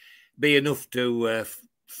will be enough to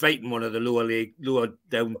frighten one of the lower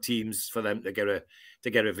down teams for them to get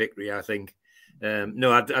a victory, I think.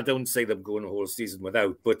 No, I don't see them going a whole season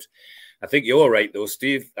without. But I think you're right, though,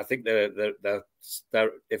 Steve. I think they're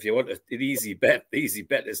if you want an easy bet, the easy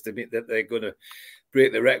bet is to be that they're going to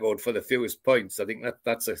break the record for the fewest points. I think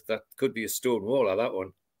that could be a stone wall of that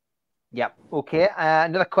one. Yeah. Okay.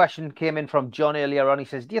 Another question came in from John earlier on. He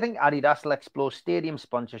says, "Do you think Adidas will explore stadium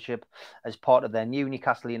sponsorship as part of their new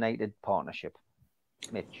Newcastle United partnership?"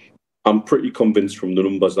 Mitch, I'm pretty convinced from the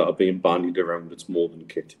numbers that are being bandied around, it's more than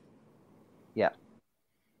kit. Yeah.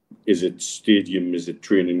 Is it stadium? Is it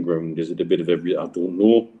training ground? Is it a bit of every? I don't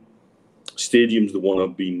know. Stadium's the one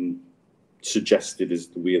I've been suggested is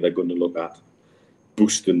the way they're going to look at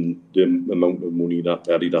boosting the amount of money that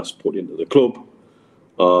Adidas put into the club.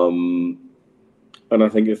 And I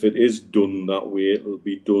think if it is done that way, it'll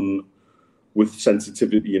be done with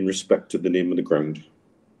sensitivity and respect to the name of the ground.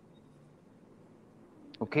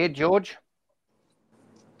 Okay, George?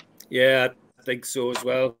 Yeah, I think so as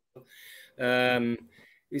well. I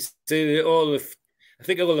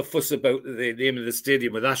think all the fuss about the name of the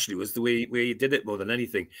stadium with Ashley was the way he did it more than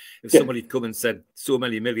anything. If somebody'd come and said so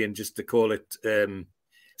many million just to call it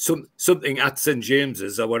something at St.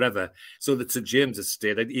 James's or whatever, so that St. James's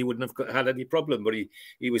stayed, he wouldn't have had any problem. But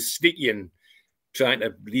he was sneaky and trying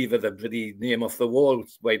to leave the bloody name off the wall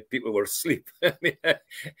while people were asleep. No,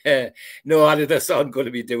 Adidas aren't going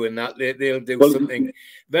to be doing that. They'll do something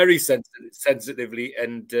very sensitively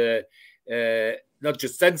and not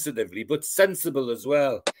just sensitively, but sensible as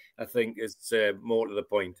well, I think is more to the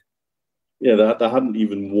point. Yeah, they hadn't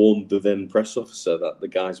even warned the then press officer that the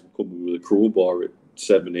guys were coming with a crowbar at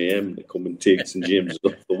 7 a.m. to come and take St. James's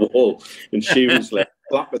off the wall. And she was like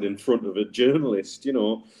clapping in front of a journalist,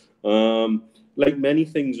 like many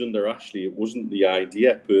things under Ashley, it wasn't the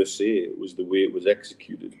idea per se; it was the way it was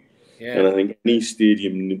executed. Yeah. And I think any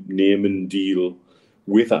stadium naming deal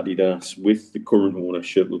with Adidas, with the current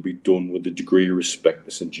ownership, will be done with a degree of respect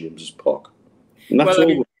to St James's Park. And that's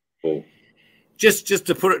all. Just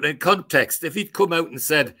to put it in context, if he'd come out and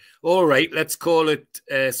said, all right, let's call it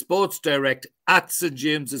Sports Direct at St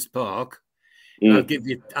James's Park, I'll give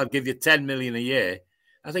you 10 million a year,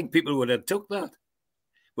 I think people would have took that.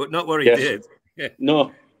 But not what he did.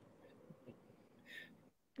 No.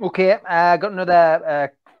 Okay, I got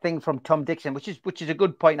another thing from Tom Dixon, which is a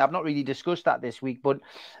good point. I've not really discussed that this week, but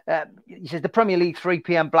he says the Premier League 3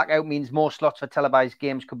 p.m. blackout means more slots for televised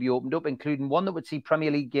games could be opened up, including one that would see Premier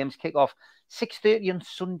League games kick off 6:30 on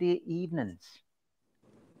Sunday evenings.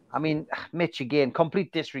 I mean, Mitch, again,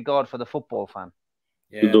 complete disregard for the football fan.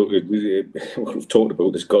 Yeah. Look, we've talked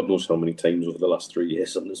about this God knows how many times over the last 3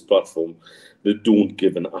 years on this platform. They don't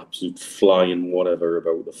give an absolute flying whatever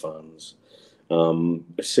about the fans. A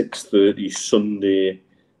 6:30 Sunday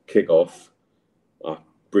kick-off.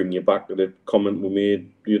 Bring you back to the comment we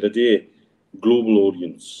made the other day. Global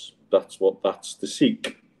audience. That's the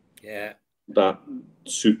seek. Yeah. That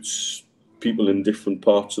suits people in different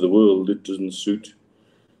parts of the world. It doesn't suit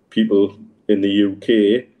people in the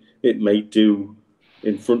UK. It might do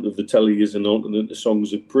in front of the telly as an alternate to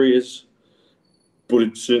songs of praise, but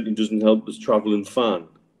it certainly doesn't help the travelling fan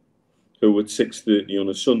who at 6:30 on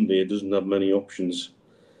a Sunday doesn't have many options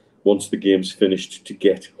once the game's finished to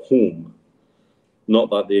get home. Not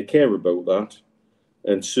that they care about that,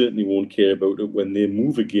 and certainly won't care about it when they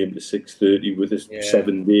move a game to 6:30 with a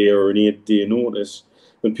 7-day or an 8-day notice,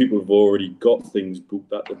 when people have already got things booked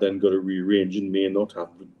that they've then got to rearrange and may not have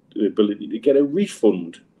the ability to get a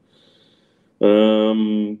refund.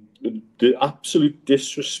 The absolute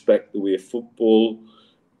disrespect the way football,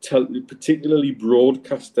 particularly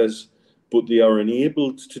broadcasters, but they are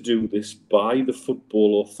enabled to do this by the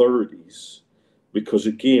football authorities. Because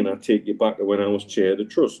again, I take you back to when I was chair of the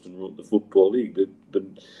trust and wrote the Football League.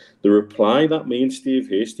 The reply that me and Steve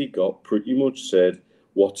Hasty got pretty much said,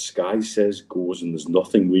 what Sky says goes and there's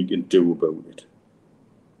nothing we can do about it.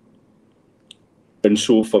 And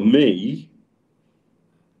so for me,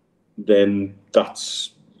 then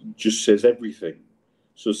that's just says everything.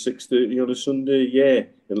 So 6:30 on a Sunday, yeah,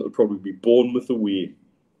 and it'll probably be Bournemouth away.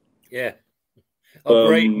 Yeah. Or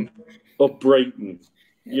Brighton. Or Brighton.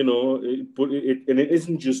 You know, and it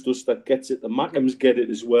isn't just us that gets it. The Mackhams get it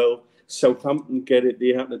as well. Southampton get it. They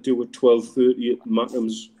had to do it 12:30 at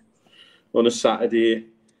Mackhams on a Saturday.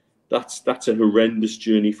 That's a horrendous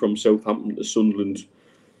journey from Southampton to Sunderland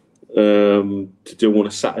to do on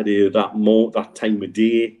a Saturday that time of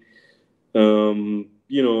day.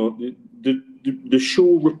 You know, they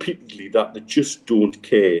show repeatedly that they just don't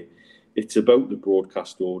care. It's about the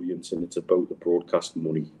broadcast audience and it's about the broadcast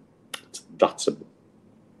money. It's that simple.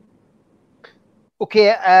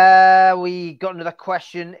 Okay, we got another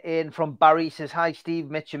question in from Barry. He says, hi,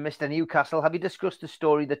 Steve, Mitch and Mr. Newcastle. Have you discussed the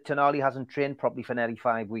story that Tonali hasn't trained properly for nearly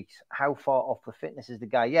 5 weeks? How far off the fitness is the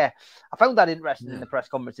guy? Yeah, I found that interesting in the press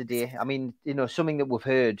conference today. I mean, you know, something that we've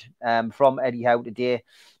heard from Eddie Howe today,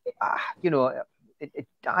 you know,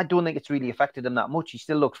 I don't think it's really affected him that much. He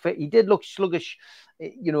still looks fit. He did look sluggish,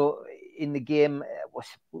 you know, in the game, was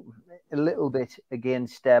a little bit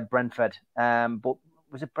against Brentford, but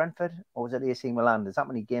was it Brentford or was it AC Milan? There's that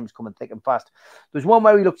many games coming thick and fast. There's one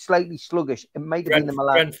where he looked slightly sluggish. It might have been the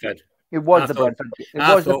Milan. Brentford. It was the Brentford.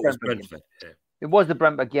 It was the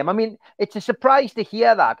Brentford game. I mean, it's a surprise to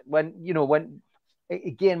hear that when you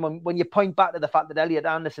point back to the fact that Elliot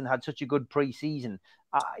Anderson had such a good pre-season.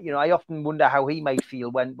 You know, I often wonder how he might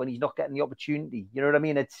feel when he's not getting the opportunity. You know what I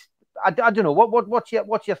mean? I don't know. What's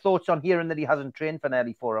your thoughts on hearing that he hasn't trained for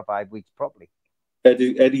nearly 4 or 5 weeks properly?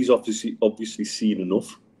 Eddie's obviously seen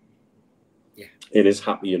enough, and is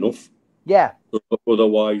happy enough. Yeah.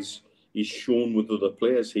 Otherwise, he's shown with other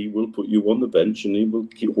players he will put you on the bench and he will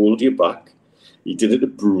hold you back. He did it to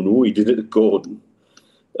Bruno. He did it to Gordon.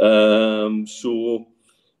 And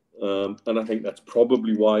I think that's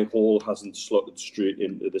probably why Hall hasn't slotted straight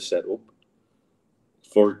into the setup.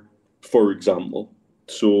 For example,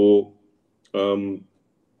 so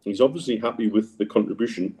he's obviously happy with the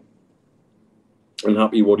contribution. And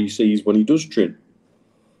happy what he sees when he does train.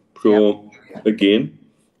 So, again,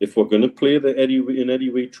 if we're going to play the Eddie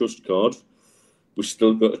Way trust card, we've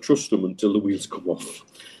still got to trust him until the wheels come off.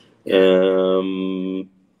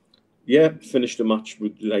 Finished the match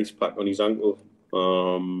with the ice pack on his ankle.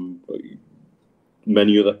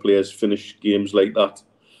 Many other players finish games like that.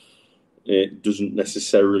 It doesn't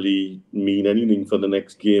necessarily mean anything for the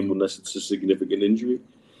next game unless it's a significant injury.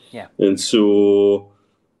 Yeah. And so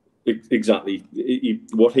Exactly.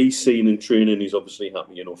 What he's seen in training, he's obviously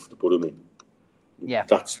happy enough to put him in. Yeah.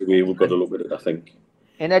 That's the way we've got to look at it, I think.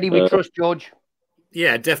 And Eddie, we trust George.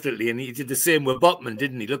 Yeah, definitely. And he did the same with Botman,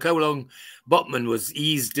 didn't he? Look how long Botman was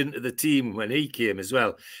eased into the team when he came as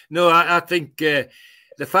well. No, I think the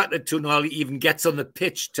fact that Tonali even gets on the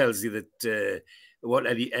pitch tells you that what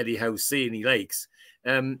Eddie Howe's saying he likes.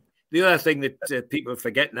 The other thing that people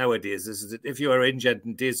forget nowadays is that if you were injured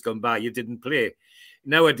in days gone by, you didn't play.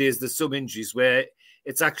 Nowadays, there's some injuries where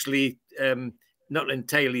it's actually not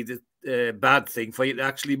entirely the bad thing for you to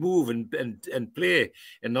actually move and play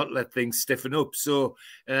and not let things stiffen up. So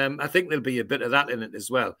I think there'll be a bit of that in it as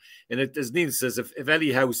well. And as Neil says, if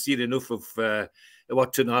Eddie Howe's seen enough of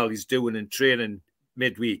what Tonali's doing in training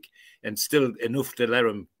midweek and still enough to let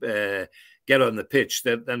him get on the pitch,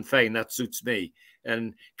 then fine, that suits me.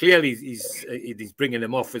 And clearly he's bringing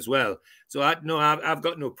him off as well. So I've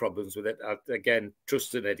got no problems with it. Again,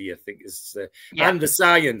 trusting Eddie, I think, is and the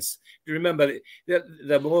science. You remember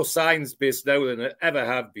they're more science-based now than they ever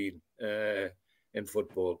have been in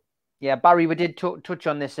football. Yeah, Barry, we did touch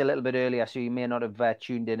on this a little bit earlier, so you may not have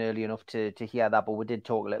tuned in early enough to hear that, but we did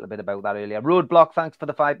talk a little bit about that earlier. Roadblock, thanks for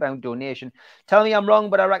the £5 donation. Tell me I'm wrong,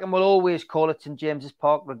 but I reckon we'll always call it St James's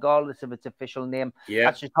Park, regardless of its official name. Yeah.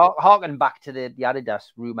 That's just harking back to the Adidas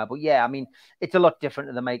rumour. But yeah, I mean, it's a lot different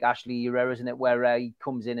to the Mike Ashley era, isn't it, where he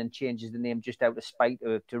comes in and changes the name just out of spite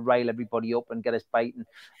to rile everybody up and get us biting.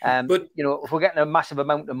 But, you know, if we're getting a massive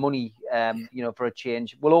amount of money, you know, for a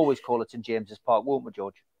change, we'll always call it St James's Park, won't we,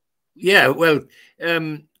 George? Yeah, well,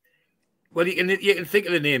 you can think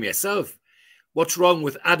of the name yourself. What's wrong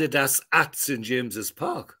with Adidas at St James's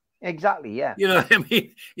Park? Exactly, yeah. You know what I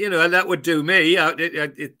mean? You know, and that would do me.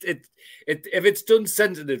 If it's done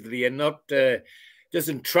sensitively and not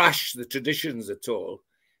doesn't trash the traditions at all,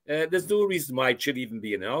 there's no reason why it should even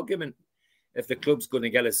be an argument if the club's going to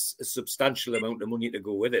get a substantial amount of money to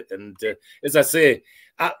go with it. And as I say,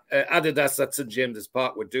 Adidas at St James's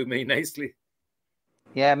Park would do me nicely.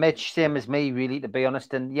 Yeah, Mitch, same as me, really, to be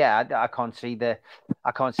honest. And yeah, I can't see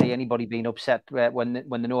anybody being upset when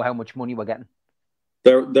they know how much money we're getting.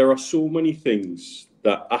 There are so many things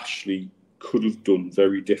that Ashley could have done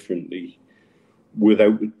very differently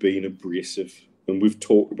without it being abrasive. And we've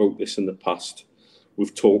talked about this in the past.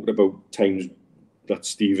 We've talked about times that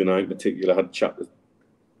Steve and I in particular had a chat to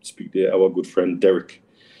speak to our good friend Derek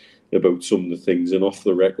about some of the things. And off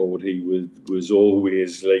the record, he was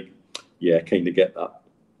always like, yeah, kind of get that.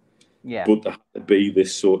 Yeah. But there had to be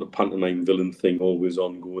this sort of pantomime villain thing always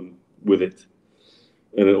ongoing with it.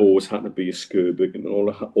 And it always had to be a scurbag and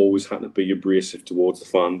it always had to be abrasive towards the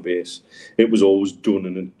fan base. It was always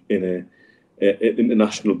done in an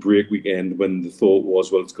international break weekend when the thought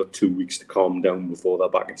was, well, it's got 2 weeks to calm down before they're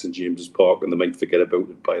back at St James's Park and they might forget about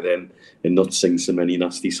it by then and not sing so many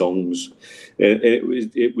nasty songs.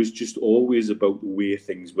 It was just always about the way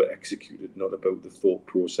things were executed, not about the thought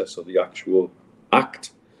process of the actual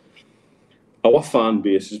act. Our fan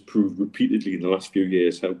base has proved repeatedly in the last few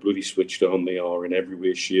years how bloody switched on they are in every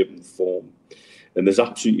way, shape and form. And there's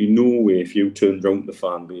absolutely no way if you turned around to the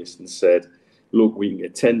fan base and said, look, we can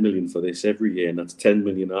get 10 million for this every year, and that's 10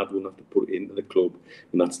 million I don't have to put into the club,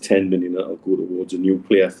 and that's 10 million that'll go towards a new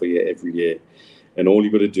player for you every year. And all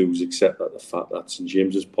you've got to do is accept that the fact that St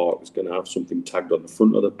James's Park is going to have something tagged on the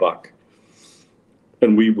front or the back.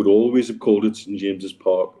 And we would always have called it St James's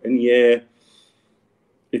Park. And yeah,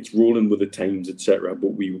 it's rolling with the times, etc.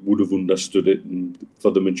 But we would have understood it, and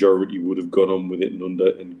for the majority, would have got on with it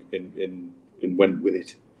and went with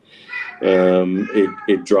it.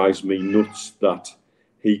 It drives me nuts that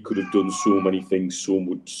he could have done so many things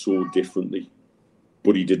so differently,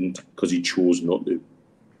 but he didn't because he chose not to.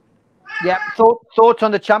 Yeah, thoughts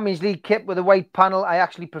on the Champions League kit with a white panel? I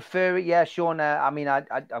actually prefer it. Yeah, Sean. I mean,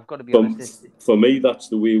 I've got to be honest. For me, that's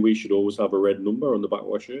the way we should always have a red number on the back of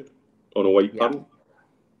our shirt on a white panel.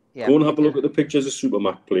 Yeah. Go and have a look at the pictures of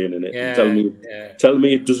Supermac playing in it. Yeah, and tell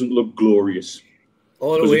me it doesn't look glorious.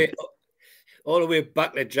 All the way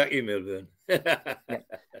back to Jackie Milburn. Yeah.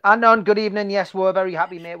 Anon, good evening. Yes, we're very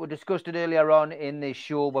happy, mate. We discussed it earlier on in this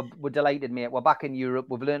show. We're delighted, mate. We're back in Europe.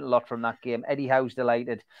 We've learned a lot from that game. Eddie Howe's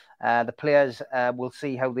delighted. The players will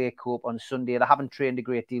see how they cope on Sunday. They haven't trained a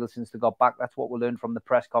great deal since they got back. That's what we learned from the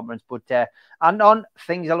press conference. But Anon,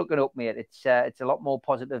 things are looking up, mate. It's a lot more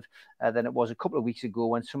positive than it was a couple of weeks ago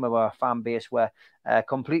when some of our fan base were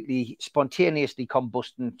completely spontaneously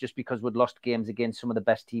combusting just because we'd lost games against some of the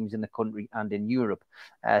best teams in the country and in Europe.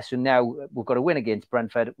 So now we've got to win against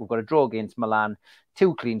Brentford. We've got to draw against Milan.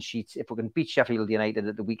 2 clean sheets. If we can beat Sheffield United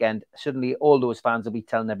at the weekend, suddenly all those fans will be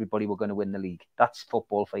telling everybody we're going to win the league. That's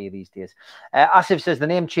football for you these days. Asif says the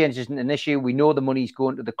name change isn't an issue. We know the money's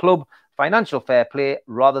going to the club. Financial fair play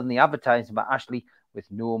rather than the advertising by Ashley with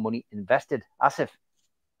no money invested. Asif.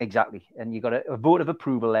 Exactly, and you got a vote of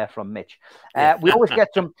approval there from Mitch. We always get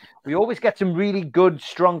some really good,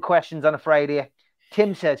 strong questions on a Friday.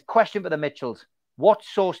 Tim says, question for the Mitchells: what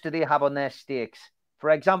sauce do they have on their steaks? For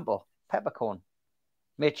example, peppercorn.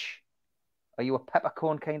 Mitch, are you a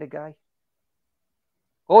peppercorn kind of guy?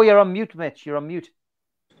 Oh, you're on mute, Mitch. You're on mute.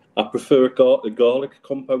 I prefer a garlic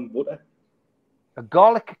compound butter. A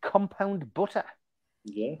garlic compound butter.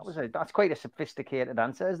 Yes. That's quite a sophisticated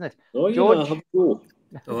answer, isn't it? Oh, George?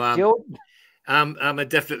 Oh, I'm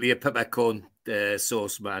definitely a peppercorn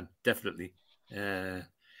sauce man. Definitely.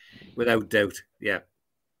 Without doubt. Yeah.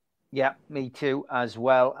 Yeah, me too as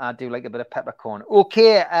well. I do like a bit of peppercorn.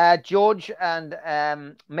 Okay, George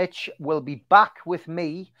and Mitch will be back with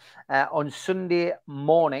me on Sunday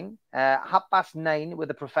morning, 9:30 with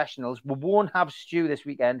the professionals. We won't have Stu this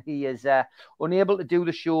weekend. He is unable to do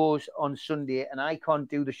the shows on Sunday, and I can't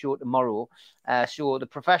do the show tomorrow. So the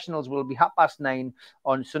professionals will be 9:30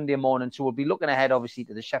 on Sunday morning. So we'll be looking ahead, obviously,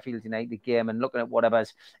 to the Sheffield United game and looking at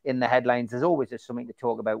whatever's in the headlines. There's always something to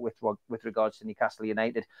talk about with regards to Newcastle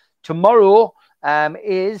United. Tomorrow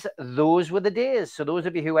is Those Were the Days. So those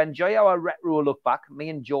of you who enjoy our retro look back, me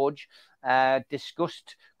and George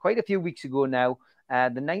discussed quite a few weeks ago now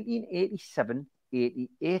the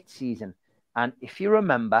 1987-88 season. And if you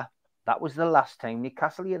remember, that was the last time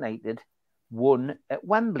Newcastle United won at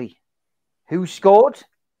Wembley. Who scored?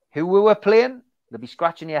 Who we were playing? They'll be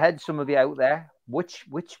scratching your head, some of you out there. Which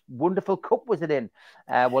wonderful cup was it in?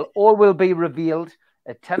 Well, all will be revealed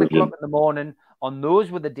at 10 o'clock in the morning on Those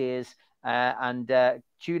Were the Days. And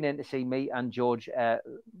tune in to see me and George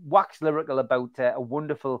wax lyrical about a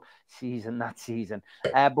wonderful season that season.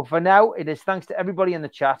 But for now, it is thanks to everybody in the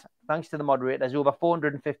chat. Thanks to the moderators. Over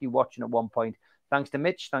 450 watching at one point. Thanks to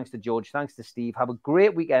Mitch. Thanks to George. Thanks to Steve. Have a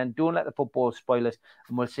great weekend. Don't let the football spoil it.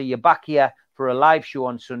 And we'll see you back here for a live show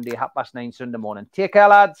on Sunday, 9:30 Sunday morning. Take care,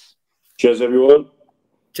 lads. Cheers, everyone.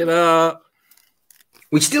 Ta-da.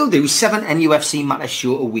 We still do 7 NUFC Matters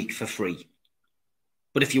show a week for free.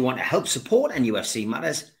 But if you want to help support NUFC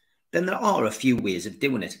Matters, then there are a few ways of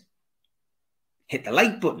doing it. Hit the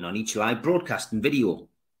like button on each live broadcast and video.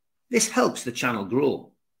 This helps the channel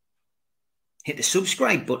grow. Hit the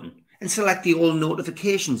subscribe button and select the all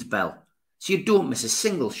notifications bell so you don't miss a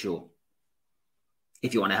single show.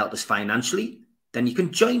 If you want to help us financially, then you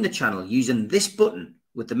can join the channel using this button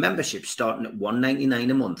with the membership starting at $1.99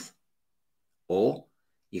 a month. Or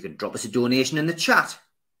you can drop us a donation in the chat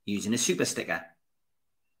using a super sticker.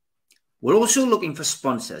 We're also looking for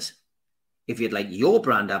sponsors. If you'd like your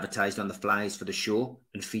brand advertised on the flyers for the show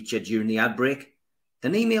and featured during the ad break,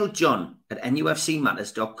 then email John at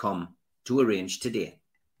nufcmatters.com to arrange today.